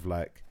kind of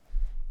like,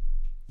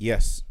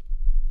 yes,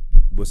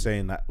 we're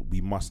saying that we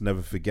must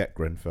never forget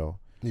Grenfell.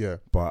 Yeah.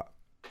 But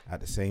at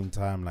the same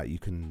time, like, you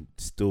can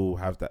still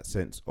have that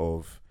sense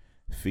of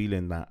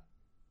feeling that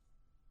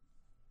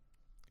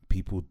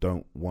people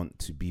don't want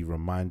to be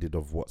reminded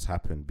of what's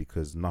happened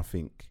because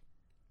nothing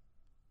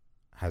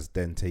has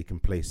then taken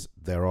place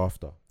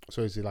thereafter.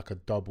 So is it like a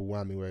double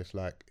whammy where it's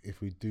like,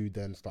 if we do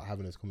then start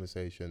having those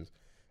conversations,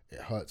 it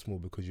hurts more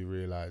because you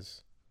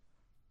realise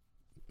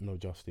no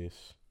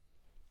justice,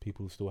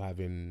 people still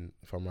having,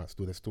 if I'm right,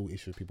 there's still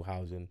issues with people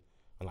housing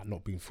and like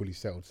not being fully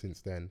settled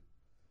since then.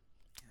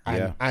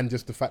 And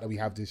just the fact that we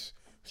have this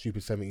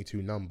stupid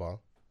 72 number,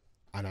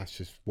 and that's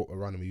just what we're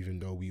running with, even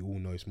though we all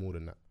know it's more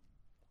than that.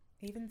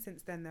 Even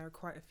since then, there are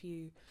quite a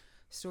few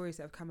stories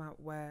that have come out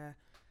where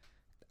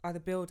other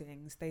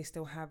buildings, they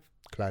still have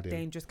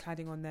dangerous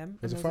cladding on them.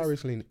 There's a fire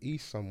recently in the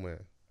east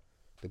somewhere.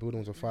 The building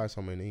was on fire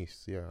somewhere in the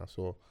east. Yeah, I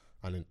saw,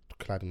 and then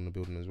cladding on the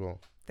building as well.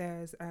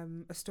 There's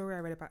a story I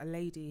read about a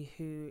lady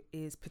who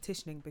is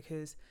petitioning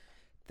because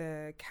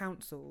the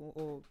council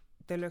or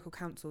the local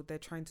council, they're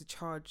trying to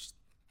charge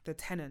the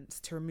tenants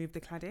to remove the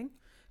cladding,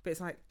 but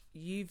it's like,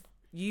 you've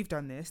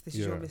done this is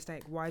your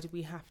mistake. Why do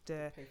we have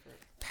to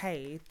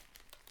pay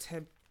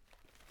to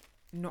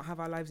not have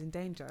our lives in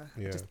danger?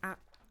 Just at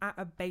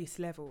a base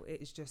level,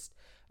 it is just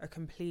a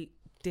complete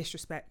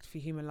disrespect for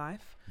human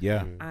life.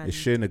 And it's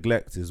sheer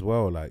neglect as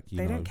well. Like,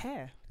 they don't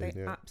care. They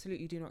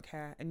absolutely do not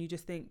care. And you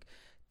just think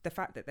the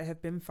fact that there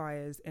have been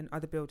fires in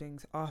other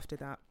buildings after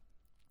that,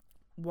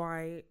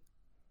 why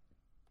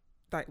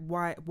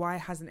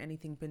hasn't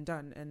anything been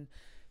done? And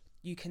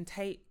you can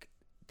take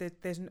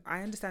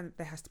I understand that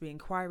there has to be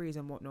inquiries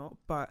and whatnot,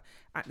 but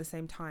at the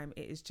same time,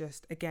 it is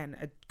just, again,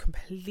 a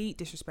complete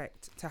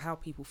disrespect to how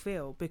people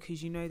feel,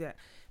 because you know that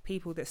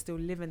people that still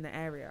live in the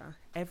area,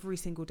 every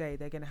single day,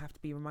 they're going to have to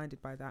be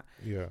reminded by that.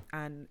 Yeah.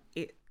 And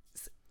it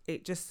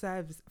just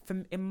serves,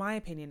 in my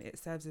opinion, it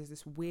serves as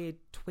this weird,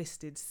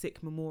 twisted,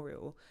 sick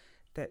memorial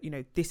that,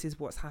 this is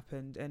what's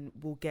happened and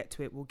we'll get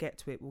to it.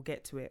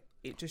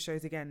 It just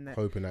shows again that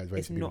hoping that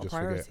it's not a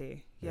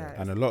priority. Yeah.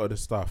 And a lot of the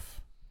stuff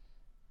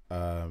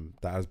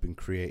that has been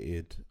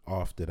created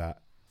after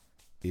that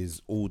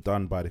is all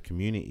done by the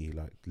community.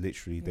 Like,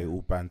 literally, they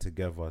all band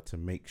together to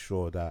make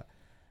sure that,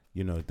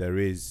 there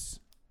is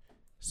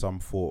some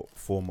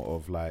form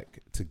of like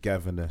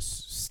togetherness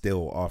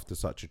still after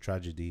such a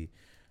tragedy.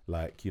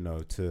 Like, a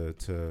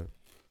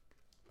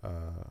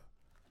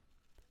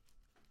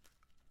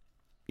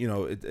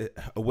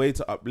way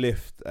to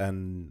uplift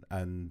and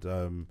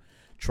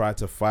try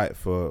to fight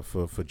for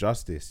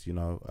justice. You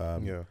know,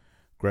 Yeah.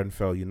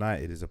 Grenfell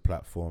United is a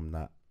platform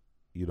that,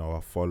 you know,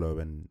 I follow,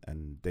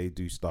 and they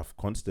do stuff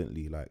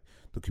constantly. Like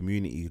the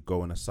community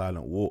go on a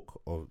silent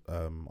walk of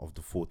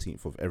the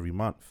 14th of every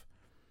month.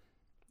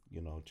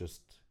 You know,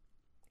 just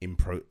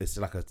it's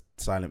like a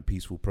silent,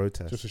 peaceful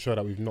protest. Just to show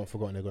that we've not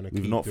forgotten. They're gonna.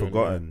 We've keep not doing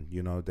forgotten.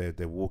 You know,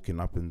 they're walking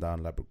up and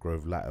down Ladbroke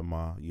Grove,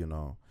 Latimer. You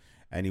know,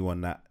 anyone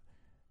that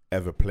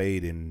ever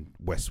played in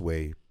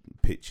Westway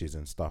pitches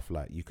and stuff,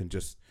 like you could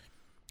just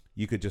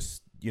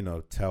you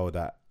know tell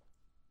that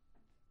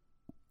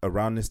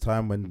around this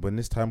time, when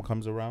this time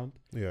comes around,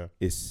 Yeah.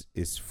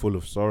 it's full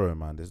of sorrow,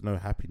 man. There's no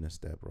happiness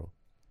there, bro.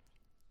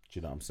 Do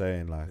you know what I'm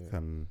saying? Like,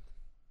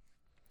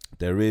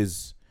 there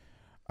is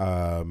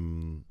a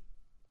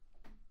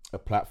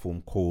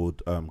platform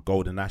called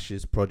Golden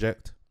Ashes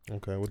Project.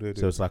 Okay, what do they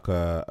do? So it's like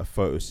a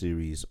photo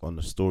series on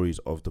the stories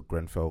of the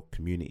Grenfell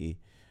community.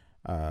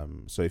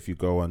 So if you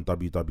go on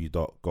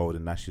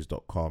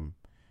www.goldenashes.com,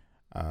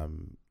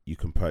 you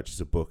can purchase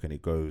a book and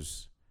it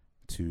goes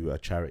to a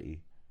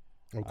charity.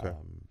 Okay.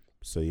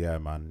 So yeah,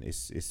 man,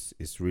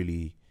 it's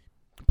really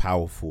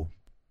powerful.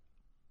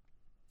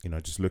 You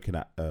know, just looking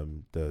at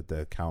the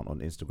account on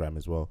Instagram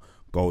as well,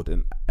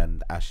 Golden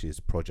and Ashes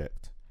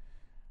Project.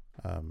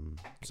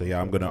 So yeah,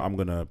 I'm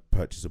gonna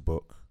purchase a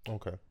book.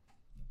 Okay.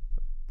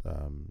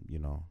 You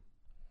know,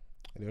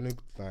 And the only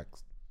like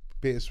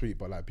bittersweet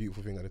but like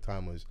beautiful thing at the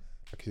time was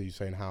like you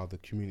saying how the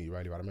community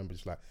rallied. I remember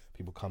just like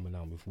people coming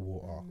down with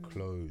water,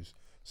 clothes,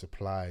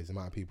 supplies. The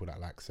amount of people that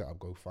like set up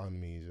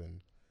GoFundMe's and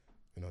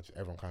you know just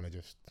everyone kind of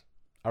just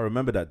I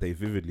remember that day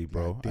vividly,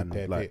 bro. like, did and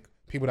their like, bit.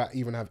 People that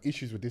even have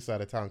issues with this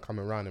side of town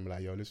coming around and be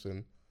like, yo,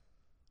 listen,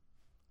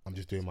 I'm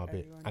just doing my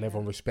bit, Everyone, and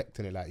everyone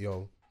respecting it. Like,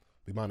 yo,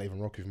 we might not even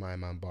rock with my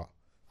man, but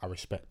I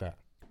respect that.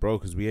 bro,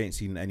 because we ain't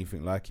seen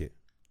anything like it.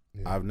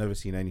 Yeah. I've never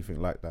seen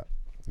anything like that.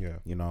 Yeah.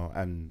 You know,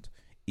 and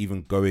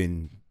even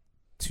going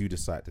to the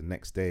site the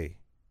next day,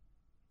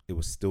 it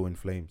was still in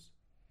flames.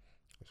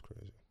 That's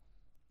crazy.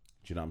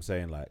 Do you know what I'm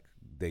saying? Like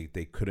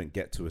they couldn't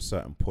get to a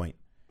certain point,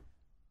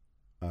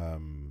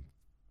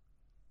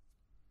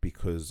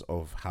 because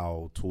of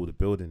how tall the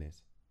building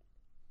is.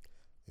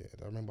 Yeah,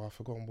 I remember. I've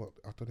forgotten what.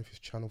 I don't know if it's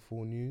Channel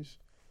 4 News.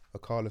 A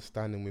Carla's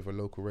standing with a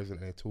local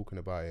resident and they're talking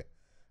about it,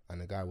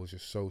 and the guy was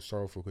just so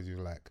sorrowful because he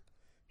was like,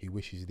 he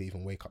wishes he'd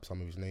even wake up some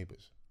of his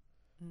neighbours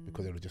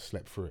because they would have just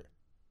slept through it.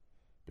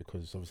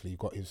 Because obviously he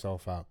got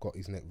himself out, got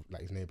his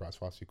his neighbour as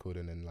fast as he could,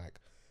 and then like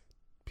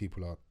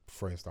people are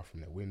throwing stuff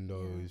from their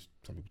windows.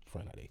 Some people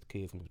throwing like their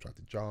kids, some people trying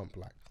to jump.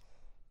 Like,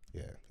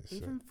 yeah, it's,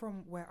 Even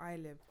from where I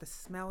live, the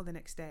smell the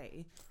next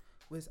day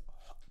was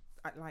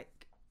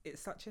like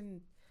it's such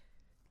an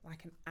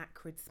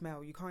acrid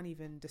smell. You can't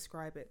even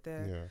describe it.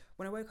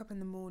 When I woke up in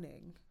the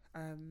morning,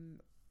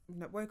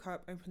 woke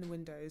up, opened the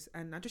windows,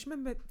 and I just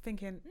remember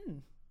thinking,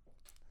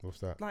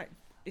 what's that? like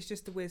it's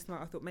just a weird smell.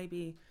 I thought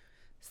maybe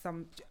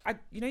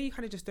you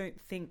kind of just don't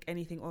think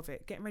anything of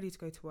it. Getting ready to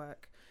go to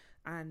work,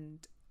 and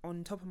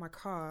on top of my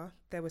car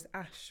there was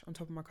ash on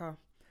top of my car,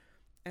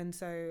 and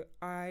so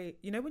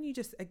when you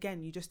just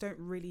don't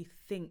really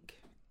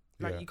think,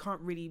 like you can't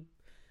really,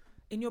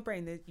 in your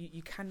brain that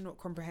you cannot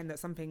comprehend that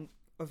something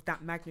of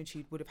that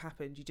magnitude would have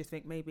happened. You just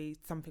think maybe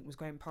something was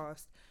going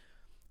past.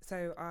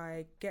 So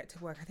I get to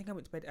work. I think I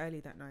went to bed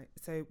early that night.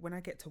 So when I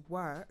get to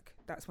work,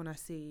 that's when I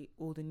see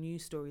all the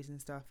news stories and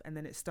stuff, and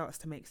then it starts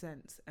to make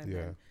sense. And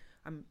then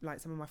I'm like,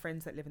 some of my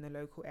friends that live in the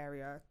local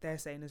area, they're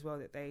saying as well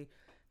that they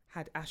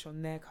had ash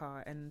on their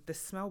car, and the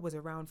smell was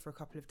around for a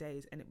couple of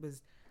days, and it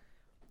was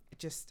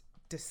just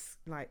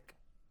like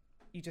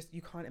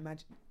you can't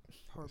imagine.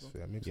 Horrible.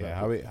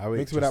 How it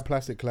mix with that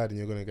plastic clad and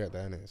you're gonna get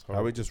that in it. It's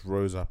horrible. How it just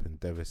rose up and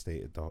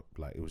devastated.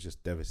 Like it was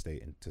just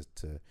devastating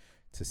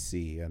to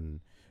see,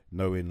 and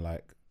knowing,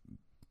 like,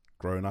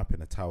 growing up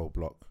in a tower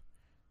block,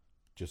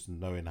 just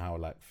knowing how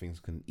like things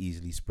can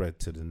easily spread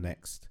to the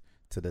next,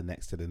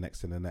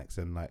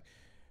 and like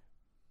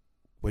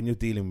when you're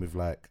dealing with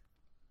like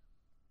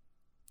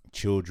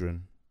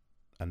children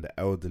and the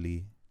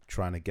elderly,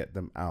 trying to get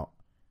them out,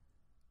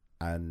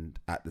 and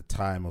at the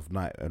time of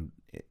night and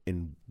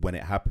when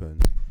it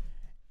happened,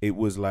 it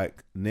was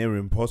like near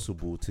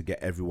impossible to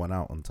get everyone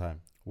out on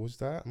time. Was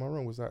that, am I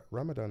wrong? Was that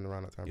Ramadan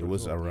around that time? It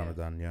was a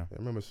Ramadan, yeah. I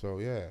remember, so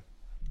yeah.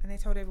 And they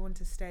told everyone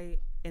to stay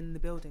in the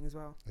building as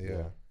well.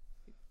 Yeah.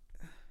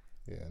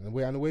 Yeah,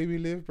 and the way we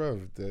live,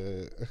 bro,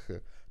 the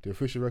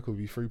official record would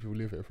be 3 people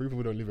live here. 3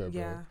 people don't live here,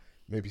 bro.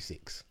 Maybe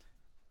 6.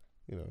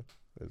 You know.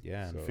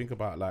 Yeah, and think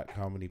about like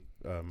how many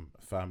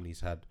families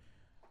had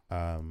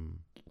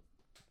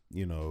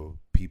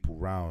people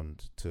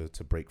round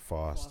to break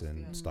fast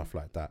and stuff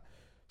like that.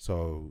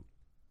 So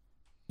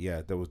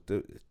yeah,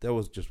 there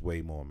was just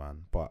way more,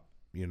 man. But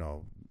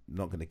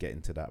not gonna get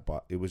into that.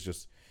 But it was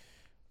just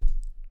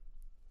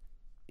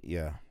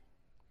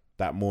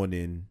that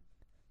morning,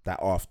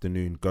 that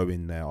afternoon,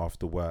 going there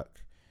after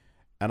work,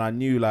 and I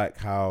knew like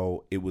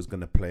how it was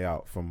gonna play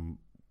out from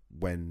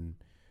when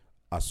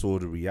I saw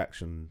the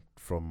reaction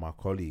from my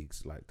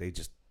colleagues. Like they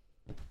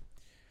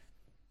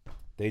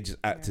They just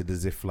acted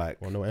as if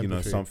like no you know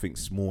empathy. something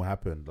small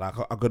happened. Like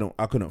I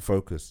couldn't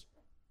focus.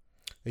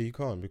 Yeah, you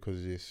can't,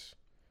 because it's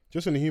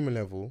just on the human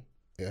level,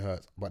 it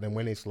hurts. But then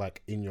when it's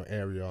like in your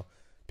area,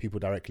 people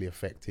directly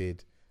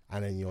affected,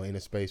 and then you're in a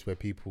space where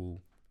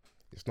people,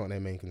 it's not their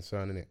main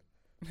concern, innit?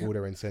 All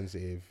they're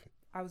insensitive.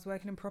 I was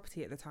working in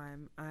property at the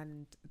time,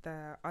 and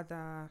the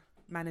other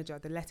manager,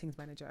 the lettings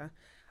manager,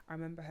 I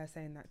remember her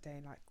saying that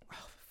day, like,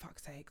 oh, for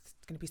fuck's sake, it's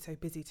going to be so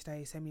busy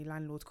today, so many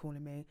landlords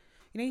calling me.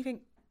 You know, you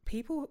think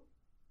people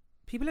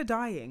are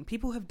dying.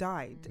 People have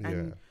died.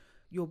 And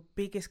your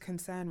biggest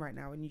concern right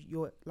now, and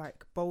you're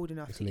like bold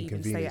enough It's to an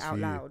even say it inconvenience out for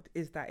you. loud,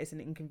 is that it's an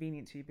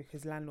inconvenience to you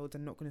because landlords are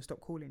not going to stop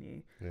calling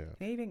you. Yeah.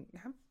 You know, you think,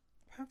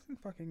 have some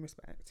fucking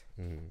respect.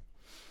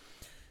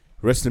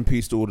 Rest in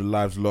peace to all the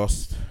lives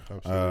lost.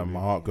 Absolutely. My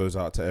heart goes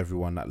out to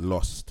everyone that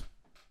lost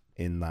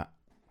in that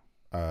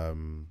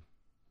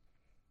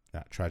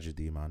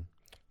tragedy, man.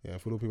 Yeah,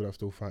 for all the people that are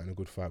still fighting a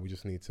good fight, we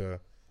just need to,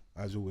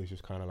 as always,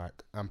 just kind of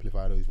like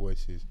amplify those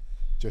voices,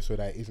 just so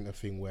that it isn't a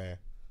thing where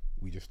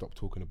we just stop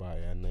talking about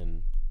it and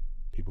then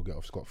people get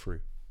off scot-free.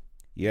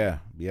 Yeah.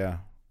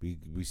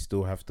 We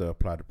still have to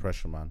apply the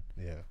pressure, man.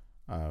 Yeah.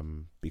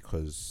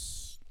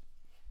 Because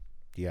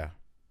there's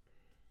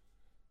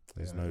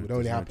no. It there's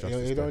only no happened.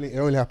 justice It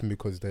there. only happened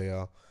because they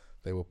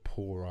were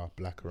poorer,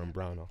 blacker, and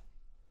browner.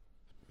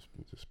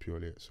 Just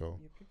purely it. So,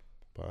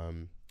 but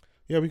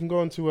we can go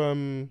on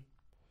to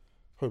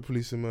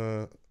hopefully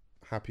some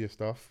happier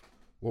stuff.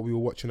 What we were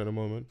watching at the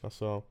moment.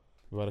 That's our.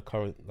 We've had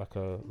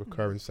a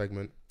recurring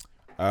segment.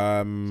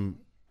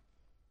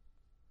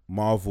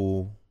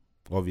 Marvel,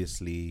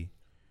 obviously.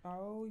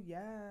 Oh,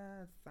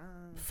 yes.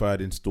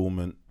 Third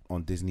installment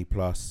on Disney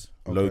Plus.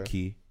 Okay.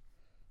 Loki.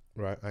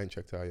 Right, I ain't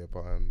checked it out yet,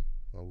 but I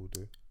will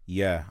do.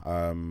 Yeah.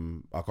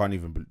 I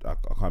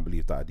can't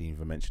believe that I didn't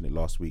even mention it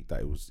last week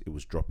that it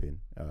was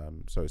dropping.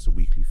 So it's a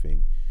weekly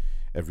thing,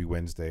 every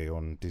Wednesday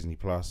on Disney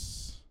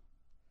Plus.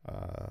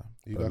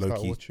 You guys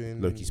start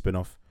watching Loki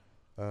spin-off.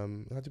 How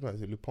do you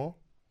pronounce it? Lupin.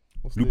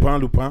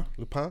 Lupin.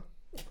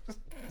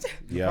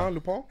 Yeah.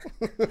 Lupin.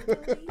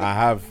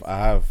 I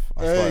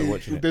started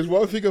watching it. There's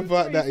one thing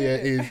about that,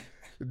 is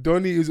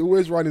Donnie is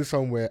always running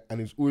somewhere and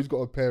he's always got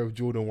a pair of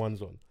Jordan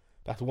 1s on.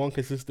 That's one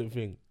consistent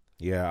thing.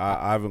 Yeah,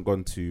 I haven't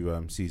gone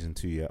to season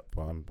 2 yet,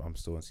 but I'm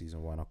still on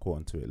season 1. I caught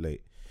onto it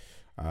late.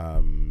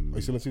 Are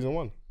you still on season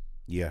 1?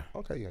 Yeah.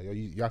 Okay, yeah,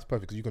 that's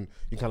perfect because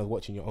you kind of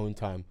watch in your own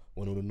time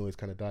when all the noise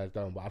kind of dies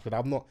down. But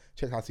I've not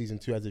checked out season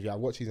 2 as of yet. I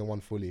watched season 1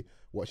 fully,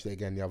 watched it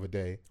again the other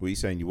day. What are you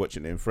saying? You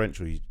watching it in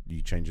French or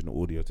you changing the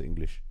audio to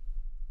English?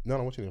 No,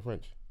 I'm watching it in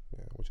French.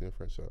 Yeah, watching it in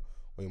French, so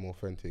way more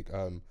authentic.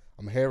 I'm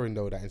hearing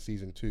though that in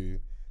season 2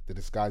 the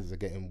disguises are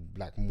getting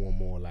like more and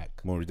more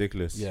like more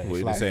ridiculous. Yeah, what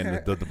it's are like, you saying?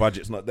 The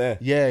budget's not there.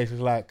 Yeah, it's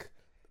just like,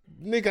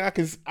 nigga,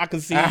 I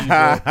can see you,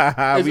 bro.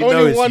 There's We know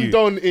only it's one you.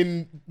 Don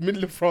in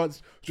middle of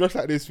France dressed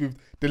like this with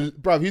the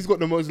bruv. He's got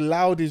the most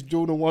loudest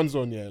Jordan 1s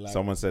on. Yeah, like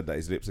Someone said that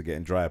his lips are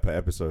getting drier per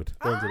episode.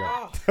 don't do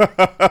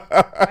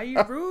that. Are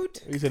you rude?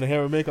 He said the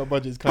hair and makeup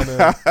budget is kind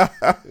of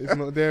it's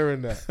not there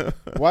in that.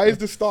 Why is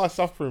the star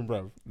suffering,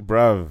 bruv?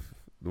 Bruv,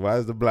 why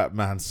is the black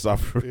man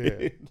suffering?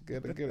 Yeah,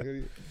 get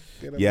him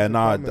Yeah, some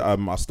no,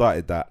 comments. I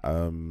started that.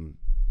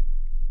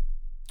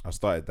 I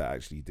started that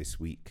actually this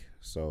week,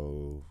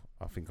 so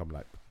I think I'm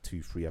like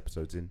 2-3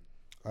 episodes in.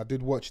 I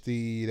did watch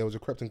there was a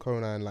Krypton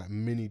Conan like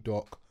mini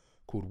doc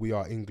called We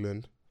Are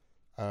England.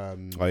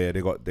 Oh yeah,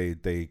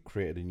 they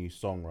created a new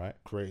song, right?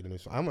 Created a new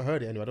song. I haven't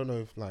heard it anyway. I don't know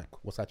if like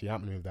what's actually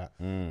happening with that.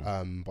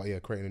 But yeah,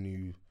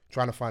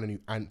 trying to find a new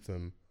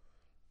anthem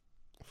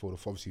for the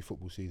obviously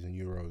football season,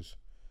 Euros,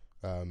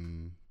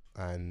 and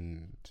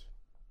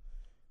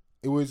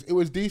it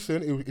was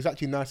decent. It's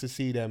actually nice to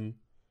see them,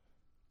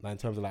 like in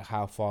terms of like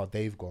how far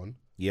they've gone.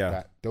 Yeah,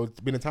 That there was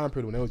been a time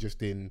period when they were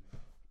just in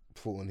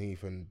Fulton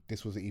Heath, and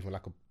this wasn't even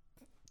like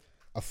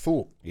a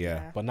thought.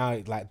 yeah. But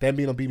now, like them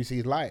being on BBC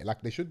is light,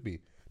 like they should be.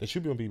 They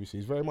should be on BBC.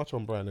 It's very much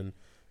on brand, and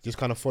just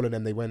kind of follow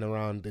them. They went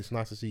around. It's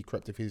nice to see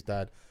Krept with his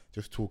dad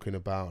just talking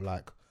about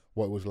like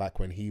what it was like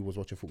when he was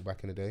watching football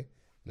back in the day,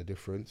 the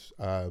difference.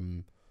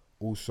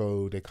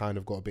 Also, they kind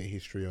of got a bit of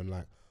history on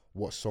like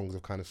what songs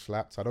have kind of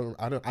slapped. I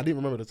didn't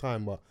remember the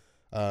time, but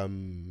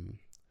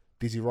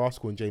Dizzy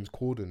Rascal and James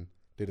Corden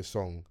did a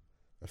song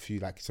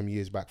some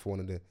years back for one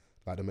of the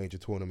major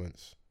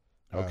tournaments.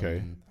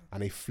 Okay.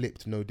 And they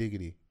flipped No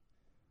Diggity.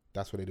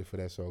 That's what they did for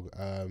their song.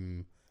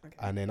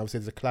 And then obviously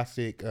there's a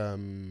classic.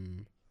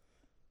 You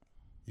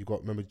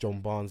got, remember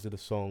John Barnes did a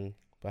song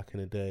back in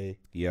the day.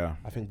 Yeah.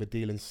 I think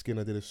Badil and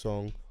Skinner did a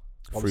song.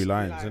 Three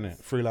lines, isn't it?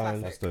 3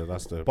 lines. That's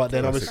the. But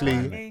then classic obviously,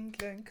 line.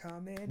 England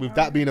coming with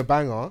that being a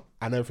banger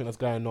and everything that's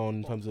going on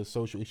in terms of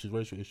social issues,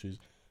 racial issues,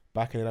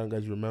 back in the day,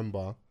 guys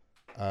remember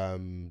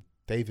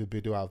David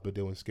Badil out of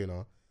Badil and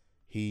Skinner.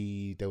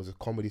 There was a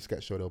comedy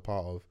sketch show they were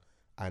part of,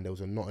 and there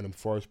was a Nottingham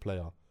Forest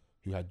player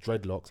who had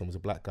dreadlocks and was a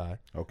black guy.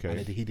 Okay. And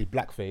he did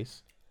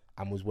blackface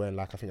and was wearing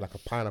like a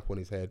pineapple on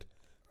his head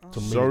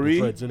to mimic Sorry?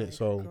 the dreads in it.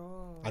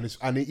 So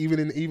even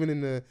in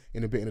the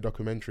bit in the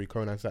documentary,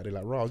 Conan sat there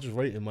like, "Raw, I was just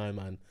rating my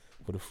man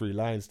for the 3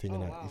 lines thing,"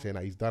 and that. He's saying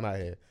that he's done out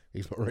here.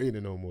 He's not rating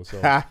it no more.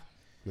 So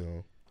You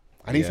know,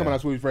 and he's someone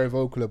that's always very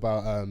vocal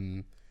about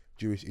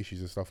Jewish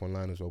issues and stuff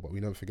online as well. But we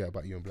never forget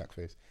about you and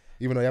Blackface,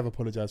 even though you have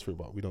apologized for it,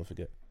 but we don't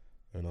forget.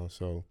 You know,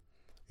 so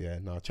yeah,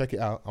 no, check it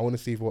out. I want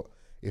to see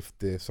if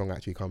the song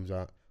actually comes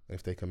out,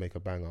 if they can make a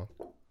banger.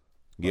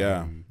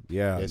 Yeah.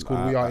 It's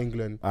called We Are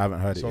England. I haven't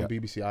heard it's it on yet.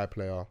 BBC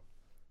iPlayer.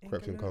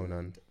 Corruption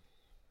Conan.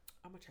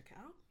 I'm gonna check it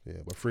out.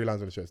 Yeah, but 3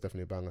 lines on the shirt is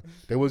definitely a banger.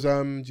 There was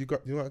do you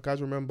know what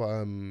guys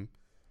remember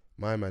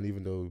my man,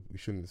 even though we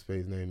shouldn't say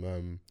his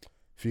name,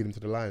 Feed Him to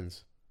the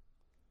Lions.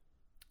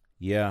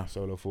 Yeah.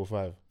 Solo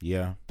 4-5.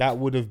 Yeah. That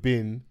would have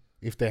been,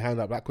 if they hand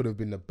up, that could have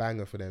been the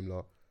banger for them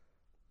lot.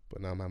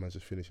 But now my man's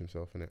just finished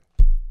himself, innit?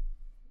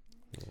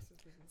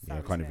 Yeah,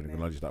 I can't even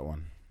acknowledge that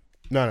one.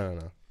 No.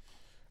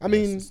 I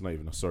mean, it's not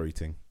even a sorry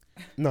thing.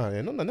 No,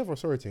 never a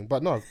sorry thing.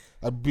 But no,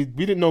 we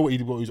didn't know what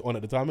he was on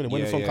at the time, innit?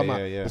 When the song came out,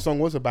 the song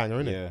was a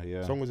banger, innit?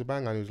 Yeah. The song was a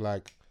banger, and he was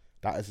like,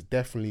 that is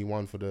definitely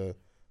one for the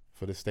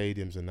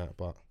stadiums and that.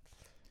 But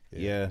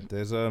yeah,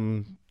 there's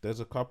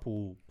a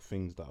couple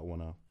things that I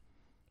wanna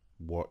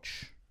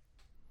watch.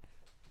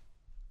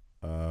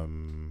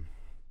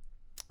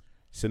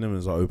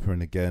 Cinemas are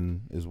open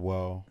again as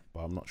well,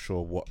 but I'm not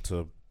sure what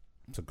to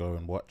go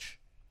and watch.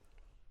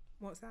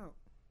 What's out?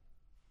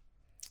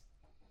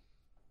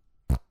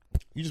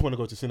 You just want to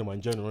go to cinema in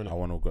general, innit? I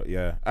want to go.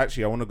 Yeah,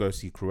 actually, I want to go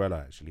see Cruella.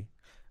 Actually,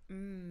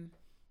 I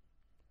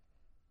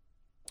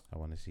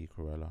want to see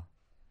Cruella.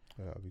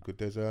 Yeah, that'd be good.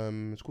 There's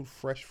it's called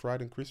Fresh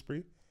Fried and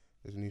Crispy.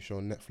 There's a new show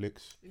on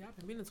Netflix. Yeah, I've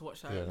been meaning to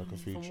watch that. Yeah, like a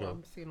food From show. what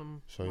I'm seeing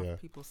on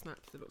people's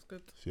snaps, it looks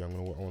good. So yeah, I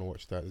want to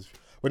watch that.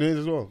 But it is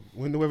as well.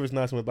 When the weather's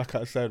nice and we're back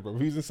outside, but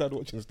who's inside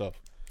watching stuff?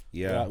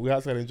 Yeah, we're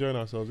outside enjoying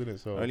ourselves, innit?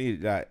 So only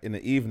like in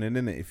the evening,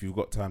 innit? If you've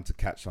got time to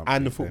catch something.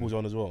 And the football's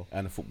on as well.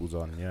 And the football's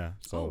on, yeah.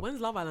 So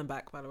when's Love Island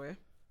back, by the way?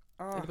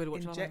 Anybody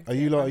watch Love Island? Are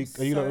you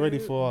not ready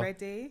for?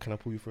 Ready? Can I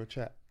pull you for a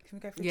chat? Can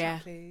we go for a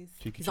chat, please?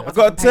 Cheeky I chat.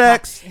 got a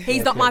text.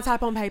 He's not my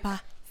type on paper.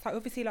 So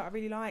obviously, like, I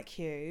really like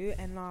you,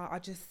 and like, I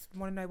just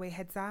want to know where your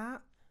head's at.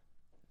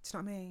 Do you know what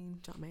I mean? Do you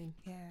know what I mean?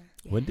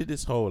 Yeah. When did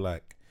this whole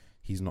like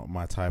he's not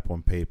my type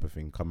on paper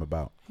thing come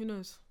about? Who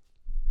knows?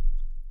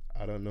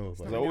 I don't know.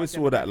 But I always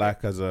saw that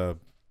like as a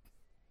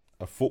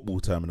football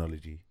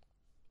terminology.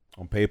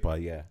 On paper,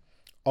 yeah.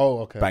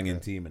 Oh, okay.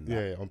 Banging team and that.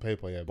 Yeah, on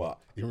paper, yeah. But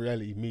in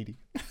reality, meaty.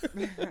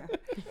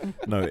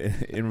 No,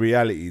 in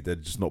reality, they're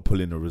just not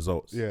pulling the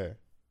results. Yeah.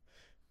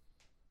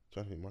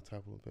 Trying to think my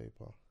type on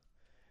paper.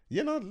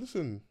 Yeah, no,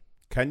 listen.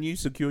 Can you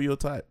secure your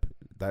type?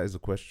 That is a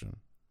question.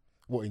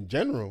 What, in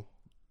general?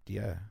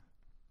 Yeah.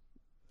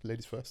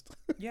 Ladies first.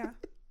 Yeah.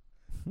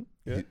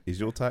 Yeah. Is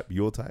your type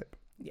your type?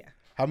 Yeah.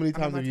 How many I'm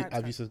times my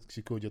have you type.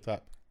 secured your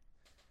type?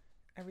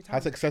 Every time. How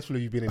successful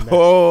have you been in that?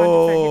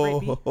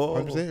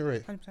 100% hit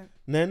rate. 100%.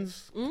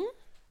 Nens,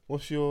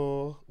 what's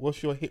your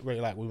hit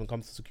rate like when it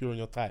comes to securing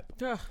your type?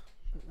 Yeah.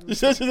 She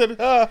said,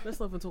 Let's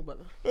not even talk about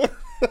that.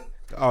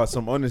 Oh,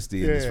 some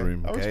honesty in this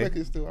room. I Okay? respect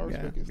it still. I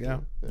respect it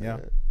still. Yeah.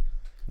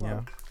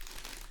 How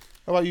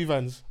about you,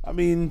 Vans? I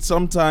mean,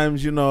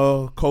 sometimes,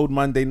 cold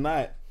Monday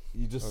night,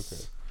 you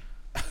just...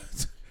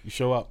 You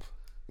show up.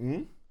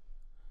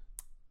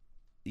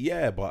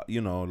 Yeah, but,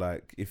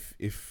 like, if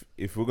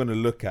we're going to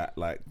look at,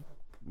 like,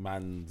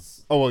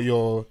 man's... Oh, well,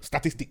 your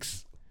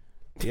statistics.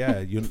 Yeah,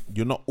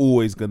 you're not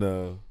always going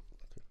to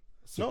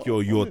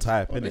secure your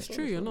type, innit? It's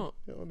true, you're not.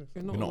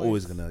 You're not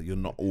always. And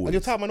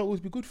your type might not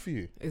always be good for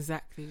you.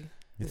 Exactly.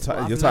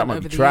 Your type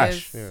might be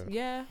trash.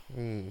 Yeah.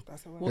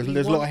 That's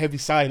There's a lot of heavy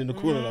sighing in the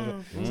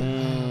corner.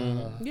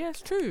 Yeah,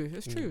 it's true.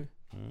 It's true.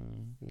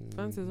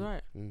 Vance is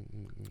right.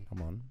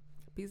 Come on.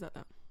 Bees like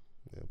that.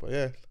 Yeah, but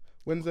yeah.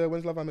 When's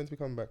Love Island meant to be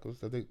coming back?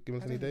 Have they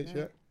given us any dates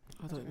yet?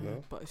 I don't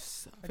know, but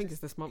I think it's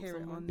this month.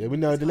 Yeah, we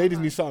know the ladies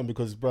need something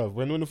because, bruv,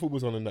 when the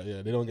football's on and that,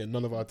 they don't get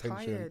none of our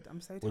attention. Tired. I'm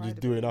so tired. We're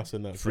just doing us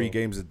and that. 3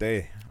 games a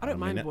day. I don't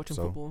mind watching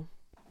football.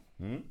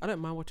 I don't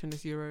mind watching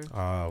this Euro.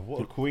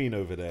 What a queen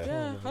over there.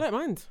 Yeah, I don't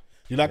mind.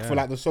 You like for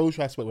like the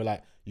social aspect where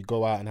like you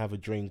go out and have a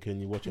drink and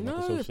you watch it. No,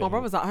 like a social if my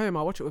brother's at home,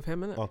 I watch it with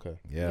him, innit? Okay.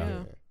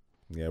 Yeah.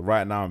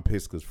 Right now I'm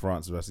pissed because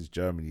France versus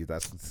Germany.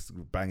 That's a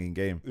banging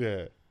game.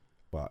 Yeah.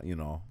 But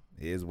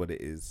it is what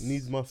it is.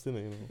 Needs must,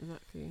 innit?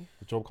 Exactly.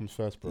 The job comes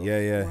first, bro.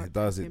 Yeah, it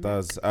does.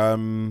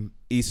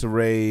 Issa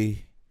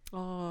Rae.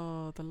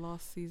 Oh, the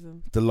last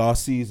season.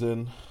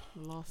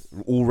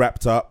 All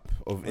wrapped up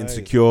of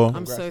Insecure.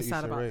 I'm so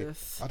sad about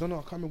this. I don't know.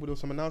 I can't remember. There was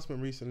some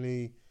announcement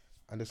recently,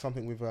 and there's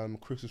something with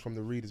Chris from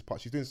the Readers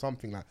part. She's doing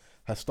something like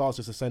her star's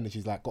just ascending.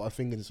 She's like got her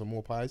fingers in some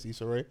more pies.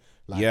 Issa Rae.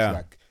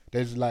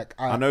 There's like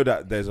I know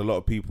that there's a lot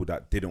of people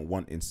that didn't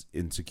want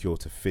Insecure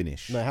to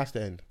finish. No, it has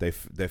to end. They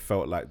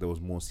felt like there was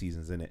more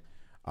seasons in it.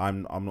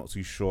 I'm not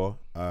too sure.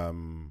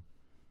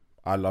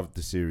 I loved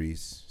the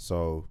series,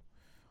 so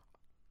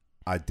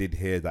I did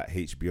hear that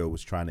HBO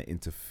was trying to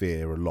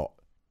interfere a lot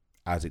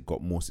as it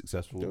got more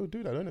successful. They'll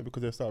do that, don't they?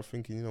 Because they'll start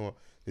thinking, you know what,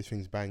 this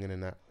thing's banging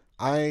and that.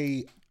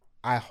 I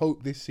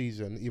hope this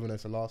season, even though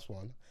it's the last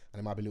one, and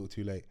it might be a little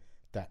too late,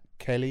 that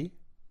Kelly,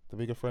 the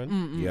bigger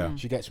friend,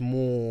 she gets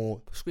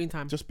more screen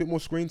time, just a bit more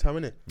screen time,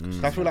 innit?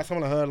 So I feel like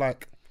someone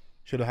like her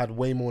should have had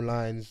way more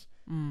lines,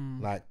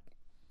 like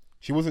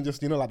She wasn't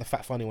just, you know, like the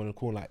fat funny one in the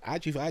corner. Like, I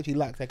actually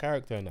liked her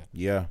character in that.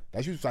 Yeah.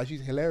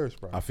 She's hilarious,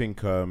 bro. I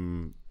think,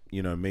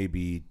 you know,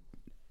 maybe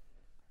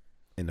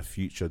in the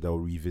future they'll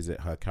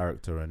revisit her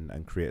character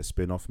and create a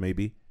spin-off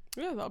maybe.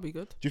 Yeah, that'll be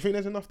good. Do you think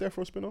there's enough there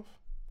for a spin-off?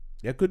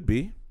 Yeah, could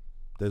be.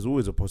 There's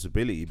always a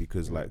possibility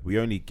because like we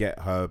only get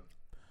her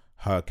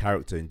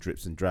character in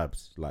drips and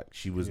drabs. Like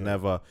she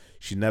never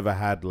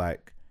had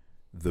like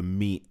the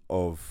meat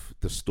of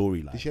the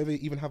storyline. Did she ever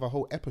even have a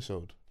whole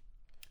episode?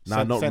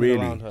 Nah, not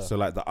really. So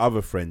like the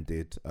other friend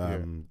did,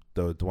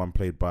 the one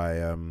played by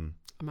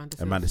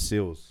Amanda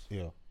Seales.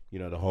 Yeah. You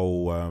know, the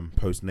whole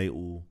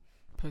postnatal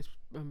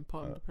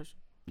postpartum depression.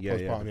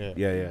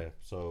 Yeah.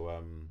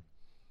 So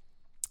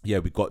yeah,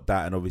 we got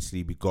that, and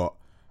obviously we got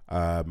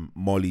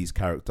Molly's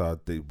character.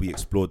 We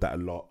explored that a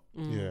lot.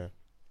 Yeah.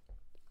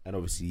 And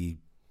obviously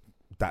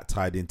that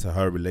tied into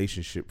her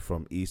relationship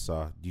from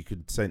Issa. You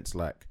could sense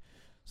like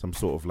some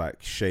sort of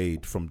like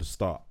shade from the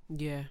start.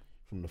 Yeah.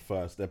 From the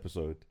first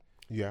episode.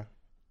 Yeah.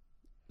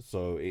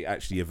 So it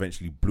actually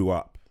eventually blew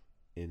up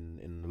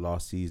in the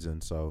last season.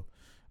 So,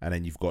 and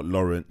then you've got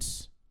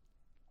Lawrence,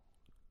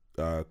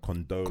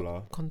 Condolences.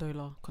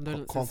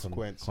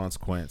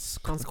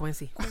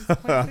 Consequency.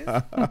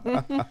 The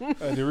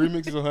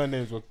remixes of her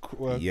names were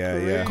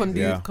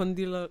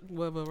Condola,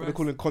 whatever. They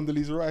call it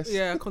Condoleezza Rice.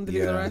 Yeah,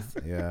 Condoleezza Rice.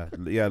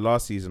 Yeah.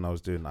 Last season I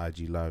was doing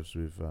IG lives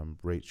with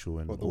Rachel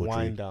and the Audrey.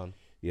 wind down.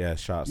 Yeah,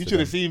 shouts. You should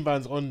have seen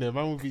bands on there.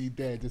 Man would be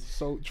there, just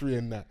sultry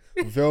and that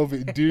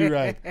velvet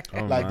do-rag,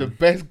 like the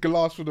best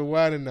glass for the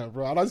wine and that,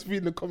 bro. And I was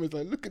reading the comments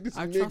like, look at this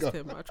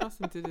nigga. I trust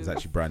him to do. It's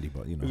actually brandy,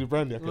 but you know. Is it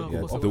brandy?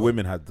 Yeah, the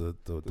women had the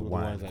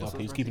wine.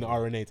 He's keeping the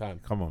RNA time.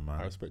 Come on, man.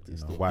 I respect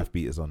it. Wife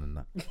beaters on and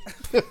that.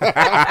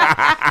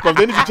 But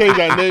they need to change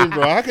that name,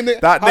 bro. How can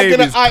that name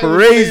is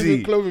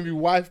crazy? Clothing be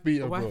wife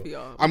beater, bro.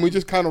 And we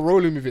just kind of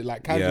rolling with it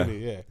like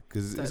casually, yeah.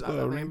 Because it's got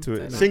a ring to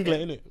it.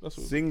 Singlet, innit?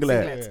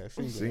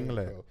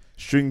 Singlet.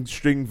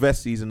 String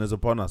vest season is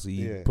upon us. Are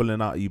you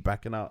pulling out? Are you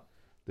backing out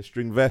the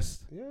string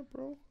vest? Yeah,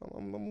 bro.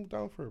 I'm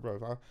down for it,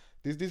 bro.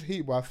 This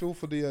heat, bro. I feel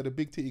for the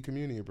big titty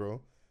community,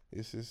 bro.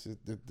 There's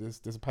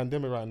a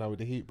pandemic right now with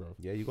the heat, bro.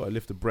 Yeah, you got to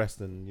lift the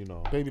breast and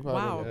baby powder.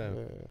 Wow. Yeah.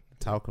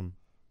 Talcum.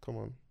 Come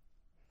on.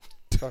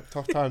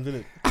 Tough times,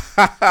 innit?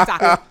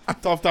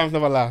 Tough times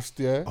never last.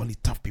 Yeah. Only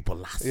tough people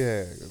last.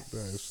 Yeah.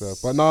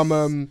 But now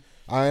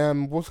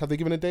have they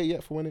given a date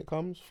yet for when it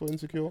comes for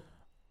Insecure?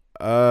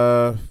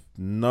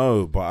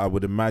 No, but I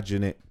would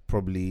imagine it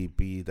probably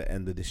be the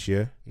end of this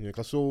year. Yeah,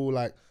 cause I saw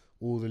like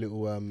all the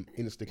little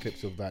Insta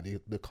clips of that.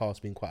 The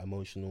cast being quite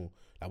emotional,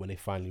 like when they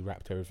finally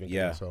wrapped everything.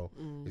 Yeah. So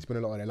it's been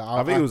a lot of that. Like,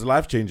 I think it was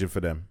life changing for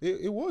them.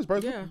 It was, bro.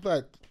 Yeah.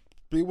 Like,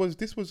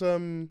 this was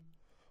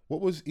what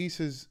was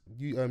Issa's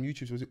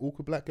YouTube? Was it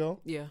Awkward Black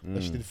Girl? Yeah.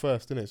 That she did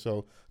first, didn't it?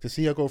 So to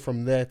see her go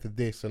from there to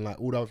this and like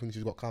all the other things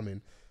she's got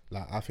coming,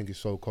 like I think it's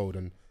so cold.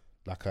 And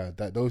like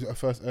those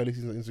first early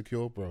seasons of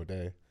Insecure, bro,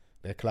 they're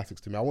classics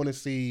to me. I want to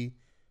see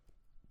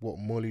what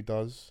Molly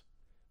does.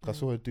 I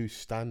saw her do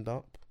stand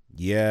up.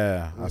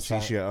 Yeah, I see.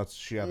 She had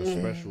a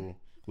special.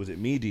 Was it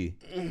Meaty?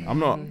 I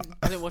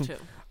didn't watch it.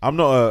 I'm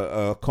not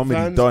a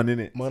comedy done in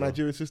it. My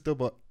Nigerian sister,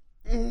 but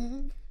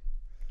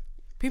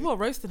people are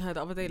roasting her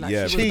the other day. Like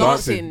Yeah, she was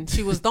dancing.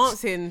 She was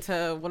dancing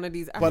to one of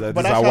these. But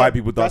that's how white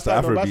people dance to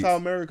Afrobeats. That's how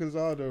Americans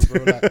are, though,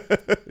 bro.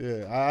 Like,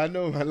 yeah, I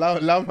know. Man.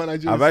 Love my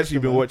Nigerian. I've actually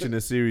been watching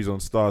a series on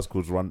Stars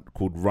called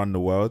Run the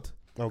World.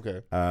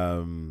 Okay.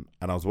 And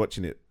I was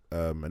watching it,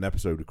 an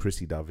episode with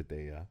Chrissy the other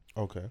day, yeah.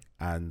 Okay.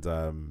 And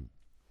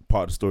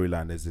part of the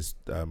storyline is this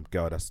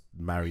girl that's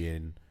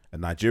marrying a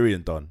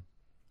Nigerian don.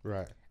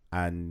 Right.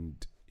 And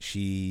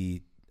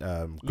she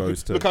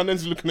goes to... Look how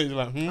Nancy's looking at you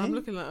like, I'm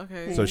looking like,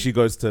 okay. So she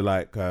goes to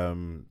like,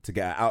 to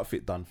get her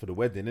outfit done for the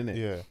wedding, innit?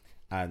 Yeah.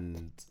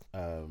 And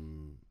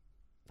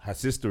her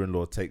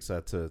sister-in-law takes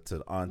her to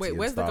the auntie. Wait,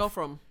 where's and stuff. the girl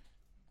from?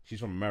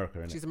 She's from America,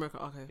 innit? She's American,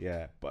 okay.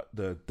 Yeah, but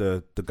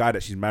the guy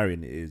that she's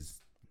marrying is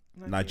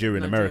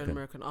Nigerian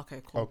American.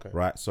 Okay, cool. Okay.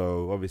 Right,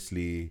 so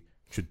obviously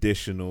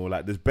traditional,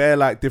 like there's bare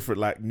like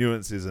different like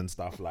nuances and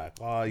stuff. Like,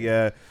 oh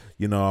yeah,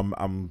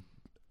 I'm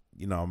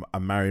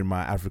marrying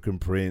my African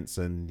prince,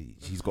 and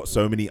he's got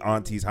so many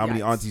aunties. How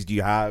many aunties do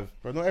you have?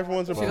 But not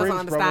everyone's a She prince, doesn't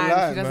understand.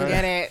 brother. She doesn't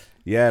get it.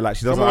 Yeah, like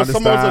she doesn't Someone's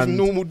just understand.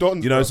 normal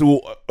dons. It's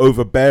all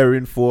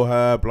overbearing for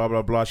her. Blah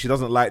blah blah. She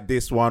doesn't like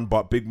this one,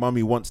 but Big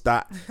Mummy wants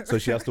that, so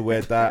she has to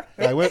wear that.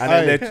 And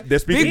then they're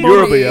speaking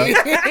Yoruba,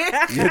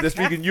 yeah, they're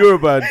speaking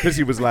Yoruba, and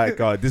Chrissy was like,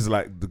 "God, this is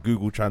like the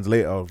Google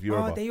translator of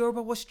Yoruba." Oh, the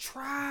Yoruba was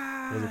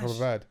trash. Was it proper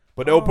bad?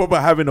 But they were probably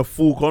having a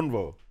full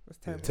convo.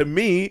 To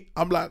me,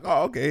 I'm like,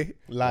 oh, okay.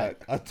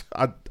 Like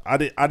I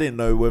didn't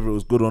know whether it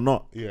was good or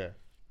not. Yeah.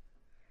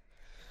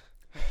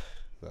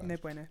 No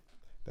bueno.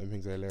 Them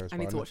things are hilarious. I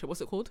need to watch it.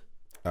 What's it called?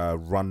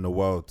 Run the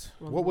World.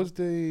 What was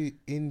the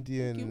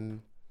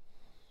Indian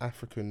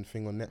African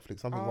thing on Netflix?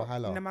 Something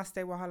Wahala.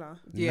 Namaste Wahala.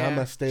 Yeah.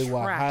 Namaste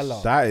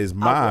Wahala. That is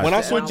mad. When I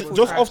saw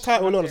just off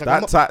title alone, I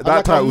was like,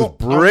 that title was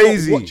brazy.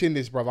 brazy. I'm watching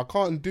this, bruv. I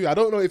can't do. I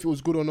don't know if it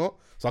was good or not,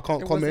 so I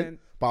can't comment. Wasn't.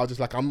 But I was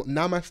just like,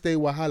 Namaste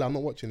Wahala. I'm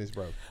not watching this,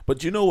 bro.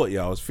 But you know what?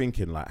 Yeah, I was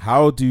thinking like,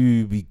 how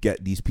do we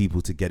get these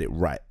people to get it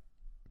right?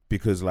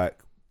 because like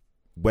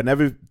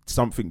whenever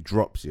something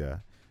drops,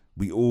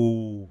 we're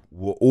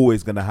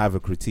always gonna have a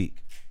critique.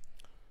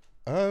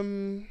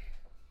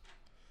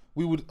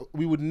 We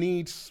would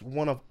need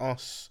one of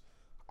us,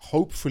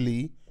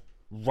 hopefully,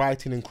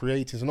 writing and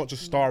creating, so not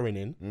just starring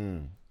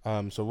in.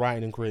 So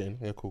writing and creating,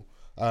 yeah, cool.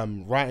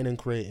 Writing and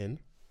creating.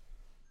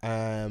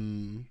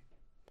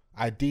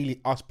 Ideally,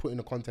 us putting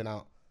the content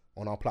out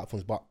on our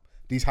platforms, but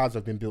these houses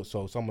have been built,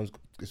 so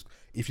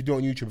if you do it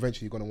on YouTube,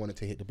 eventually you're gonna want it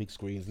to hit the big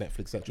screens,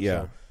 Netflix, etc.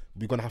 Yeah. So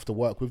we're gonna have to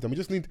work with them. We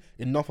just need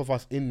enough of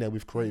us in there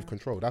with creative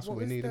control. That's what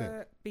we need, innit? What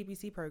was the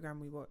BBC program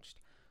we watched?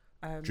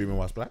 Dreaming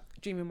Whilst Black.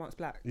 Dreaming Whilst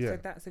Black. Yeah. So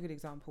that's a good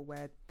example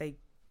where they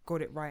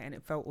got it right and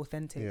it felt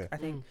authentic. Yeah. I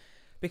think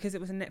because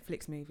it was a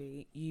Netflix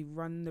movie, you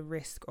run the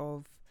risk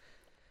of,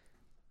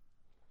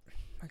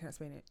 how can I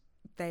explain it?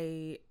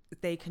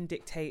 They can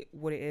dictate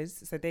what it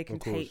is, so they can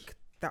take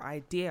the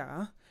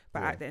idea,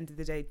 but at the end of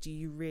the day, do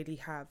you really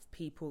have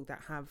people that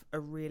have a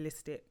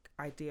realistic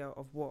idea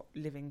of what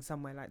living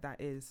somewhere like that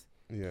is?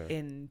 Yeah.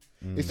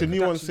 It's the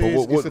nuances,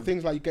 it's the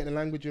things like you getting the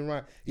language in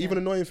right. Even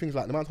annoying things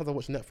like the amount of times I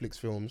watch Netflix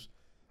films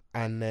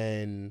and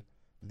then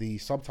the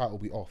subtitle will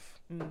be off.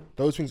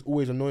 Those things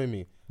always annoy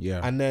me.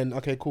 Yeah. And then,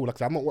 okay, cool. Like I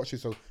said, I'm not watching,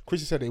 so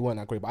Chrissy said they weren't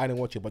that great, but I didn't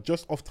watch it. But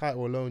just off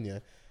title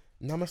alone,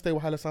 Namaste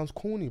Wahala sounds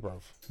corny,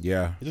 bruv.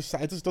 Yeah. It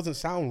just doesn't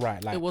sound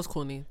right. Like it was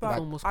corny. But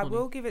Film was I corny.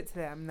 will give it to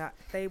them that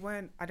they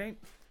weren't. I don't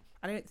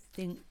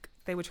think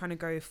they were trying to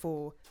go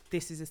for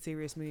this is a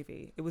serious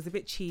movie. It was a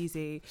bit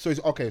cheesy. So it's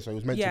okay. So it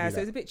was meant to be. Yeah, so that.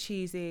 it was a bit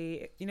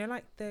cheesy. You know,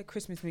 like the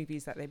Christmas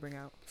movies that they bring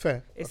out.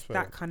 Fair. It's fair.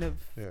 that kind of.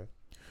 Yeah.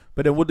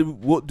 But then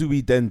what do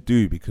we then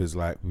do? Because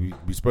like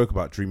we spoke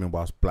about Dreaming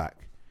Whilst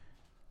Black.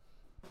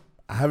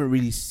 I haven't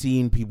really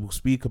seen people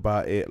speak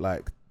about it.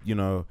 Like, you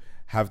know,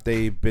 have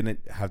they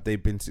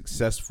been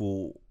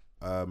successful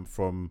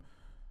from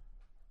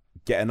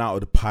getting out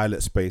of the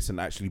pilot space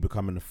and actually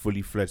becoming a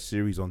fully fledged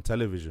series on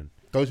television?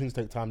 Those things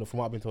take time. From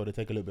what I've been told, they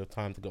take a little bit of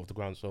time to get off the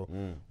ground. So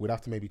we'd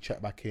have to maybe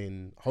check back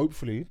in.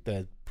 Hopefully,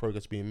 there's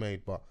progress being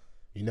made, but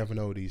you never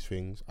know these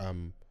things.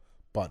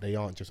 But they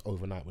aren't just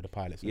overnight with the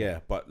pilots. Yeah,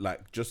 but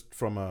like just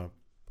from a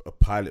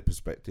pilot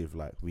perspective,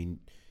 like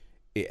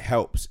it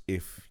helps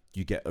if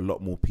you get a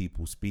lot more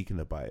people speaking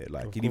about it.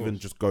 Like even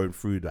just going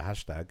through the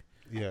hashtag,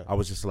 I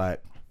was just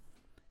like,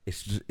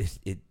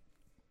 it.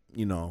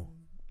 You know,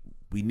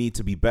 we need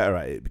to be better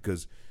at it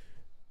because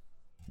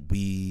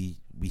we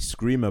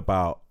scream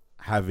about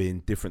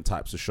having different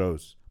types of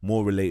shows,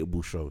 more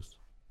relatable shows.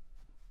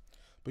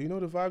 But you know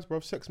the vibes,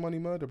 bro. Sex, money,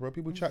 murder, bro.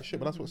 People chat shit,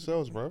 but that's what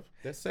sells, bro.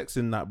 There's sex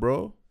in that,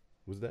 bro.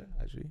 Was there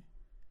actually?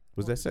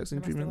 Was there sex in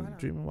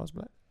Dreaming Whilst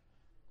Black?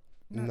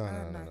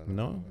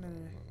 No.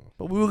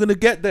 But we were gonna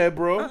get there,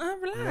 bro.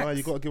 Relax. No,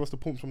 you gotta give us the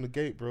pumps from the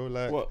gate, bro.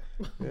 Like What?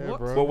 Yeah,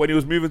 bro. But when he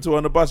was moving to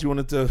on the bus, you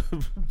wanted to,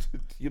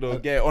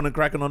 get on and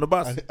cracking on the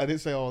bus. I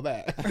didn't say all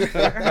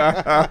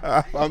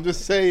that. I'm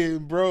just saying,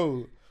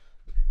 bro.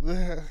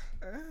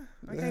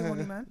 Okay,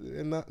 Wally,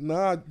 man.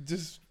 Nah,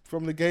 just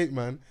from the gate,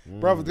 man.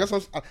 Bro, that's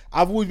what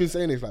I've always been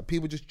saying this. Like,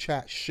 people just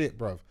chat shit,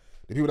 bro.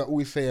 The people that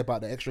always say about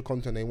the extra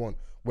content they want,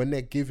 when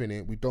they're giving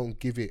it, we don't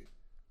give it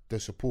the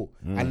support.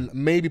 And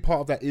maybe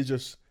part of that is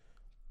just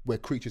we're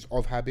creatures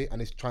of habit,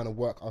 and it's trying to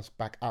work us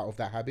back out of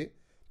that habit.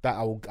 That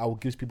I will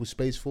give people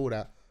space for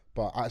that.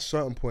 But at a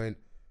certain point,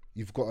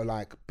 you've got to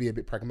like be a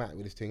bit pragmatic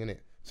with this thing, innit?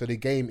 So the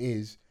game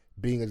is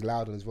being as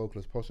loud and as vocal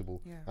as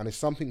possible. Yeah. And if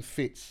something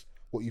fits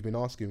what you've been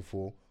asking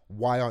for,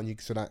 why aren't you?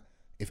 So that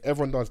if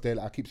everyone does their,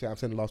 I keep saying, I've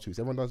said the last 2 weeks,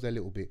 everyone does their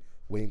little bit,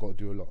 we ain't got to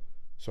do a lot.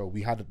 So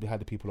we had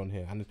the people on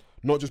here, and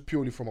not just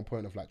purely from a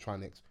point of like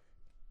trying to.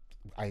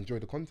 I enjoy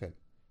the content,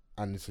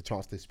 and it's a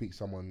chance to speak to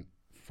someone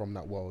from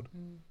that world,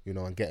 you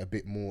know, and get a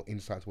bit more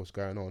insight to what's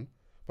going on.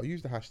 But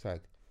use the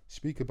hashtag,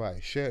 speak about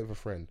it, share it with a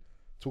friend,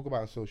 talk about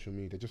it on social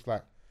media. Just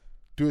like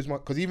do as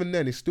much, because even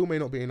then it still may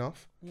not be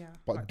enough. Yeah.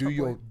 But like do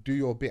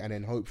your bit, and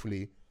then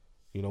hopefully,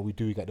 you know, we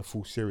do get the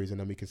full series, and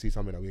then we can see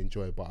something that we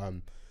enjoy. But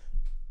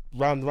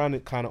round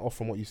it kind of off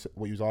from what you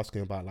was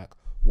asking about, like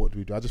what do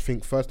we do? I just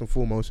think first and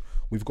foremost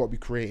we've got to be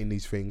creating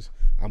these things,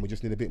 and we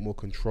just need a bit more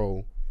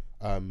control.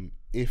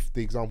 If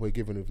the example we're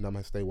given with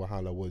Namaste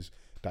Wahala was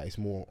that it's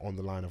more on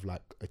the line of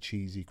like a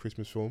cheesy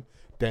Christmas film,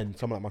 then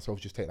someone like myself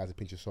just take that as a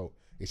pinch of salt.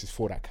 It's just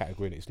for that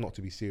category, and it's not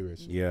to be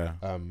serious. Yeah.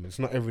 It's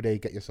not every day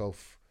get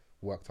yourself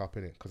worked up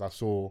in it, because I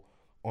saw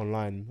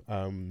online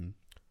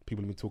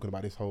people have been talking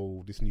about this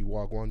new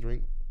Wagwan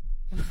drink.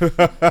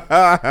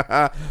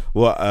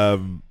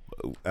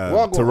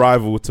 What to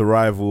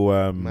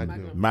rival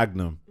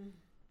Magnum.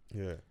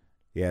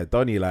 Yeah,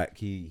 Donnie, like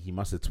he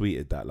must have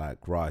tweeted that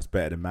like, right, it's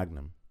better than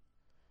Magnum.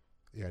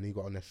 Yeah, and he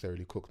got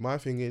unnecessarily cooked. My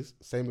thing is,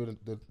 same with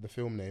the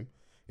film name.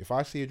 If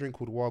I see a drink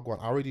called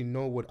Wagwan, I already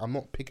know what. I'm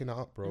not picking it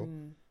up, bro.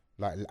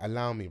 Like,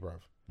 allow me, bro.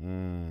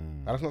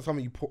 That's not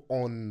something you put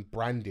on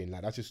branding.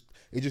 Like,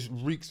 it just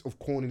reeks of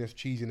corniness,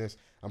 cheesiness,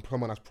 and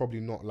someone that's probably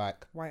not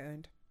like white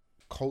owned,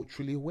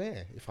 culturally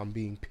aware. If I'm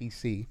being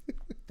PC,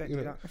 don't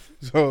do that.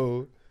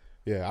 So,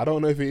 yeah, I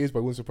don't know if it is, but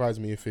it wouldn't surprise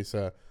me if it's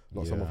not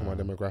someone from my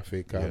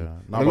demographic.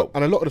 And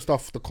a lot of the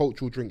stuff, the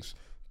cultural drinks,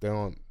 they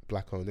aren't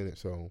black owned, innit?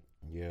 So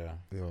Yeah.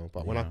 You know,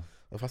 but when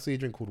if I see a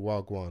drink called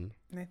Wagwan,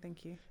 No,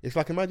 thank you. it's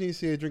like imagine you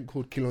see a drink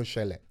called Kilon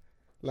Shelle.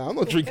 Like I'm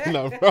not drinking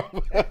that,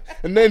 bro.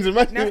 And then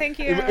imagine, No, thank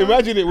you.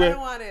 Imagine it I where, don't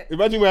want it.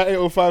 imagine we're at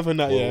 8:05 and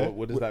that.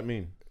 What does that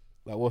mean?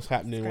 Like what's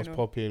happening, what's going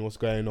on? popping, what's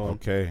going on.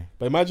 Okay.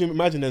 But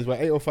imagine then we're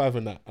 8:05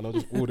 and that, and I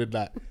just ordered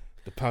that.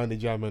 The pounded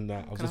jam and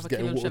that. I was Can I just have a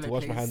getting Kilon water to Shelle,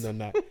 wash my please? hands on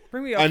that.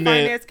 Bring me your And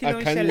then finest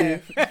Kilon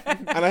can Shelle.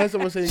 And I heard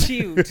someone saying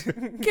Chilled.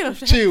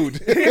 chilled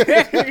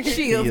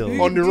Shield.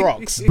 on the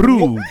rocks.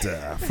 Brewed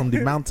from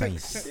the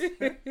mountains.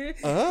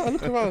 I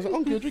look around. I was like,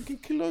 Uncle, you're drinking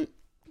Kilo?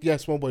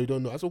 Yes, one boy, you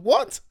don't know. I said,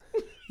 what?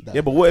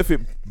 Yeah, but what if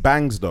it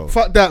bangs though?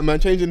 Fuck that, man.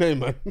 Change your name,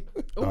 man.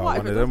 Or Oh, what one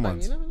if it of does them bang,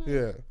 ones. you never know.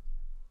 Yeah.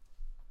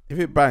 If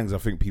it bangs, I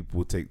think people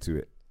will take to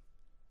it.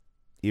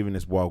 Even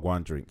this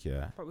Wagwan drink,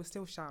 yeah. But we'll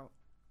still shout.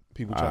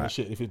 People trying to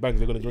shit. If it bangs,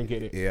 they're going to drink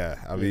it. Yeah,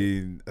 I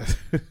mean,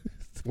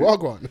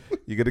 Wagwan.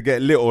 you're going to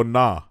get lit or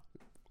nah.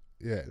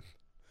 Yeah.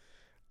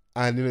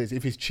 And you know,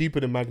 if it's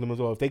cheaper than Magnum as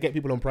well, if they get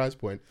people on price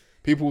point,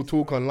 people will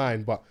talk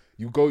online, but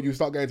you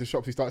start going to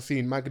shops, you start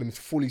seeing Magnums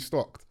fully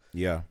stocked.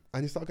 Yeah.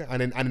 And you start getting,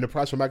 and then the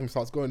price for Magnum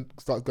starts going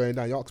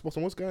down. You ask,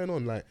 what's going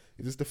on? Like,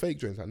 is this the fake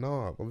drinks? Like,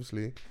 nah,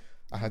 obviously,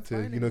 I had to,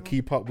 Fine,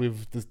 keep up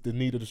with the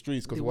need of the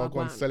streets because The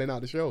Wagwan's Wagwan. selling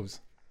out the shelves.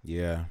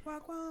 Yeah.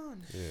 Wagwan.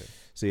 Yeah.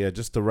 So yeah,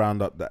 just to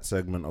round up that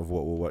segment of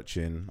what we're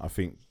watching, I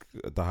think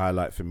the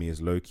highlight for me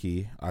is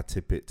Loki. I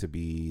tip it to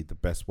be the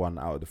best one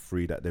out of the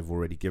three that they've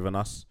already given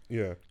us.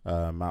 Yeah.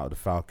 Out of the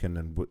Falcon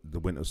and the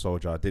Winter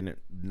Soldier, I didn't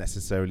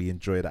necessarily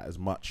enjoy that as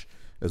much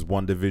as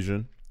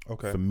WandaVision.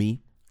 Okay. For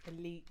me,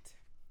 Elite.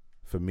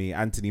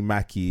 Anthony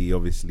Mackie,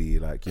 obviously,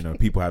 like, you know,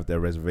 people have their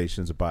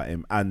reservations about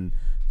him, and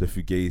the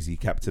Fugazi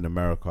Captain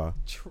America.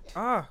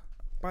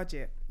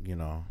 Budget. You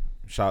know,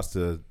 shouts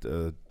to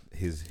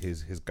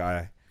his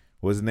guy.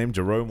 What was his name?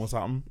 Jerome or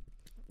something?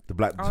 The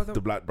black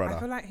brother. I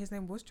feel like his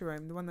name was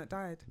Jerome, the one that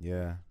died.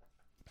 Yeah.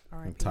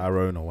 R.I.P.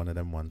 Tyrone or one of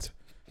them ones.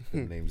 The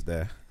name's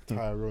there.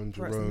 Tyrone, Right,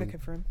 so I'm Jerome. looking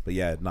for him. But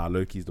yeah,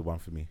 Loki's the one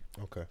for me.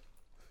 Okay.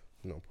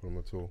 Not a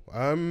problem at all.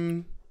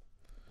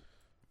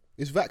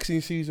 It's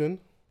vaccine season.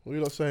 What are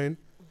you lot saying?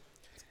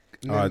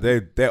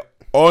 They're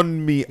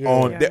on me Yeah.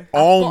 on. Yeah. They're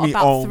I've on got me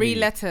about on 3 me.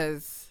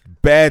 letters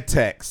Bare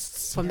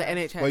texts. from the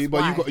NHS. But you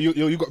Why? got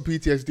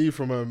PTSD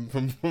from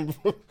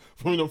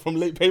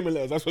late payment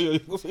letters. That's what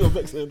you're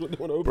vexing. Don't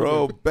want to open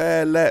Bro, them.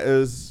 bare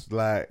letters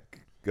like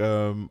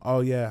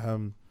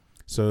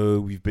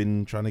so we've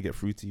been trying to get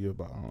through to you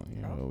about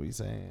what we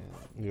saying.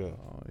 Yeah.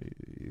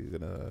 You're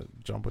gonna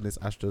jump on this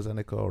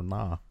AstraZeneca or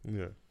nah?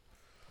 Yeah.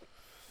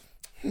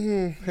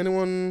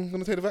 Anyone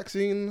gonna take the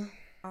vaccine?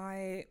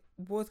 I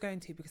was going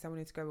to because I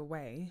wanted to go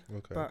away,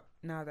 Okay. but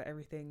now that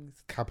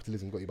everything's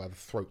Capitalism got you by the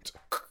throat.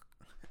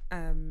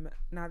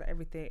 now that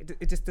everything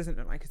it just doesn't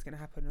look like it's going to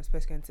happen. I'm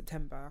supposed to go in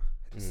September,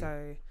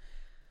 so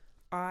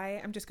I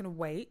am just going to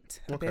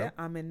wait a Okay. bit.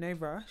 I'm in no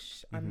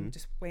rush. I'm Mhm.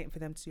 just waiting for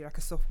them to do like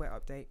a software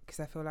update because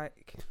I feel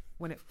like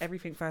when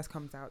everything first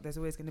comes out, there's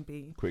always going to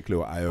be Quick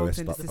little holes iOS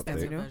in the stuff system,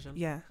 update. you know? Version.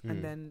 Yeah, Mm.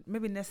 and then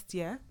maybe next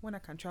year when I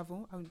can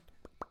travel, I'm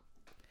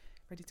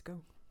ready to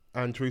go.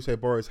 And Teresa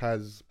Boris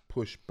has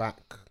pushed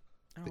back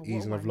Oh, the what a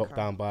easing of wanker.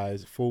 lockdown by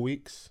 4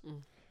 weeks.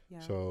 Yeah.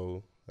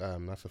 So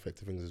that's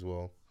affected things as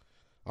well.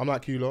 I'm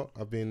like you lot.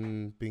 I've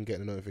been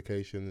getting the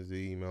notifications,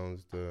 the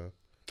emails,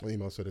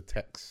 the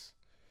texts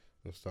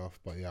and stuff.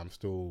 But yeah, I'm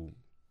still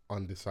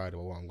undecided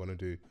about what I'm gonna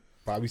do.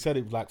 But we said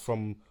it like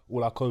from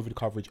all our COVID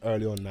coverage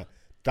early on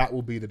that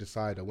will be the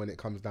decider when it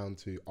comes down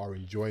to our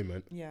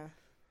enjoyment. Yeah.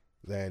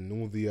 Then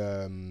all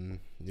the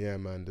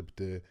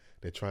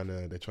they're trying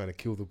to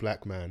kill the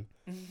black man.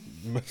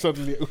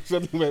 suddenly we're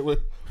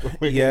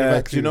getting Yeah, do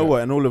vaccine you know now.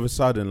 what? And all of a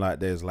sudden, like,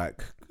 there's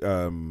like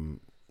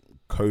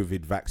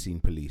COVID vaccine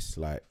police.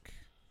 Like,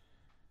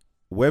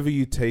 whether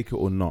you take it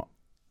or not,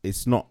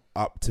 it's not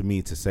up to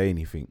me to say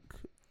anything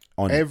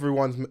on it.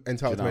 Everyone's Do you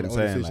entitled know to what make I'm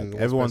their own saying? decisions. Like, on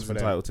what's everyone's best for them.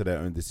 entitled to their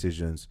own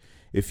decisions.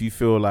 If you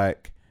feel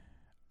like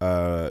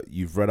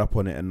you've read up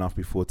on it enough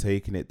before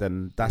taking it,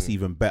 then that's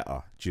even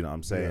better. Do you know what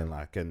I'm saying? Yeah.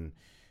 Like,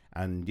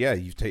 and yeah,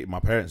 you've taken. My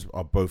parents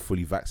are both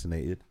fully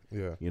vaccinated.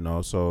 Yeah. You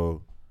know,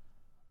 so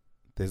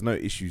there's no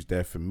issues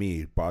there for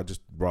me. But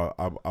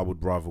I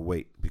would rather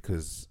wait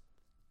because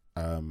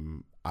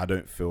I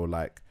don't feel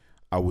like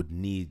I would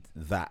need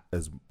that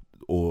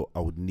or I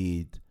would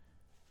need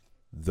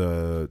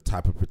the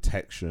type of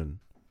protection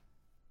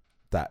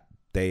that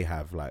they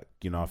have. Like,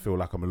 you know, I feel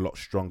like I'm a lot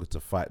stronger to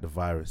fight the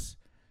virus,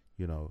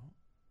 you know,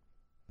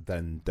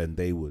 than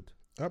they would.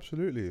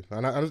 Absolutely,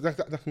 and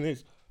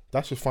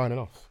that's just fine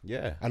enough.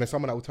 Yeah. And there's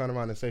someone that will turn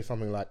around and say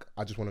something like,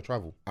 "I just want to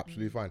travel."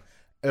 Absolutely fine.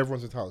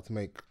 Everyone's entitled to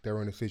make their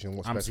own decision.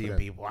 What's I'm best for seeing them.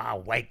 people,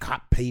 wow, wake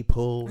up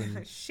people, and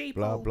Sheeple.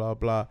 blah, blah,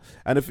 blah.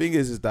 And the thing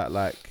is that,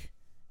 like,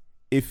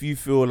 if you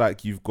feel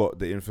like you've got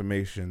the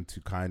information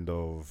to kind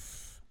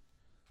of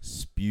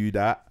spew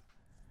that,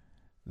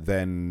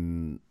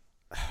 then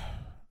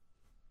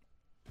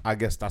I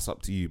guess that's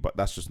up to you, but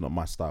that's just not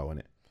my style,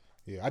 innit?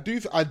 Yeah,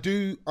 I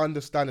do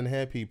understand and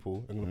hear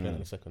people. I'm gonna play that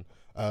in a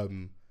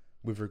second.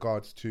 With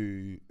regards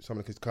to some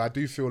of the kids, because I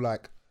do feel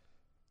like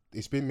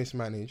it's been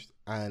mismanaged,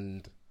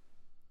 and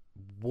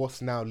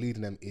what's now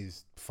leading them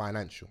is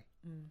financial.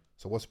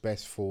 So what's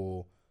best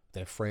for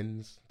their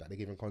friends that they're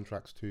giving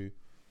contracts to?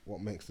 What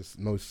makes the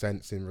most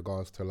sense in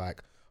regards to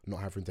like not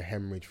having to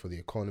hemorrhage for the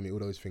economy? All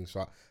those things.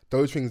 So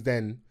those things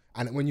then,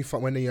 and when the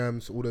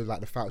all those like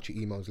the Fauci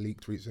emails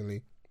leaked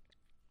recently,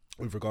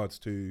 with regards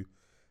to,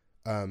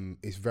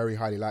 it's very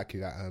highly likely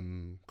that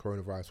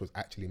coronavirus was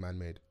actually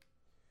man-made.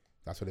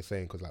 That's what they're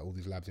saying, because like all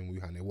these labs in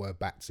Wuhan, there were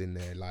bats in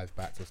there, live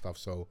bats and stuff.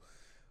 So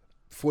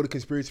for the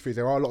conspiracy theories,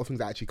 there are a lot of things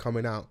that are actually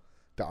coming out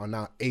that are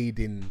now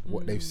aiding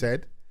what they've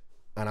said,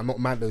 and I'm not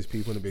mad at those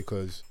people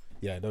because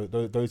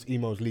those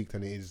emails leaked,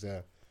 and it is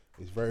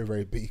it's very,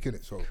 very big, isn't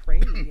it? So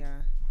Crazy,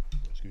 yeah.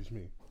 excuse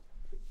me.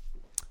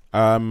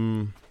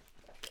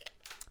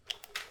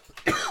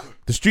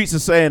 The streets are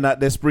saying that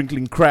they're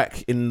sprinkling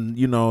crack in,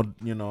 you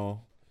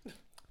know,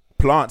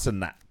 plants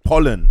and that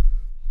pollen.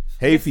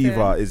 Hay Listen,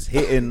 fever is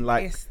hitting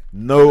like it's-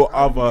 no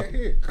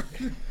other.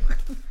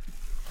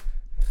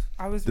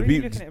 I was The really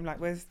peop- looking at him like,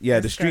 where's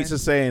The streets are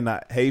saying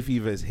that hay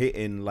fever is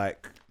hitting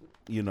like,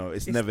 you know,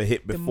 it's never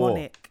hit before.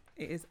 Demonic.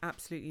 It is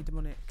absolutely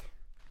demonic.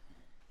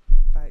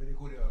 Like, They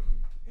call it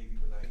hay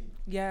fever 19.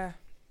 yeah,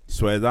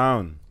 Swear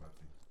down.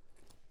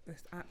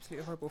 it's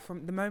absolutely horrible.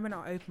 From the moment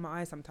I open my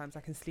eyes, sometimes I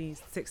can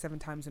sneeze 6-7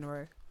 times in a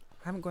row.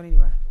 I haven't gone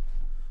anywhere.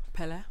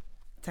 Pele.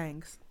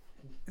 Thanks.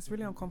 It's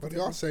really But uncomfortable.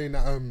 they are saying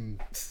that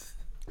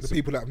the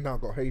people that have now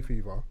got hay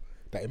fever,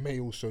 that it may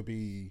also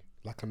be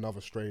like another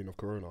strain of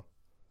corona.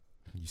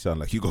 You sound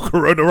like you got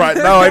corona right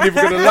now. I ain't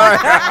even gonna lie.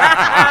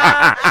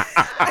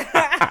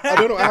 I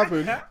don't know what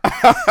happened.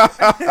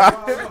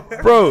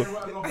 Bro,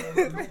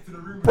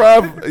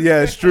 bruv,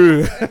 yeah, it's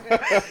true.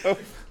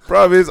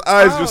 Bruv, his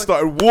eyes just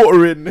started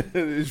watering.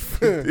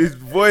 His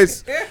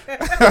voice.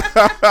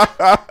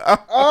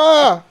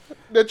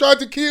 They're trying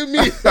to kill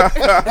me.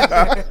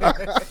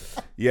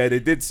 Yeah, they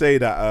did say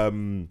that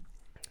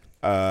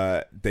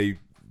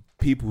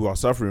people who are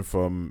suffering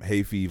from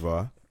hay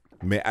fever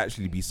may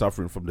actually be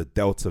suffering from the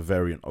Delta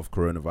variant of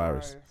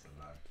coronavirus.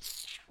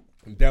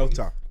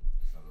 Delta.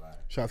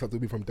 Shout out to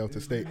me from Delta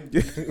State.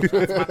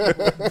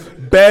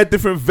 Bare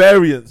different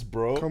variants,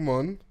 bro. Come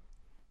on.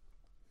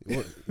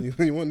 You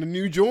want the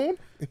new John?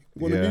 You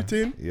want the new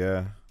tin?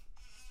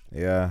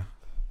 Yeah.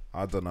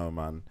 I don't know,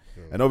 man.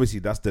 And obviously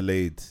that's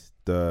delayed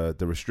the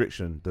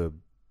restriction, the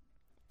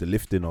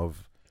lifting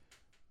of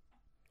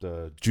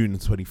the June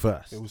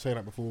 21st. Yeah, we were saying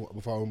that before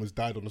I almost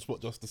died on the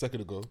spot just a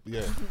second ago.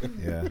 Yeah.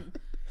 Yeah.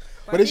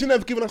 But they shouldn't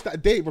have given us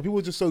that date, but people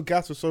were just so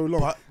gassed for so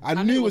long. But I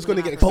knew it was going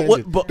to get happen.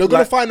 extended. But they're going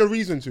like- to find a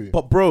reason to.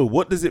 But bro,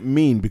 what does it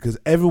mean? Because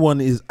everyone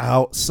is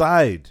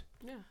outside.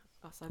 Yeah.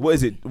 Outside What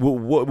is it?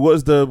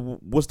 What's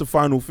the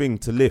final thing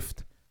to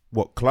lift?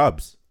 What,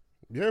 clubs?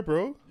 Yeah,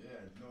 bro. Yeah,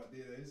 you know what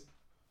day that is?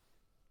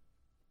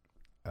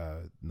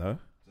 No.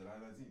 July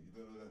 19th.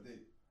 You don't know that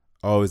date?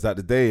 Oh, is that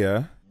the day?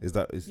 Yeah.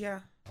 Is Yeah,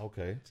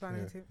 okay?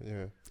 planning to.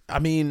 Yeah. I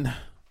mean,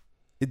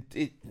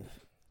 it.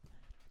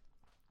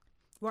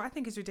 What I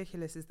think is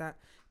ridiculous is that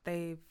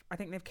I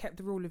think they've kept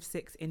the rule of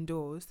 6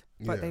 indoors,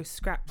 but Yeah. they've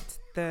scrapped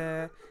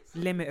the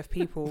limit of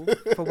people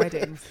for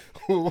weddings.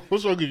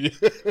 What's wrong with you?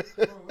 Bro,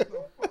 what the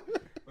fuck?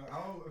 But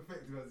how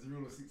effective has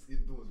 0 to 6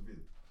 indoors been?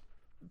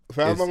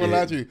 Fam, I'm not gonna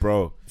lie to you.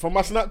 Bro. From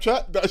my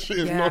Snapchat, that shit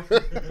is Yeah.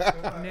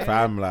 not.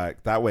 Fam,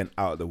 like that went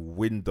out the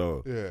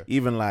window. Yeah.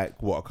 Even like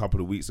a couple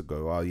of weeks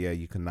ago. Oh yeah,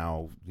 you can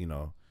now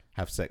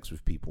have sex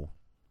with people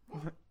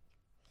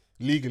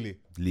Legally.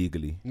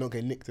 legally. Not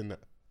getting nicked in that.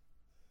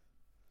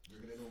 You're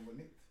gonna know what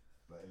nicked?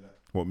 Like in that.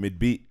 What, mid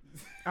beat?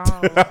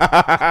 Oh,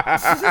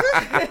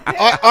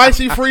 I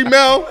see free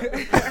Mel.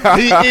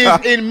 He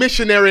is in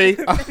missionary.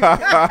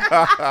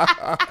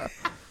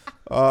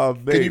 Oh,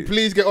 mate. Can you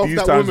please get off These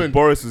that times woman?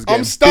 Boris is getting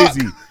I'm stuck.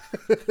 busy.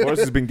 Boris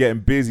has been getting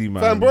busy,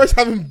 man. Fam, Boris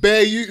having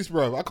bare youths,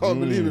 bro. I can't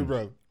believe it,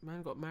 bro.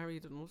 Man got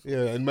married and all.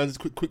 Yeah, and man's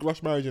quick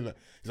rush marriage and that.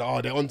 He's like,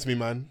 oh, they're on to me,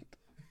 man.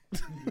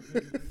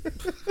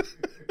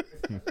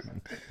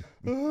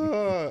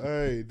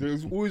 Hey,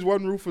 there's always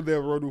one rule for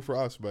them, one rule for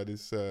us, man.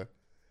 It's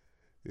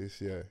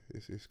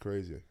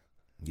crazy.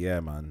 Yeah,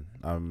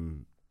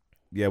 man.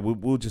 Yeah,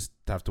 we'll just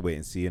have to wait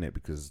and see in it,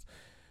 because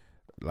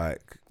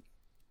like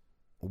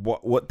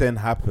what then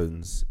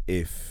happens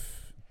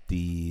if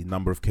the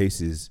number of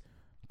cases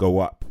go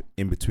up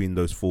in between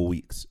those 4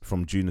 weeks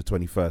from June the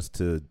 21st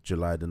to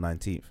July the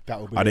 19th?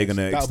 Are they going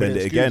to extend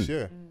it again?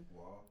 Yeah.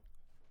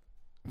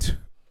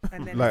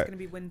 and then Like- it's going to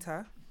be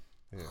winter.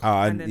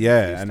 And then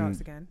yeah, it and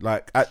starts again.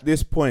 like at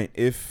this point,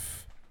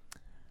 if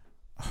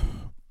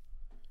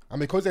And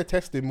because they're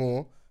testing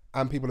more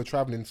and people are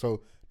traveling,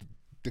 so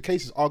the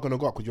cases are going to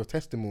go up because you're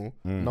testing more.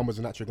 Numbers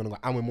are naturally going to go,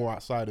 and we're more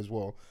outside as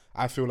well.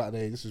 I feel like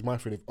this is my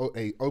feeling.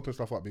 They open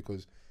stuff up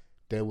because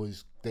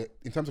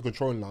in terms of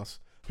controlling us,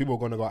 people are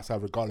going to go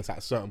outside regardless at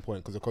a certain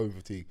point because of COVID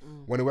fatigue.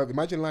 When the weather,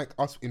 imagine like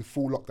us in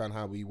full lockdown,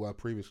 how we were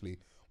previously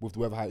with the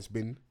weather, how it's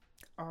been.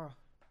 Oh,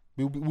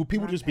 Will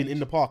people just been in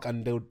the park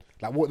and they'll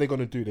like what they're going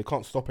to do? They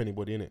can't stop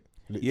anybody in it.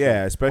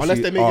 yeah, especially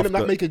Unless they make after,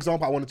 like make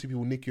example, I 1 or 2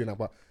 people nick you and that,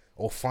 but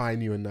or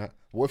fine you and that.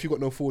 What if you got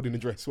no forward in the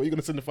dress? What are you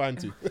gonna send the fine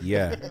to?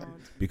 yeah,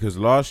 because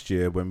last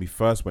year when we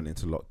first went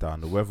into lockdown,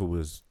 the weather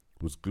was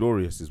was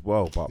glorious as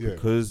well. But Yeah.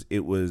 because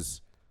it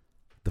was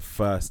the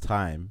first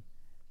time,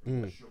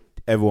 Mm.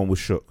 everyone was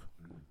shook.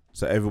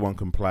 So everyone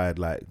complied,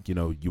 like, you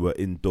know, you were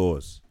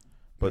indoors.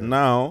 But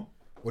now,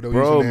 Well, they were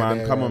bro, using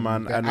man, come on,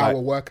 man. their And hour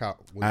like, workout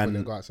was when they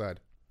and- go outside.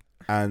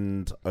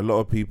 and a lot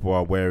of people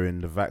are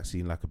wearing the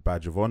vaccine like a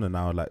badge of honor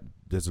now. Like,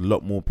 there's a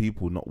lot more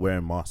people not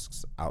wearing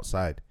masks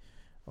outside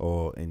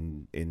or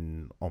in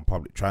on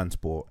public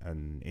transport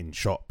and in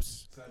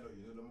shops. Side note,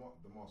 you know the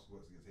mask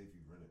works against hay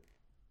fever,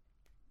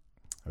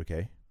 innit?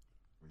 Okay,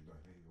 When you got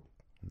hay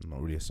fever.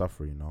 not really a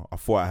sufferer, you know. I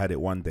thought I had it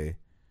one day.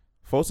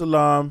 False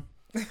alarm.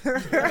 This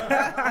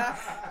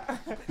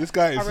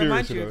guy is I'll serious.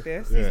 remind you know? of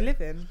this. Yeah. He's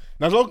living.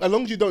 Now, as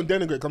long as you don't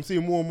denigrate, I'm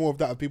seeing more and more of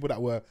that of people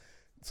that were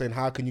saying,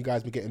 "How can you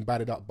guys be getting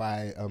battered up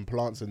by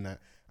plants and that?"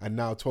 And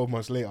now, 12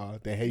 months later,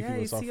 they're hay Yeah, fever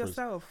you see sufferers.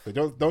 yourself. So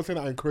don't say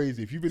that I'm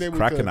crazy. If you've been able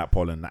Cracking to, that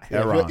pollen, that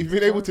yeah, hair if on. you've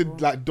been able to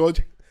Horrible. like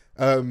dodge,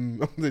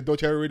 the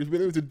dodge heroin, if you've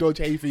been able to dodge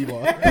hay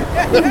fever,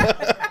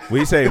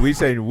 We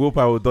saying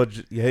willpower will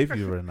dodge your hay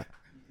fever and that.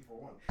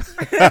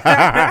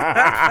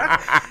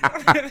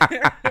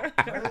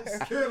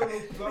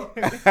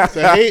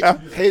 so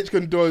H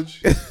can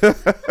dodge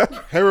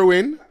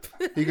heroin,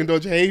 he can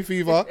dodge hay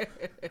fever.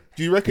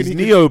 Do you reckon He's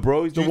he Neo,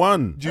 bro. He's the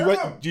one. do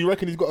you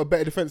reckon he's got a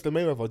better defense than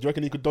Mayweather? Do you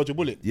reckon he could dodge a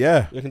bullet?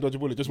 Yeah. You can dodge a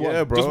bullet, just one.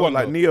 Yeah, bro. Just one,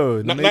 like though. Neo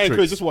in the Nothing crazy,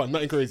 Matrix. just one.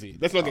 Nothing crazy.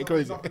 Let's not get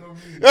crazy.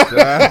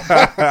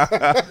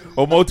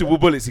 Or multiple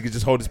bullets, he could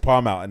just hold his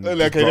palm out and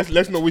just Okay, drop.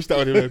 let's not wish that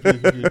on him.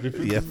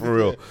 Please. Yeah, for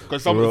real.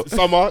 Because For real.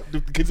 summer,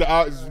 the kids are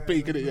out. It's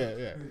pretty good.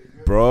 Yeah.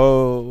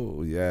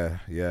 Bro, yeah.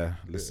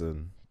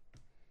 Listen,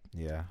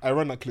 yeah. I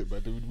run that clip,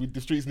 man.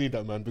 The streets need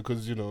that, man,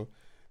 because you know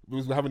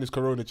we're having this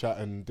Corona chat,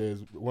 and there's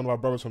one of our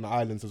brothers from the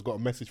islands has got a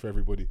message for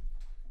everybody.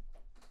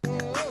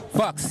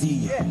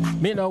 Vaccine.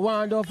 Me no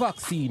want the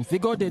vaccine. Fi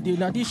go dead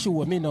inna the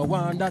show. Me no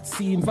want that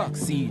scene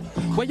vaccine.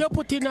 When you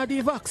put inna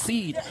the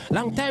vaccine,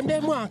 long time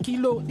them want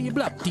kill out the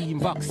black team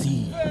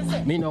vaccine.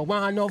 Me no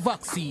want no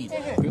vaccine.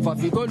 Prefer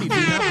fi go live inna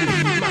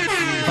the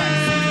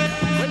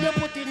vaccine. When you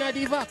put inna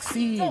the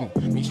vaccine,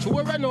 me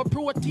sure no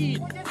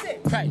protein.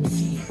 Crime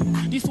scene.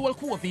 This whole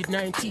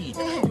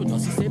COVID-19. You know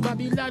see say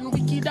Babylon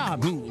wicked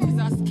and mean is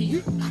a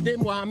scheme.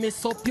 Them want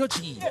mess up your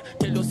gene.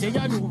 Tell us say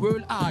your new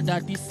world order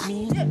this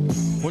mean.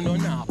 Oh no,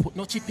 nah, put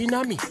no chip in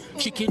a me,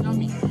 chicken a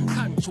me,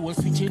 control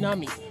switch in a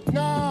me.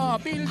 Nah,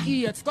 Bill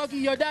Gates, go give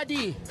your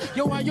daddy.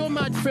 You and your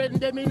mad friend,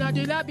 them in a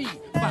the lobby.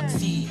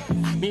 Vaccine,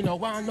 me no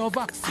want no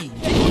vaccine.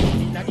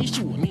 In a the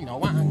show, me no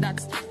want that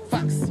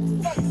facts.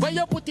 When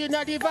you put in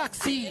a the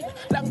vaccine,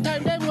 long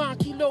time them want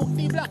kill out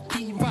the black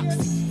team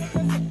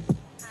vaccine.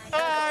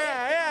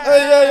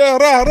 Hey,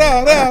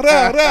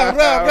 rah.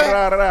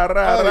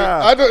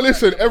 I don't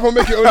listen. Everyone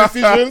make your own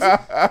decisions,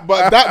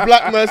 but that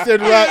black man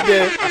said right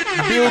there,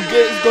 Bill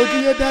Gates, go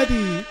get your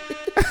daddy.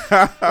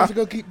 I said,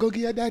 go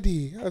get your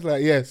daddy. I was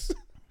like, yes.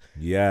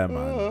 Yeah, man.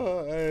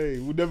 Oh, hey,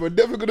 we're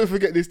never gonna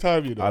forget this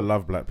time, you know. I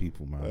love black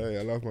people, man. Hey,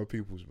 I love my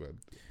peoples, man.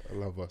 I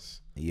love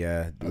us.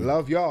 Yeah. I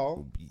love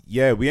y'all.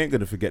 Yeah, we ain't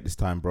gonna forget this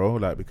time, bro.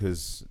 Like,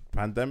 because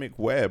pandemic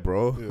where,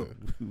 bro? Yeah.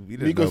 We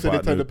didn't know Migos said they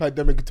about turned no- the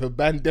pandemic into a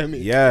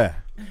pandemic. Yeah.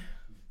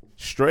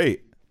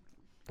 Straight.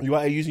 You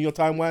out here using your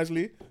time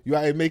wisely? You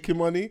out here making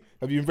money?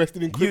 Have you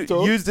invested in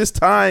crypto? Use this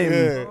time.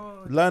 Yeah.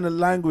 Learn a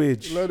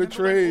language. Learn a Remember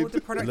trade. all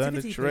the productivity Learn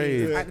a things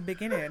trade. at the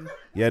beginning.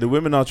 Yeah, the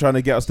women are trying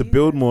to get us to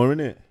build more,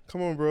 innit?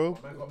 Come on, bro.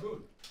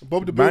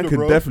 Bob the Man Builder, can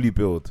bro. definitely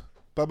build.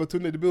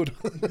 Babatunde the Builder.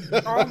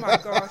 Oh my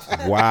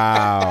gosh.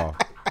 Wow.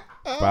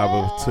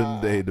 Baba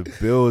Tunde, the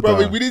builder.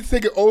 Bro, we need to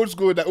take it old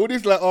school. That all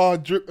this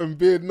like, drip and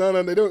beard. No,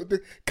 they don't.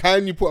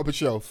 Can you put up a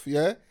shelf?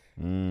 Yeah.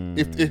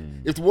 If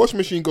the washing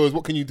machine goes,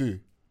 what can you do?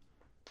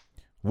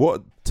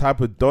 What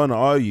type of don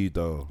are you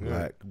though? Yeah.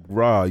 Like,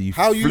 rah, you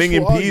How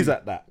flinging useful are peas you?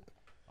 at that?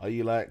 Are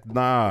you like,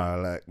 nah,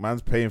 like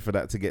man's paying for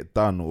that to get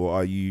done, or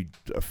are you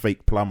a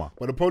fake plumber?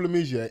 But the problem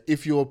is, yeah,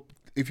 if your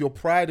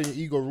pride and your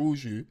ego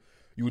rules you,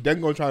 you would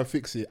then go and try and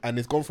fix it, and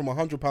it's gone from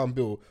 £100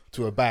 bill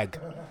to a bag,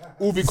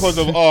 all because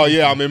of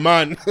I'm a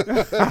man.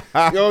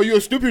 Yo, you're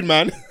a stupid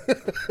man.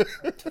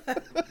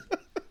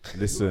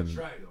 Listen,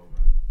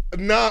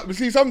 Nah, but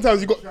see,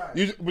 sometimes but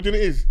you know what it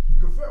is.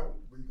 You can fail,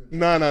 but you can.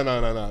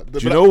 No. do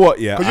you know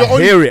what? Yeah, 'Cause I you're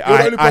only- hear it. you're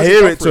the only I person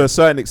hear it to suffering. a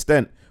certain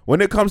extent. When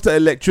it comes to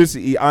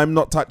electricity, I'm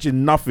not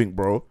touching nothing,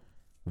 bro.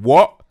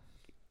 What?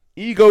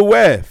 Ego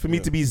where? For me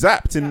to be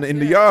zapped in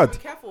the yard. Be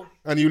careful.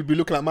 And you'll be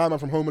looking like my man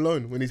from Home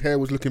Alone when his hair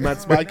was looking mad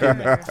spiky.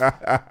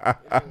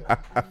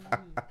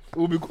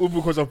 all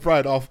because of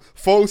pride.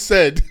 Foe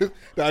said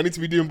that I need to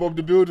be doing Bob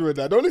the Builder and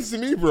that. Don't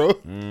listen to me, bro.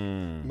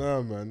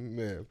 Nah, man.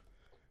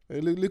 Yeah.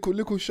 Hey,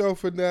 little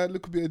shelf and that.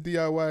 Little bit of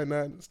DIY and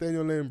that. Stay in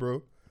your lane,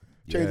 bro.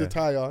 Change the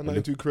tire.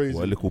 Nothing too crazy.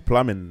 Well, a little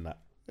plumbing and that.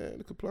 Yeah,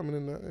 little plumbing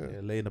in that. Yeah. Yeah,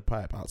 laying the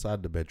pipe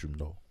outside the bedroom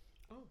though.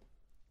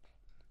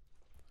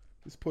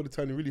 This poor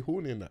tiny really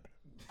horny in that.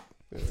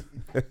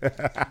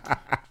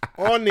 Yeah.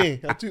 Horny.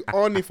 I'm too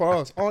horny for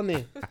us.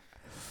 Horny.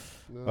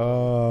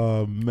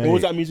 Oh man. What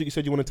was that music you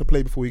said you wanted to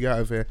play before we get out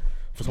of here?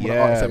 For some of the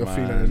artists that you're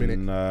feeling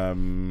in a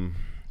minute.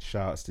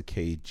 Shouts to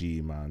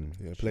KG, man.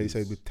 Yeah, play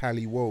said with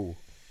Tally Woe.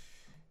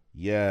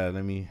 Yeah,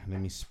 let me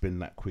spin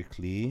that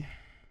quickly.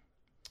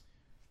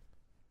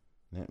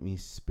 Let me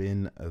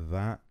spin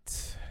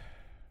that.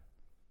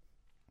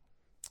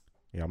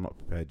 Yeah, I'm not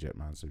prepared yet,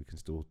 man. So we can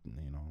still, we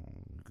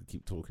can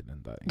keep talking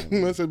and that.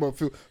 I said about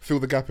fill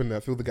the gap in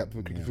there. Fill the gap.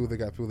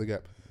 Fill the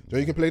gap. So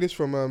you can play this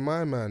from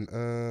my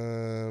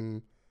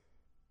man.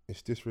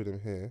 It's this rhythm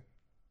here.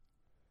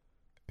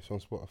 It's on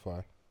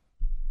Spotify.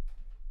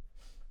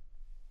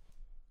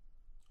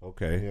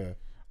 Okay. Yeah.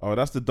 Oh,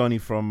 that's the Donny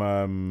from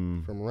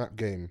Rap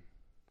Game.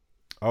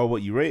 Oh,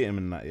 what, you rate him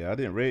in that? Yeah, I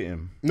didn't rate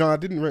him. No, I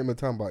didn't rate him a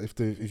time, but if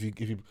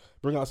you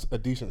bring out a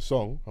decent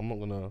song, I'm not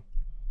gonna.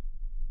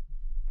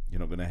 You're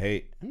not gonna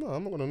hate? No,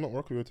 I'm not gonna not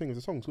rock with your thing. If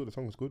the song's good, the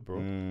song's good, bro.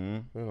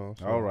 So.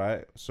 All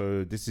right.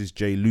 So this is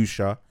Jay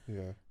Lucia.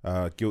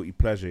 Yeah. Guilty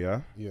Pleasure,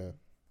 yeah? Yeah.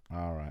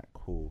 All right,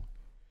 cool.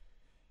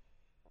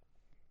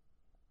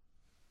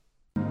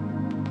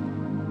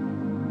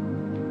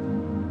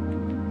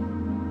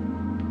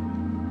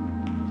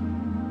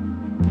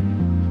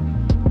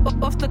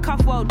 Off the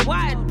cuff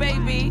worldwide,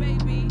 baby.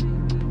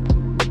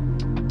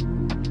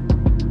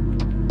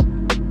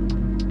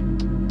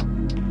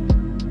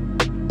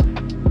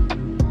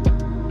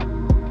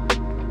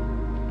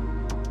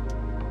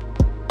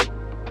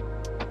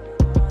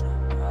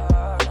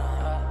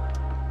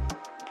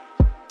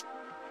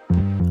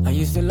 I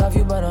used to love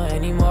you, but not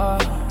anymore.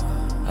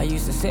 I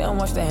used to sit and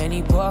watch the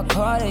Henny pour,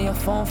 call on your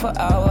phone for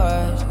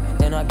hours.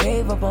 Then I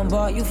gave up and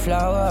bought you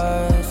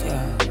flowers,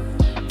 yeah.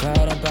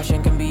 Pride and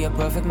passion can be a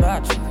perfect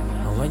match.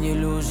 And when you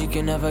lose, you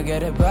can never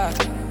get it back.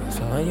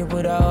 So when you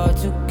put it all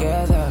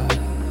together,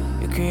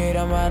 you create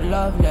a mad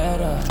love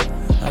letter.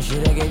 I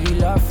should've gave you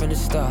love from the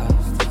start,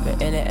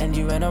 but in the end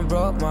you went and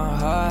broke my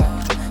heart.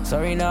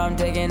 Sorry, now I'm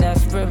taking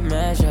desperate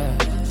measures.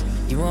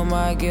 You are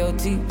my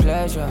guilty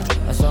pleasure.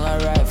 A song I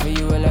write for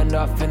you will end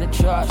up in the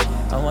trash,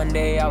 and one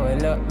day I will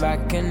look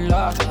back and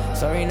laugh.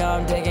 Sorry, now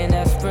I'm taking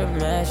desperate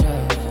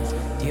measures.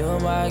 You are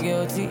my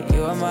guilty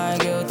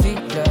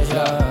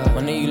pleasure.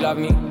 One day you love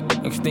me,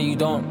 next day you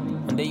don't.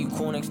 One day you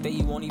call, next day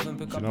you won't even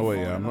pick up. You know what,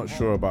 yeah, I'm not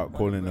sure about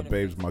calling the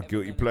babes my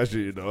guilty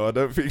pleasure, I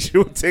don't think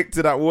she'll take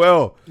to that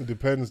well. It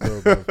depends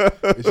though, bro.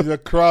 If she's the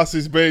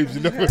crassest babes,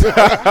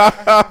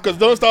 Because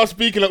don't start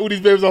speaking like all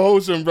these babes are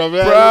wholesome, bro.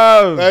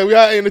 Hey, we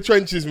out in the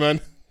trenches, man.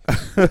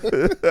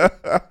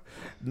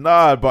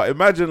 Nah, but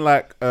imagine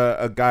like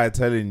a guy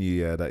telling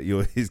you, that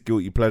you're his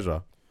guilty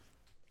pleasure.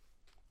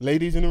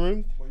 Ladies in the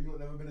room? Well, you've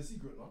never been a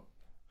secret, no?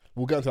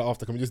 We'll get into that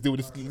after. Can we just deal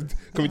with this?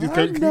 Can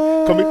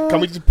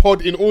we just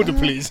pod in order,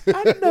 please?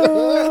 I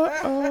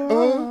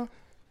know.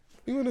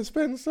 You want to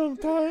spend some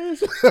time?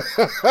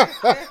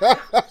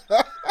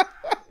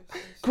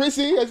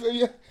 Chrissy, have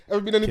you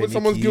ever been anyone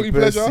someone's guilty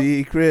pleasure?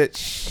 Secret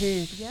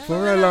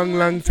for a long,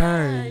 long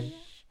time.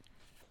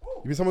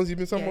 You've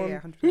been someone.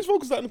 Yeah, Whose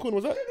focus that in the corner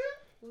was that? It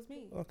was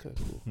me. Okay,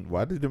 cool.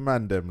 Why did the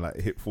man them like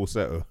hit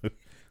falsetto?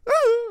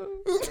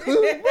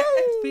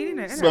 Feeling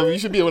it, So you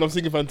should be here when I'm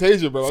singing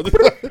Fantasia, bro.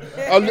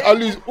 I'll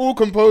lose all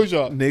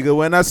composure. Nigga,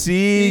 when I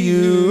see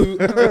you.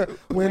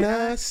 When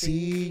I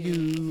see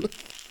you.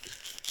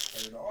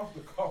 Off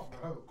the cuff,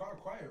 man. Quite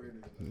quiet,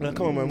 really. Man,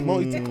 come on,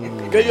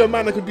 man. Get your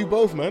man that can do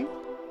both, man.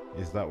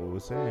 Is that what we're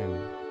saying?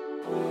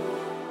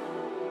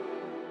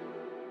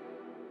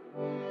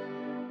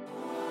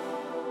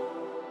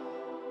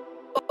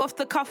 Off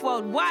the cuff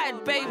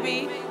worldwide,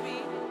 baby.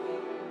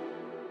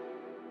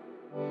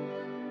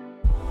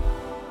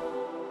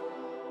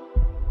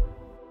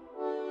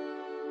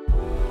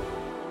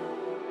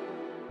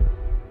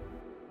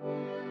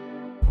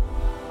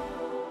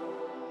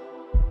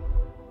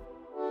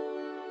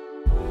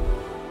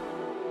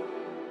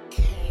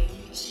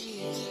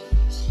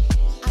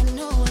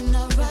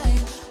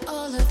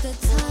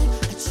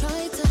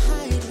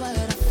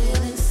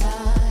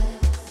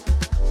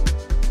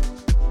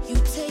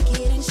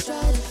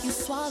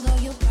 Swallow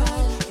your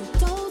pride. You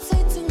don't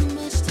say too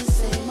much to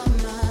say my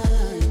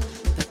mind,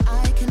 but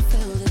I can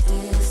feel the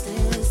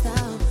distance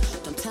now.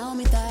 Don't tell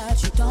me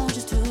that you don't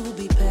just to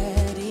be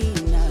petty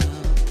now.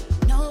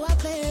 No, I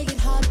play it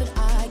hard, but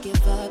I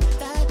give up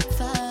that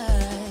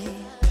fight.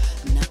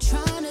 I'm not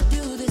trying to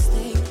do this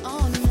thing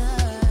all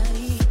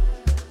night.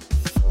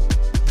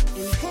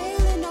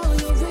 Inhaling all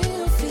your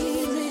real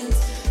feelings,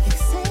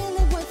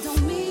 exhaling what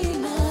don't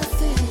mean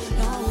nothing.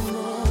 No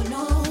more,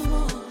 no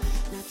more.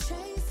 Not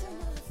chasing.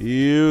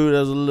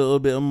 There's a little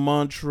bit of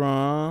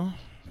Mantra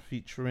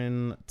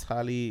featuring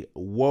Tally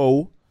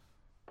Whoa,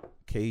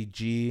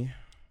 KG.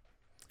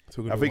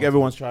 I think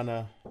everyone's trying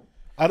to.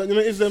 I don't know.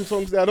 Is them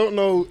songs there? I don't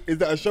know. Is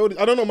that a show?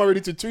 I don't know. Am I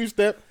ready to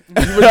two-step?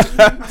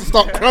 To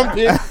start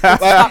cramping? Like,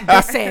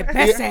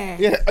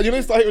 yeah. You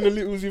know, start hitting the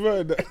little Uzi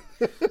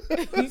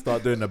Vert.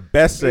 Start doing the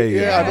Bessay.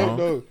 Yeah, I don't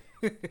know.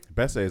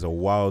 Bessay is a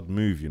wild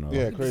move,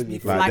 Yeah, crazy.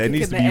 Like there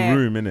needs to be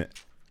room in it.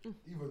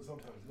 Even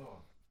sometimes, no.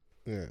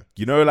 Yeah.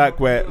 You know, like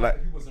where,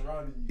 like, people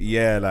surrounding you.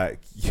 yeah, like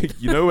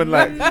you know when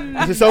like you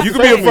It's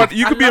could be in front.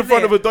 You could be in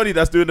front of a Donny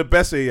that's doing the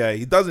Bessay. Yeah,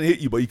 he doesn't hit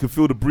you, but you can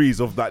feel the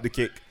breeze of like the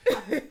kick,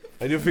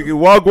 and you're thinking,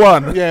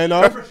 "Wagwan." Yeah,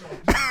 no.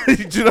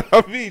 Do you know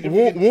what I mean?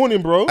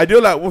 Warning, bro. I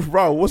do like,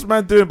 what's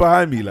man doing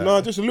behind me? Like,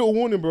 No, just a little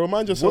warning, bro.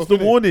 Mind yourself. what's the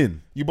innit?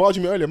 warning? You barged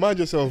me earlier. Mind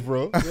yourself,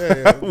 bro.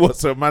 Yeah. What?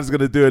 So man's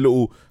gonna do a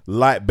little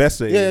light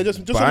Besser? Yeah,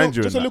 just behind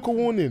you, a and that. little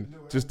warning.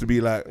 Just to be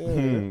like,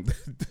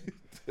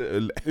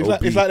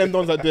 It's like them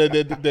dons, like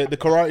the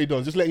karate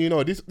dons. Just letting you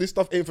know, this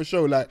stuff ain't for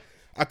show. Like,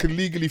 I could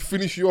legally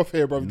finish you off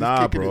here, bro.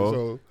 Nah, bro. It,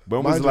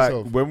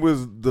 so when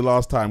was the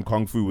last time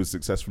Kung Fu was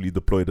successfully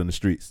deployed on the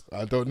streets?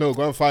 I don't know.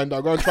 Go and find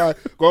out. Go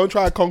and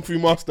try a Kung Fu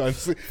master and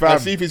see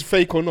if it's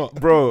fake or not,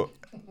 bro.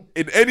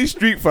 In any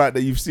street fight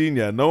that you've seen,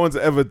 yeah, no one's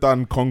ever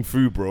done Kung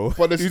Fu, bro.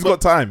 Who's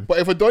got time? But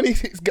if a Donny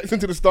gets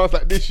into the stance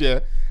like this, yeah,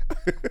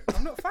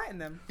 I'm not fighting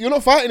them. You're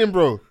not fighting him,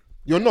 bro.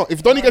 You're not.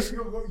 If Donny gets, you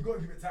gotta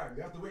give it time.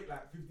 You have to wait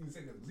like 15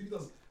 seconds. Because if he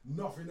does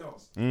nothing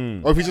else,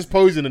 or if he's just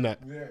posing in that.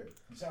 Yeah,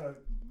 he's trying to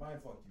mind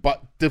fuck you.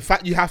 But the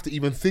fact you have to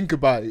even think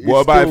about it.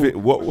 What about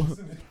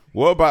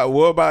what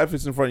about if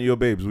it's in front of your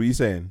babes? What are you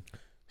saying?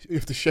 You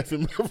have to chef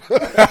him.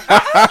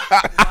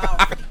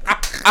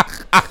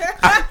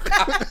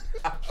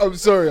 I'm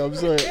sorry. Wow.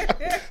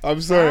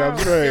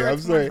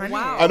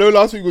 I know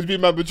last week was being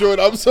man matured.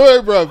 I'm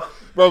sorry, bruv.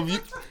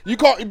 You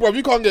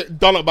can't get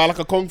done up by like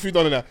a Kung Fu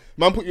don in that.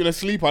 Man put you in a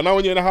sleeper. Now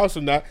when you're in the house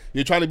and that,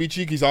 you're trying to be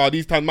cheeky. So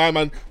these times my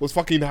man was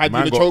fucking had you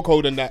in a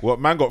chokehold and that.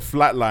 What man got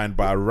flatlined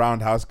by a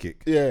roundhouse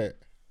kick? Yeah.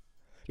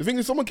 The thing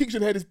is, someone kicks you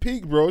in the head is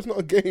peak, bro. It's not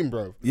a game,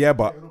 bro. Yeah,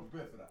 but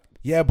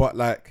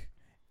like,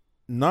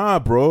 nah,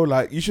 bro.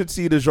 Like, you should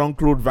see the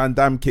Jean-Claude Van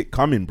Damme kick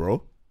coming,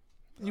 bro.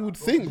 You would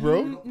think,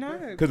 bro. No.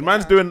 Because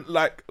man's doing,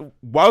 like,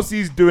 whilst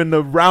he's doing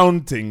the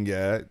round thing,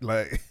 yeah,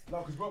 like,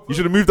 you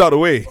should have moved out of the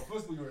way. But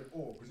first of all, you're in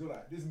awe because you're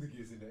like, this nigga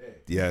is in the air.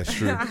 Yeah, it's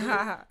true.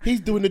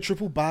 He's doing the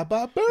triple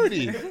bye-bye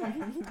birdie.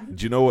 Do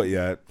you know what,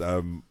 yeah?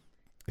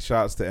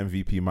 Shouts to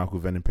MVP Michael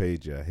Venom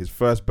Page, yeah. His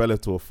first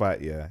Bellator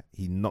fight, yeah,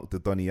 he knocked the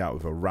Donny out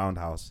with a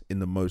roundhouse in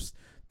the most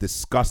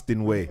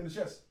disgusting way. In the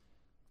chest?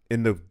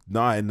 In the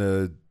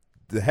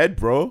head,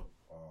 bro.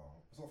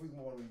 So I think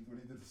more when he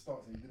did the stance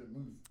and he didn't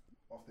move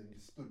after he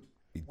stood.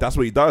 That's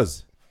what he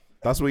does.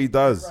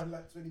 Ran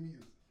like 20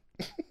 meters.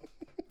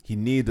 He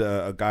need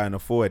a guy on the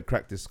forehead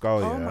cracked his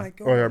skull, Oh yeah. my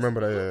god. Oh, yeah, I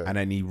remember that, yeah. And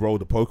then he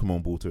rolled a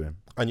Pokemon ball to him.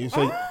 And you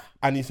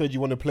said you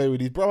want to play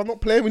with these, bro. I'm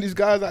not playing with these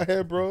guys out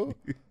here, bro.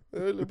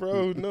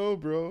 Bro, no,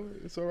 bro.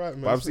 It's all right,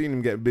 man. But I've seen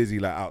him get busy,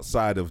 like,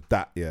 outside of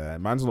that, yeah.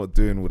 Man's not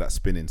doing all that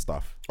spinning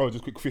stuff. Oh,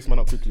 just quick fist man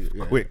up quickly.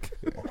 Yeah. Quick.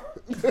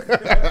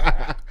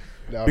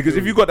 Nah, Because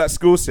if you got that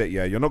skill set,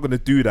 yeah, you're not going to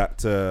do that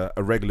to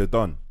a regular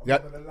Don. Yeah.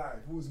 I'm not gonna lie,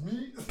 if it was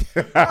me,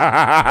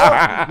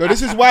 No,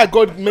 this is why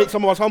God makes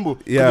some of us humble.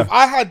 'Cause Yeah. if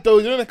I had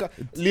those, you know, like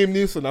Liam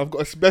Neeson, I've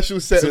got a special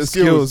set of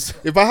skills.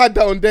 If I had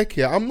that on deck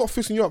here, I'm not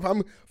fisting you up.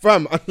 I'm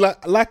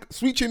like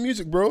sweet chin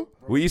music, bro.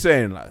 What are you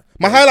saying? Like,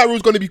 My highlight rule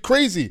is going to be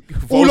crazy.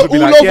 All would be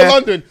over like, yeah.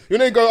 London. You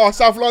know, you go,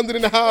 South London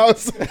in the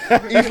house,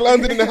 East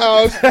London in the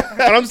house.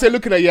 And I'm just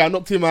looking at, I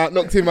knocked him out.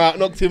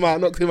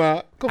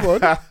 Come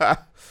on.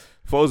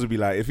 Foles would be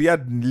like, if he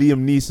had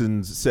Liam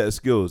Neeson's set of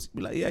skills, he'd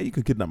be like, yeah, you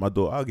can kidnap my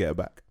daughter. I'll get her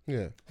back.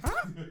 Yeah.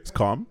 It's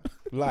calm.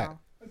 Like.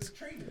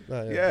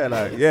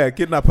 Yeah,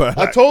 kidnap her.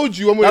 I told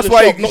you when we were that's in the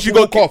why shop, she not to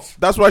got walk off.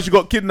 That's why she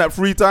got kidnapped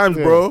 3 times,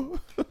 bro.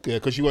 Yeah,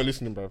 because she weren't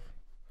listening, bro.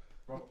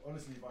 bro,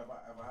 honestly, if I had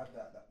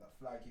that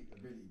fly kick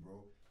ability,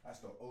 bro, that's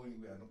the only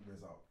way I knock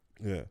Rez out.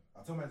 Yeah.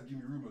 I told man to give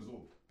me room as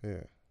well.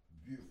 Yeah.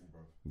 Beautiful,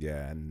 bro.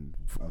 Yeah, and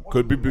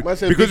could be Man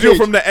said because big you're age.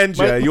 from the end.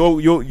 Yeah,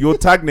 your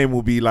tag name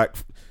will be like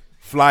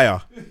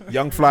Flyer,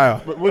 Young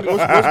Flyer. But what's Big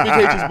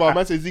H's bar?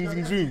 Man says zing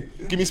zing zoom.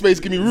 Give me space,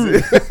 give me room.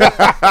 Man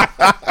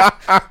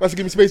said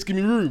give me space, give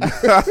me room.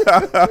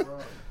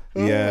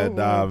 Yeah,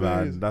 nah, my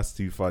man, days. that's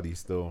too funny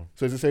still.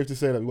 So is it safe to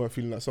say that we weren't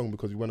feeling that song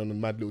because we went on a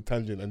mad little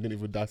tangent and didn't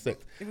even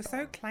dissect? It was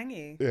so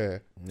clangy. Yeah.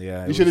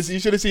 Yeah, You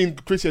should have seen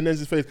Christian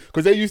Nenz's face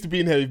because they used to be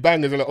in here with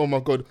bangers. They're like, oh my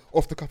god,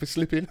 off the cuff is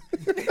slipping.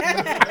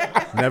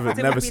 never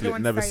be the slip,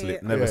 one never to say slip,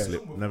 it. never Yeah.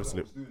 slip, never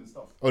slip.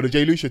 Oh, the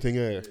Jay Lucia thing,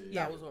 yeah.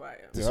 That was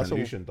alright. The Yeah, that's St.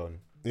 Lucian Don.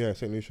 Yeah,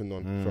 St. Lucian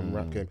Don from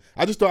Rap Game.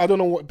 I don't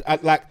know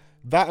what like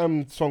that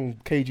song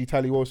KG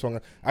Tally War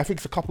song. I think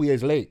it's a couple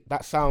years late.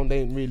 That sound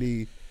ain't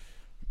really.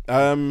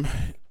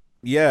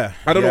 Yeah,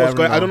 I don't know what's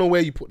going. no. I don't know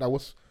where you put that.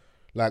 What's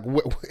like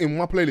in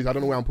my playlist? I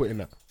don't know where I'm putting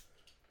that.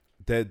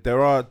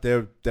 There are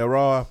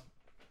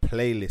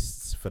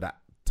playlists for that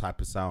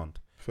type of sound.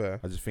 Fair.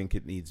 I just think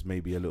it needs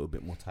maybe a little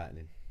bit more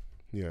tightening.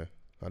 Yeah,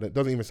 it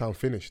doesn't even sound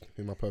finished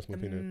in my personal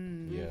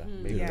opinion. Yeah,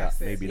 maybe Yes,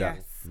 that, maybe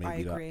yes, that, I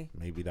maybe that, agree.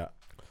 maybe that.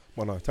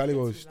 Well, no, Tally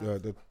was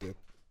they're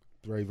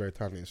very very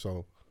talented.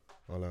 So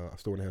I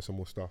still want to hear some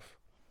more stuff.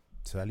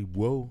 Tally,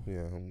 whoa.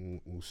 Yeah,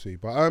 we'll see.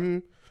 But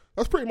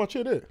that's pretty much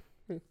it.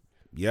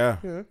 Yeah.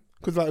 Yeah.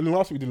 Because like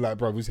last week we did like,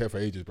 bro, we was here for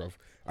ages, bro.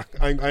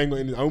 I ain't got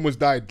any, I almost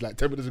died like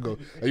 10 minutes ago.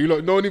 And you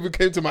lot, no one even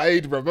came to my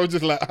aid, bro. I was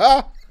just like,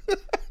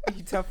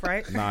 You tough,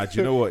 right? Nah, do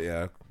you know what?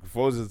 Yeah,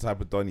 Foles is the type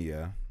of Donny.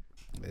 Yeah,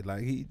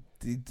 like he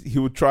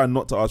would try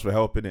not to ask for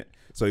help in it.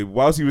 So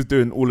whilst he was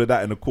doing all of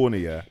that in the corner,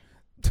 yeah,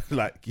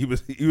 like he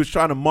was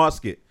trying to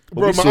mask it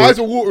Bro, my eyes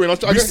were watering. I was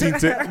trying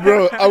to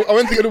bro, I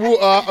went to get the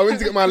water. I went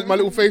to get my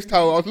little face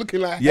towel. I was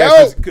looking like,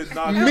 help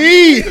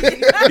me.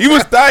 He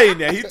was dying.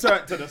 Yeah, he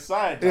turned to the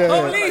side. Yeah.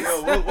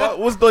 Like,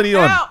 what's Donny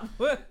on?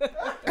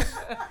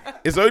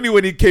 It's only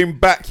when he came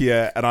back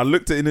here and I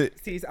looked at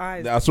it. See his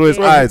eyes. I saw his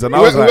eyes, and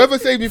I was like, whoever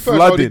saved me first,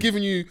 I would have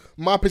given you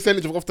my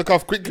percentage of off the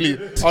cuff quickly.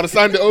 I would have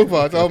signed it over.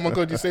 I said, oh my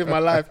God, you saved my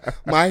life,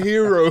 my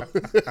hero.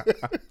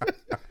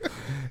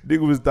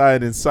 Nigga was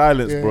dying in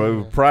silence, bro,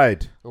 with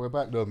pride. We're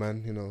back though,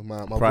 man. You know,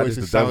 my Pride voice is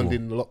is the devil.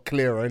 sounding a lot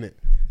clearer, innit?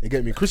 You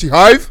get me? Chrissy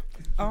Hive.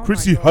 Oh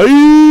Chrissy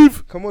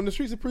Hive. Come on, the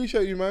streets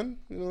appreciate you, man.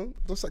 You know,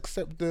 just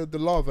accept the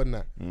love and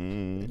that.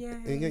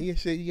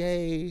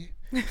 Yay.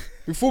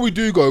 Before we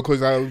do go,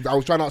 because I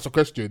was trying to ask a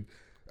question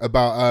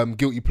about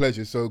guilty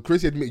pleasures. So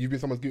Chrissy, admit you've been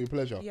someone's guilty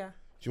pleasure. Yeah.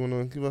 Do you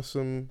want to give us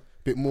some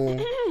bit more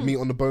meat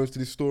on the bones to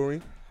this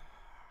story?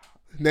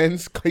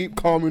 Nens, keep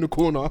calm in the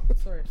corner.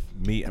 Sorry.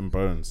 Meat and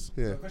bones.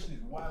 Yeah. The question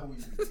is, why were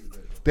you?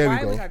 There Why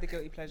we go. was I the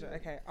guilty pleasure?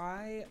 Okay,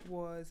 I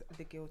was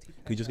the guilty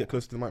pleasure. Can you just get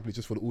close to the mic, please,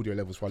 just for the audio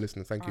levels for our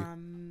listeners? Thank you.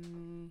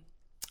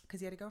 Because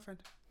he had a girlfriend.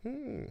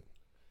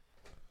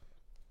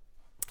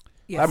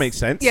 Yes. That makes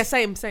sense. Yeah,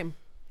 same.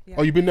 Yeah.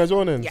 Oh, you been there as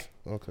well, then? Yeah.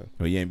 Okay.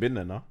 Well, you ain't been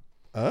there now.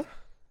 Huh?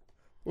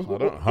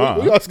 What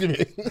are you asking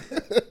me?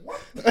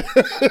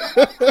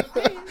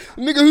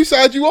 Nigga, whose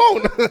side you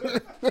on?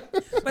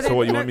 So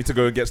what, you want me to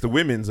go against the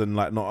women's and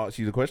like not ask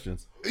you the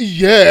questions?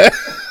 Yeah.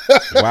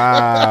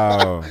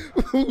 Wow.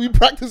 We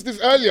practiced this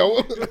earlier.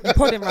 You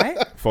put him right.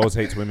 Foles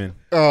hates women.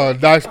 Oh,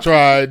 nice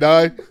try.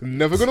 No,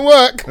 never gonna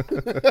work.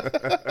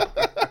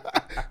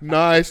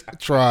 Nice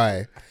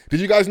try. Did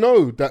you guys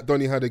know that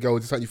Donny had a girl?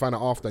 Just like you found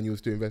out after and you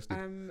was too invested.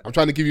 I'm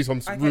trying to give you some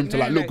room to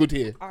look good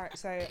here. All right,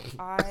 so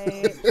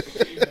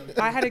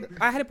I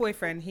had a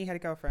boyfriend. He had a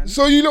girlfriend.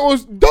 So you know it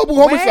was double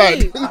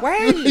homicide.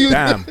 Wait.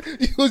 Damn.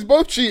 You was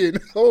both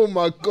cheating. Oh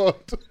my God.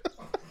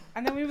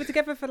 And then we were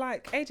together for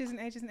like ages and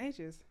ages and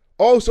ages.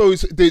 Oh, so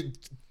it's the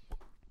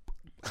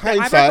I broke up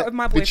hindsight, with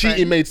my the boyfriend.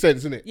 cheating made sense,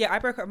 isn't it? Yeah, I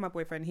broke up with my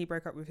boyfriend. He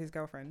broke up with his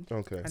girlfriend.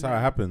 Okay. That's how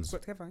it happens.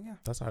 Got together, yeah.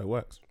 That's how it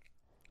works.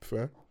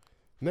 Fair.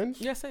 Nens?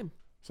 Yeah, same.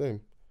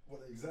 Same.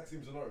 What, the exact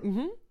same scenario?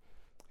 Mm-hmm.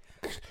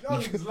 No,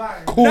 he's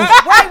lying. Cool. No,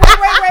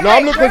 wait. No,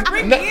 I'm not Don't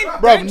bring me in.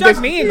 Don't drag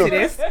me into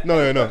this.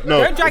 No.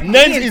 Don't drag me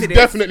Nens into is this.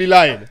 definitely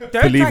lying. Don't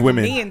Believe drag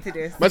women. me into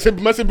this. Man said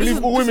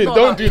believe all this is women. not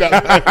Don't that. do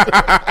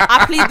that.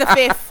 I plead the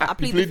fifth. I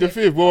plead Plead the the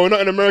fifth. Well, we're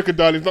not in America,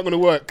 darling. It's not going to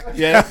work.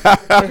 Yeah. I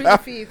plead the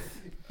fifth.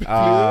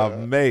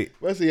 Mate.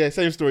 Well, so, yeah,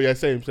 same story. Yeah,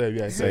 same.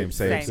 Yeah,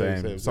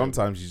 Same.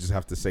 Sometimes you just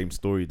have the same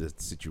story, the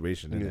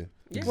situation, innit?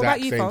 Yeah. What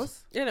about you,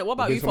 Foles? Yeah, no, what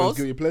about Been you, someone's Foles?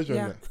 guilty pleasure.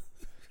 Yeah. Yeah.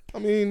 I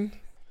mean,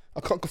 I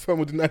can't confirm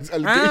or deny this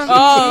allegation.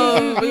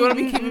 Oh, but you want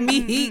to be keeping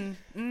me heat?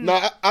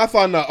 No, I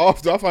found out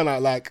after. I found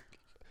out like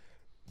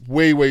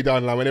way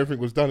down the line when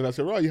everything was done, and I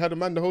said, "Right, you had a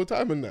man the whole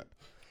time and that."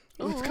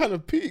 It's kind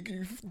of peak,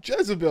 you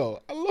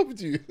Jezebel. I loved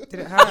you. Did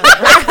it hurt?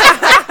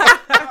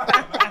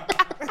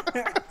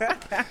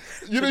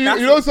 you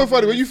know what's so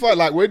funny when you find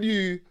like when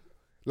you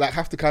like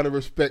have to kind of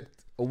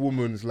respect a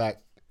woman's like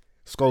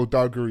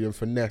skullduggery and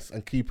finesse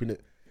and keeping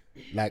it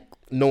like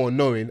no one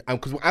knowing, and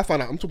because I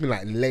found out I'm talking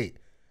like late,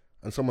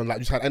 and someone like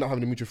just end up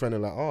having a mutual friend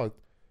and like, oh,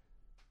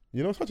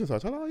 you know, such and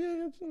such. I'm like, oh yeah,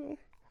 you know,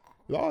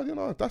 oh, you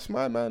know, that's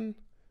my man.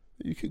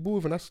 You kick ball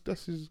with, and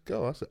that's his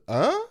girl. I said,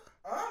 huh?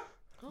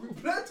 We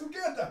played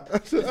together. I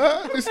said,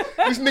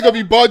 this nigga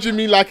be barging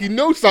me like he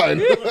knows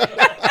something.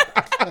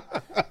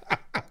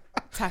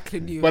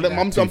 Tackling you. But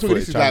I'm talking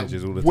this is like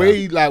all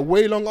the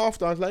way long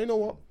after. I was like, you know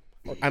what?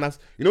 And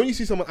you know when you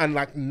see someone and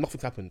like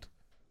nothing's happened,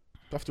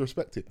 you have to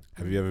respect it.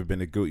 Have you ever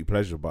been a guilty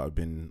pleasure but have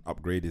been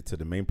upgraded to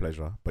the main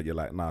pleasure, but you're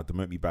like, nah,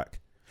 demote me back?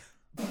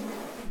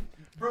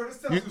 Bro, let's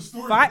tell us the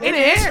story. In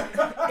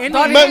it.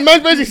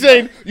 Man's basically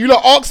saying, you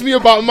lot asked me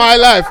about my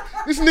life.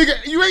 This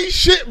nigga, you ain't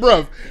shit,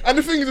 bruv. And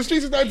the thing is, the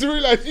streets are starting to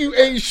realize you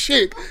ain't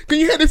shit. Can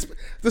you hear this?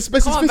 The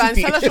specificity. Come on, man,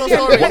 tell us your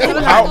story.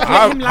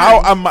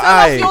 How am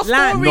I? Tell us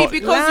your story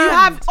because you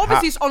have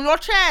obviously it's on your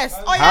chest.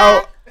 Oh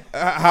yeah.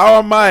 How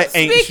am I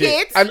ain't Speak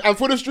shit? it. And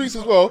for the streets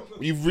as well,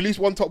 you've released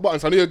one top button,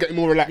 so I know you're getting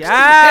more relaxed.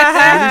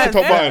 Yeah. You released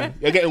the top button,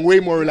 you're getting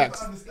way more I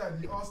relaxed. understand.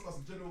 He asked us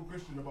a general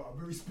question about a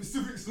very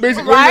specific scenario.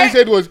 Basically, what he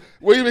said was,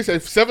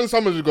 said 7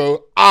 summers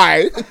ago,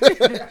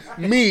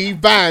 me,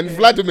 Van,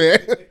 Vladimir,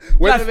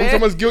 went from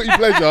someone's guilty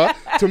pleasure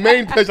to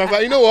main pleasure. I was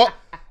like, you know what?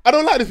 I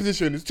don't like this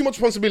position. It's too much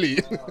responsibility.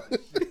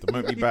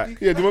 Demote me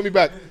back. Yeah, demote me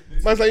back.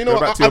 Man's like, you know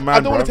Go what? back to your I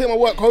man, don't want to bro. take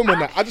my work home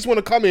and that. I just want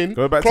to come in,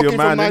 Go back to clock your in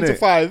man, from 9 to innit?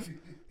 5.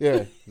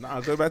 Yeah. Nah,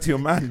 go back to your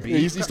man, B. Yeah,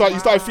 you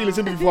started feeling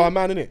sympathy for our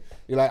man, innit?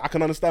 You're like, I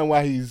can understand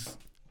why he's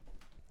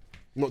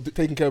not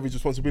taking care of his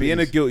responsibilities. Being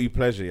a guilty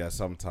pleasure, yeah,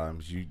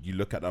 sometimes you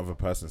look at the other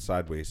person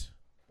sideways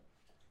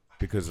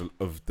because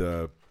of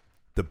the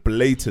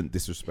blatant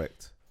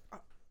disrespect.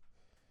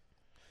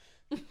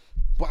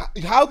 But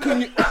how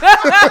can you?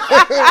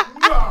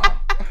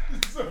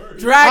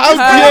 Drag How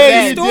her.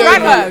 dare you,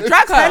 Drag her.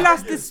 Drag her. Tell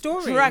us the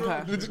story. Drag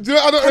her. Do you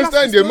know, I don't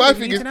understand you. My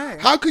thing is,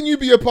 how can you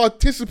be a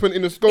participant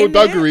in a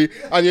skullduggery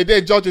and you're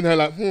there judging her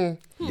like,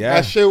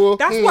 Yeah. That's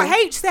what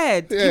H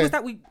said. He Yeah. was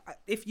like,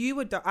 if you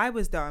were, I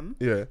was dumb.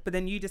 Yeah. But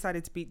then you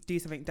decided to do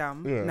something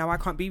dumb. Yeah. Now I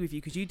can't be with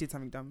you because you did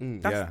something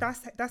dumb.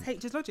 That's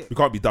H's logic. We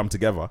can't be dumb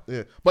together.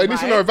 Yeah. But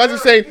listen, no, Vans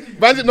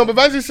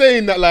is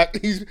saying that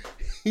like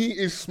he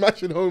is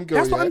smashing homegirl.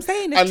 That's what I'm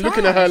saying. It's And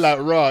looking at her trash.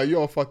 like, rah,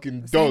 you're a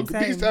fucking dog.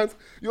 Same. These times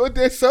you're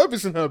there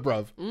servicing her,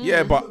 bruv.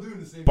 Yeah, but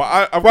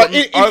I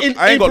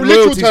ain't got in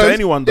loyalties literal to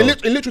anyone though.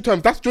 In literal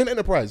terms, that's joint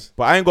enterprise.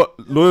 But I ain't got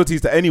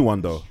loyalties to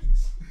anyone though.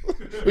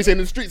 We say in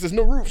the streets, there's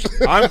no roofs.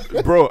 I'm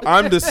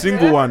the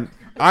single one.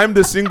 I'm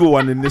the single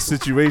one in this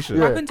situation.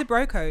 What happened to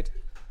bro code?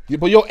 Yeah,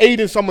 but you're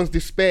aiding someone's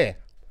despair.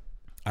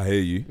 I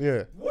hear you.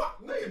 Yeah. What?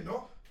 No, you're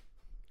not.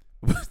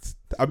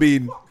 I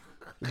mean,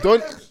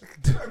 don't.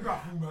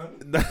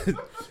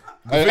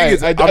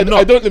 I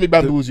don't let me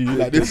bamboozle you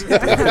like this.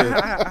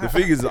 The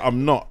thing is,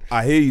 I'm not.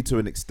 I hear you to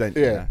an extent.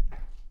 Yeah.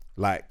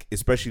 Like,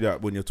 especially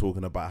that when you're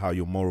talking about how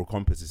your moral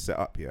compass is set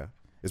up here,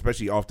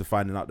 especially after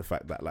finding out the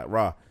fact that,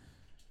 like,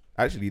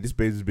 actually, this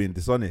babe's being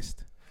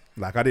dishonest.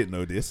 Like, I didn't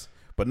know this,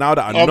 but now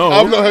that I know,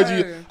 I've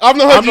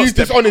not heard you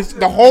dishonest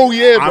the whole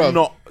year, bro. I'm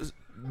not.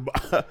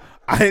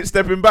 I ain't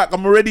stepping back.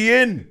 I'm already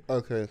in.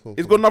 Okay, cool.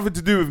 It's got nothing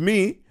to do with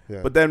me.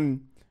 Yeah. But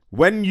then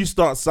when you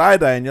start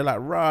side-eyeing, you're like,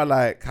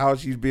 like how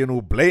she's being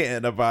all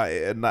blatant about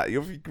it and that.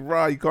 You're thinking,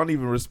 you can't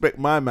even respect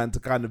my man to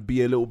kind of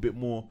be a little bit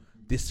more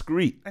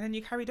discreet. And then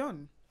you carried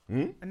on.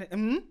 Hmm? And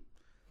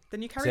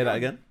then you carried on. Say that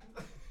again.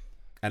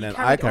 And then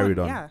I carried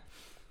on. Yeah.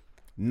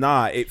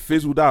 Nah, it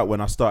fizzled out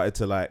when I started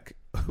to like.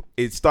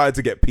 It started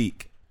to get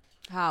peak.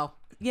 How?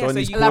 Yeah,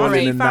 Donnie's so you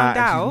calling and found that,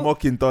 out. she's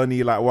mocking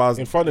Donnie like whilst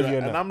in front of you,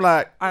 and I'm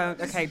like,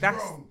 okay,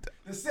 that's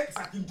the sex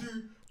I can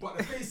do, but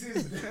the face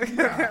is. That's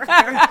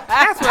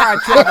where I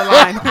draw the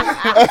line.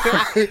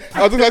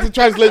 I was like to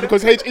translate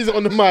because H isn't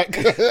on the mic.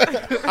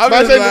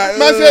 Man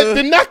said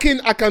the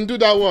knacking I can do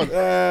that one. Me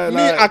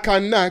like- I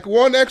can knack.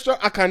 One extra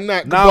I can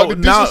knack. now, but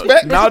the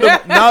disrespect.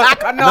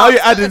 now you're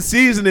adding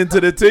seasoning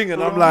to the thing,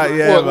 and I'm like,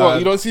 yeah, what, man.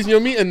 you don't season your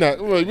meat in that?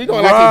 Well, we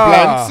don't like it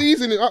bland.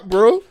 Season it up,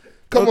 bro.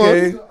 Come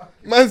Okay. on.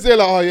 Man's there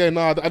like, oh yeah,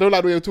 nah, I don't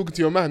like the way you're talking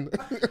to your man.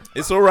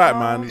 It's all right,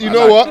 man. You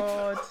know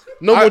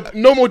what?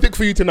 No more dick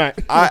for you tonight.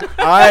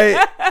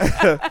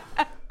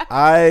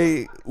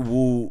 I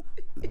will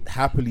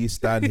happily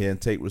stand here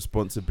and take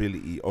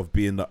responsibility of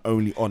being the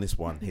only honest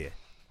one here.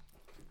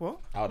 What?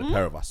 Out of the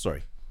pair of us,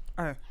 sorry.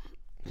 Oh.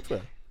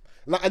 Fair.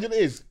 Like, and it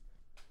is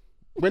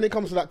when it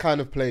comes to that kind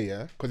of play,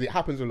 yeah, because it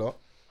happens a lot.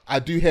 I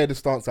do hear the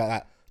stance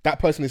like that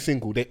person is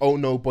single. They owe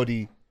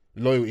nobody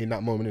loyalty in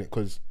that moment,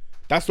 because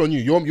that's on you.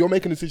 You're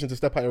making a decision to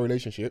step out of a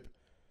relationship.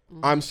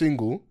 I'm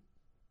single.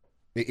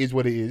 It is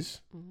what it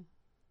is.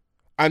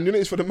 And you know,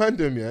 it's for the man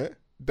them, yeah,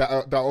 that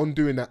are on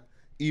doing that.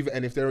 Even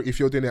and if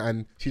you're doing it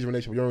and she's in a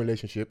relationship, you're in a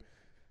relationship,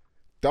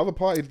 the other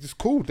party is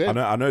cool.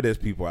 I know there's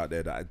people out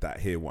there that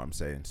hear what I'm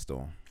saying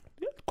still.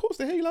 Yeah, of course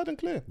they hear you loud and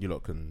clear. You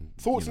lot can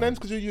Thoughts and ends,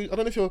 because you I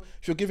don't know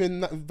if you're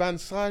giving that Van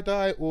side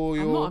eye or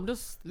I'm you're not, I'm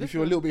just if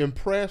you're a little bit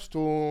impressed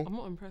or I'm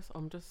not impressed.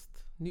 I'm just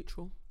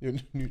neutral. you're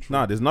neutral.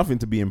 Nah, there's nothing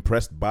to be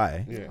impressed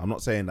by. Yeah. I'm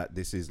not saying that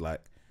this is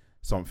like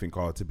something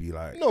hard to be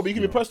like. No, but you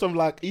can be impressed on,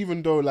 like,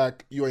 even though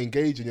like you're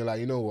engaged and you're like,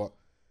 you know what,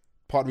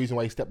 part of the reason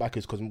why you step back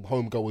is because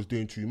homegirl was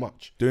doing too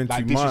much.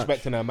 Like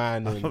disrespecting her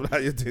man and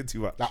like you're doing too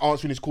much. like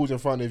answering his calls in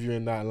front of you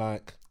and that,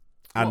 like,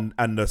 And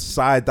the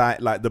side eye,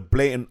 like the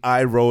blatant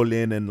eye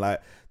rolling and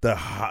like the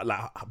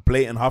like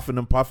blatant huffing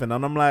and puffing,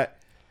 and I'm like,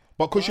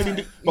 but because she been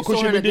You doing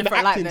saw her in a the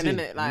different light acting then, thing.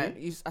 innit?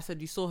 Like I said,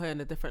 you saw her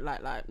in a different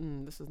light. Like,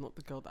 this is not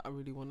the girl that I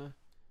really want to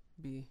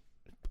be.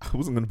 I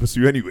wasn't gonna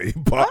pursue anyway,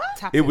 but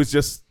it was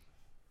just,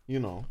 you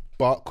know.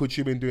 But could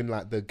she been doing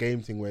like the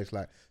game thing where it's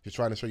like she's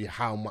trying to show you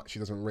how much she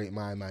doesn't rate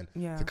my man,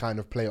 Yeah. to kind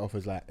of play it off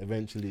as like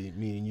eventually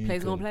me and you.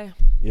 Play's gonna play,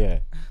 Yeah.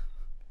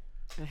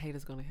 and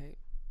haters gonna hate.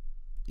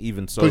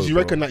 Even so, Because you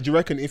bro. reckon that? Do you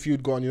reckon if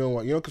you'd gone, you know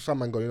what? You know, because some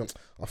man go, you know,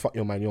 oh, fuck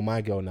your man, you're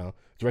my girl now.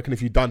 Do you reckon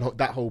if you'd done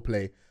that whole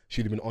play,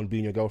 she'd have been on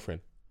being your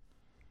girlfriend?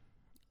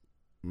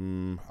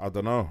 I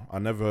don't know. I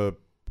never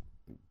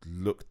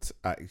looked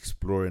at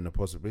exploring a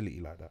possibility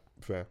like that.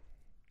 Fair.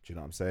 Do you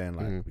know what I'm saying?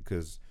 Like,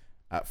 because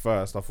at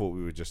first I thought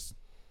we were just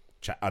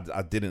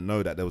I didn't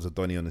know that there was a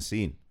Donnie on the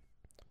scene.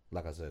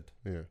 Like I said.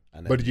 Yeah.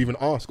 And But did you even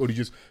ask, or did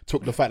you just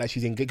took the fact that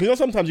she's engaged? Because you know,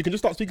 sometimes you can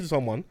just start speaking to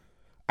someone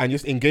and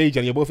just engage,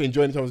 and you're both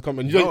enjoying each other's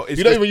company. You don't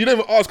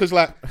even ask, because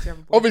like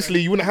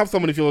obviously you wouldn't have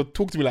someone if you're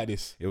talking to me like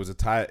this. It was a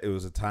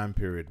time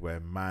period where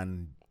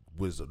man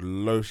was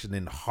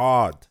lotioning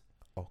hard.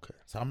 Okay.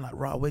 So I'm like,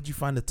 right, where'd you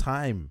find the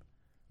time?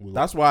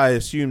 That's why I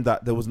assumed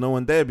that there was no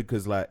one there,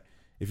 because like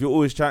if you're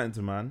always chatting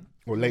to man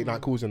or late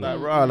night calls and like,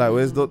 that, right, like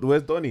where's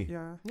Donnie?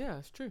 Yeah,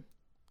 it's true.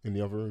 In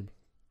the other room.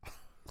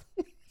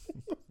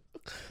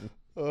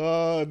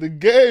 Oh, the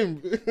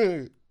game.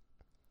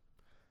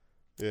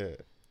 Yeah.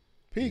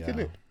 Peak, Yeah.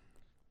 innit?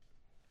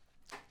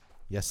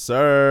 Yes,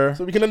 sir.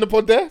 So we can end the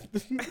pod there?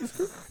 Is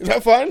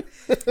that fine?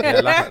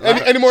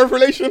 Yeah, any more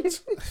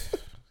relations?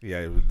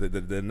 Yeah,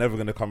 they're never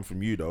gonna come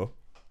from you though.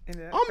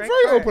 I'm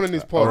very open on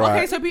this pod. All right.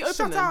 Okay, so be open.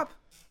 Shut then. up.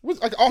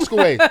 Like, ask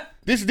away.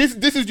 This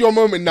is your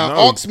moment now.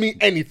 No. Ask me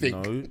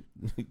anything.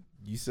 No,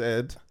 you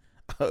said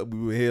we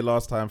were here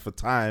last time for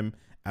time,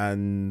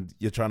 and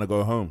you're trying to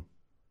go home.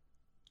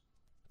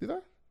 Did I?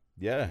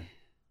 Yeah.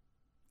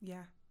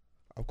 Yeah.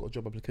 I've got a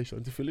job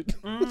application to fill it.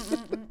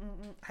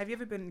 Have you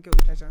ever been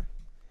guilty pleasure?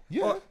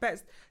 Yeah. Or,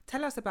 Bets,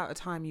 tell us about a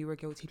time you were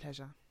guilty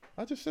pleasure.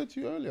 I just said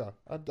to you earlier.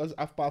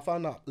 I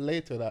found out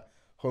later that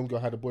homegirl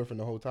had a boyfriend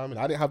the whole time, and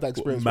I didn't have that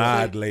experience.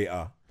 Mad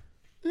later,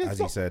 Yeah, as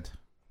he said.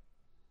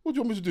 What do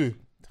you want me to do?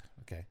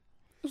 Okay.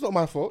 It's not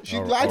my fault. She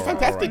All right, lied all right,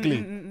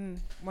 fantastically.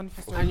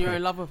 Wonderful story. And you're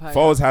in love with her.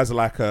 Foles has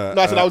like a.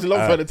 No, I said I was in love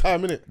with her at the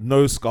time, innit?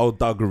 No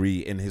skullduggery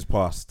in his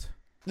past.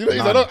 You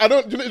know, I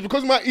don't. You know, it's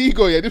because of my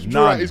ego. Yeah, this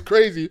draw is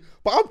crazy.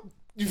 But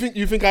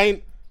you think I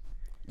ain't?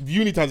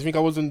 Uni times, you think I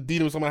wasn't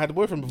dealing with someone I had a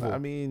boyfriend before? I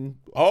mean,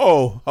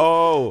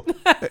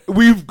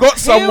 we've got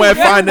somewhere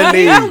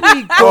finally.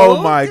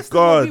 Oh my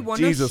God,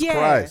 Jesus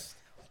Christ!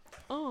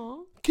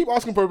 Oh, keep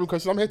asking probing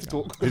questions. I'm here to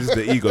talk. This is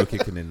the ego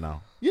kicking in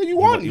now. Yeah, you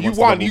won. You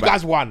won. You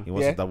guys won. He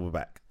wants to double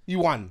back. You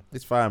won.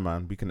 It's fine,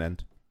 man. We can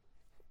end.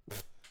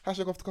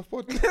 Hashtag off the cuff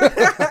pod.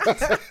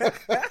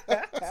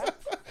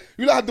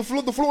 You know, the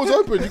floor was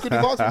open. You could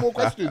have asked more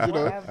questions. You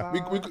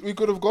know, we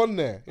could have gone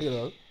there. You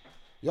know.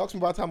 You asked me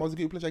about the time I was a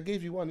guilty pleasure. I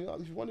gave you one. You know,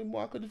 if you wanted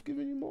more, I could have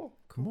given you more.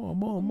 More.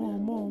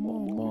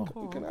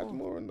 We can add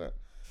more on that.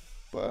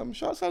 But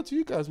shouts out to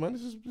you guys, man.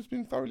 It's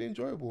been thoroughly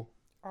enjoyable.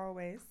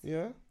 Always.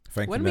 Yeah.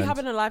 Thank you. When are we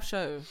having a live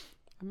show?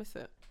 I miss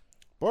it.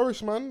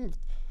 Boris, man.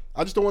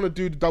 I just don't want to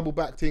do the double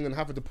back thing and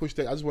have to push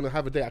date. I just want to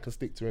have a date I can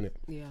stick to, innit?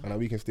 Yeah. And that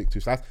we can stick to.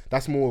 So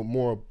that's more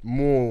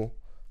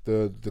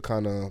the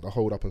kind of the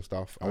hold up and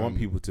stuff. I want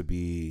people to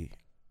be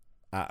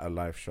at a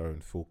live show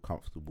and feel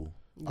comfortable.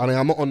 I mean,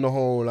 I'm not on the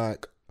whole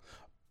like.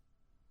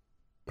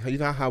 You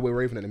know how we're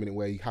raving at the minute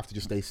where you have to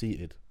just stay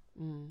seated.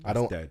 I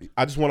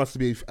just want us to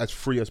be as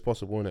free as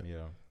possible, innit?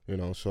 Yeah. You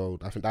know, so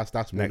I think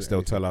that's next.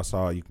 They'll tell us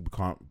how you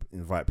can't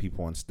invite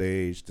people on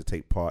stage to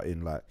take part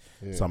in like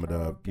some of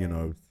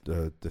the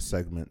the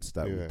segments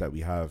that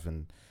we have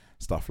and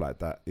stuff like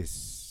that.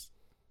 It's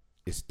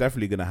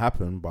definitely gonna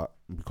happen, but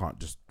we can't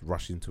just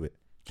rush into it.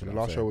 The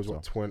last show was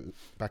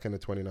back in the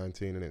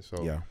 2019, innit?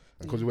 So yeah, and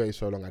because we waited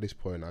so long at this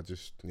point, I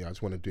just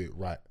want to do it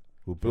right.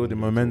 We're building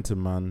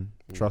momentum, man.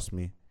 Trust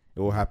me, it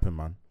will happen,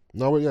 man.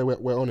 No,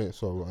 we're on it.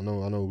 So I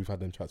know we've had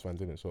them chats, man,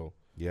 didn't it? So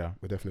yeah,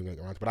 we're definitely going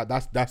to get around to it.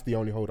 But that's the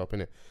only hold up,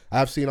 innit? I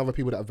have seen other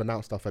people that have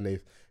announced stuff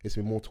and it's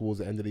been more towards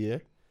the end of the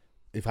year.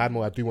 If I had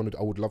more, I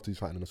would love to do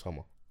something in the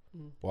summer.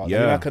 Well,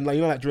 yeah, like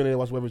during the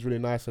weather's really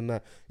nice and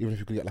that. Even if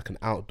you could get like an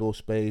outdoor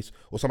space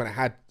or something that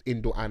had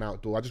indoor and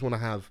outdoor. I just want to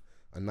have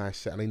a nice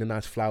set. I need a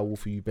nice flower wall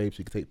for you, babe, so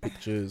you can take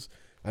pictures.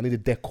 I need a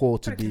decor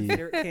to be,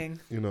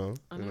 you know,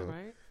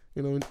 right?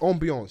 You know,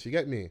 ambiance. You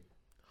get me?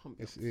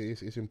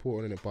 It's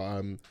important, innit?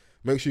 But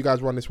make sure you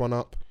guys run this one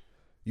up.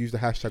 Use the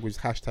hashtag, which is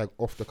hashtag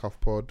off the cuff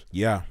pod.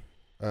 Yeah.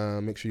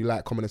 Make sure you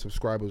like, comment, and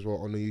subscribe as well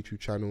on the YouTube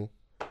channel.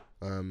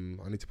 I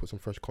need to put some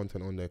fresh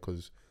content on there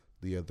because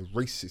the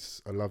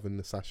racists are loving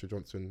the Sasha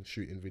Johnson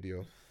shooting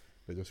video.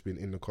 They've just been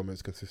in the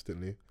comments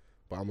consistently.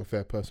 But I'm a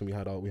fair person. We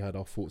had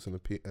our thoughts and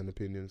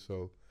opinions,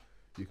 so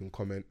you can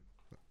comment.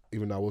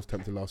 Even though I was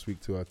tempted last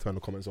week to turn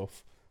the comments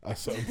off at a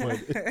certain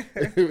point.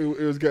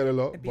 it was getting a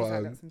lot. It be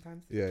like that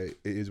sometimes. Yeah, it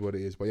is what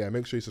it is. But yeah,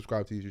 make sure you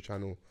subscribe to the YouTube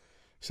channel.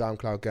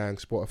 SoundCloud gang,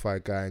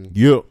 Spotify gang,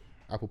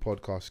 Apple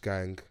Podcasts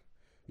gang.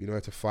 You know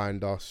where to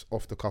find us,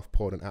 Off the Cuff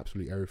Pod, and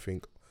absolutely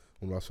everything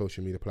on our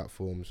social media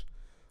platforms.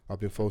 I've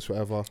been Foles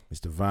Forever.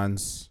 Mr.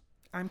 Vance.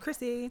 I'm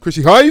Chrissy.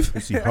 Chrissy Hive.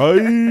 Chrissy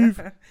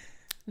Hive.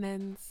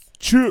 Nens.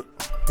 Chew.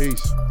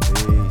 Peace.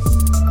 Peace.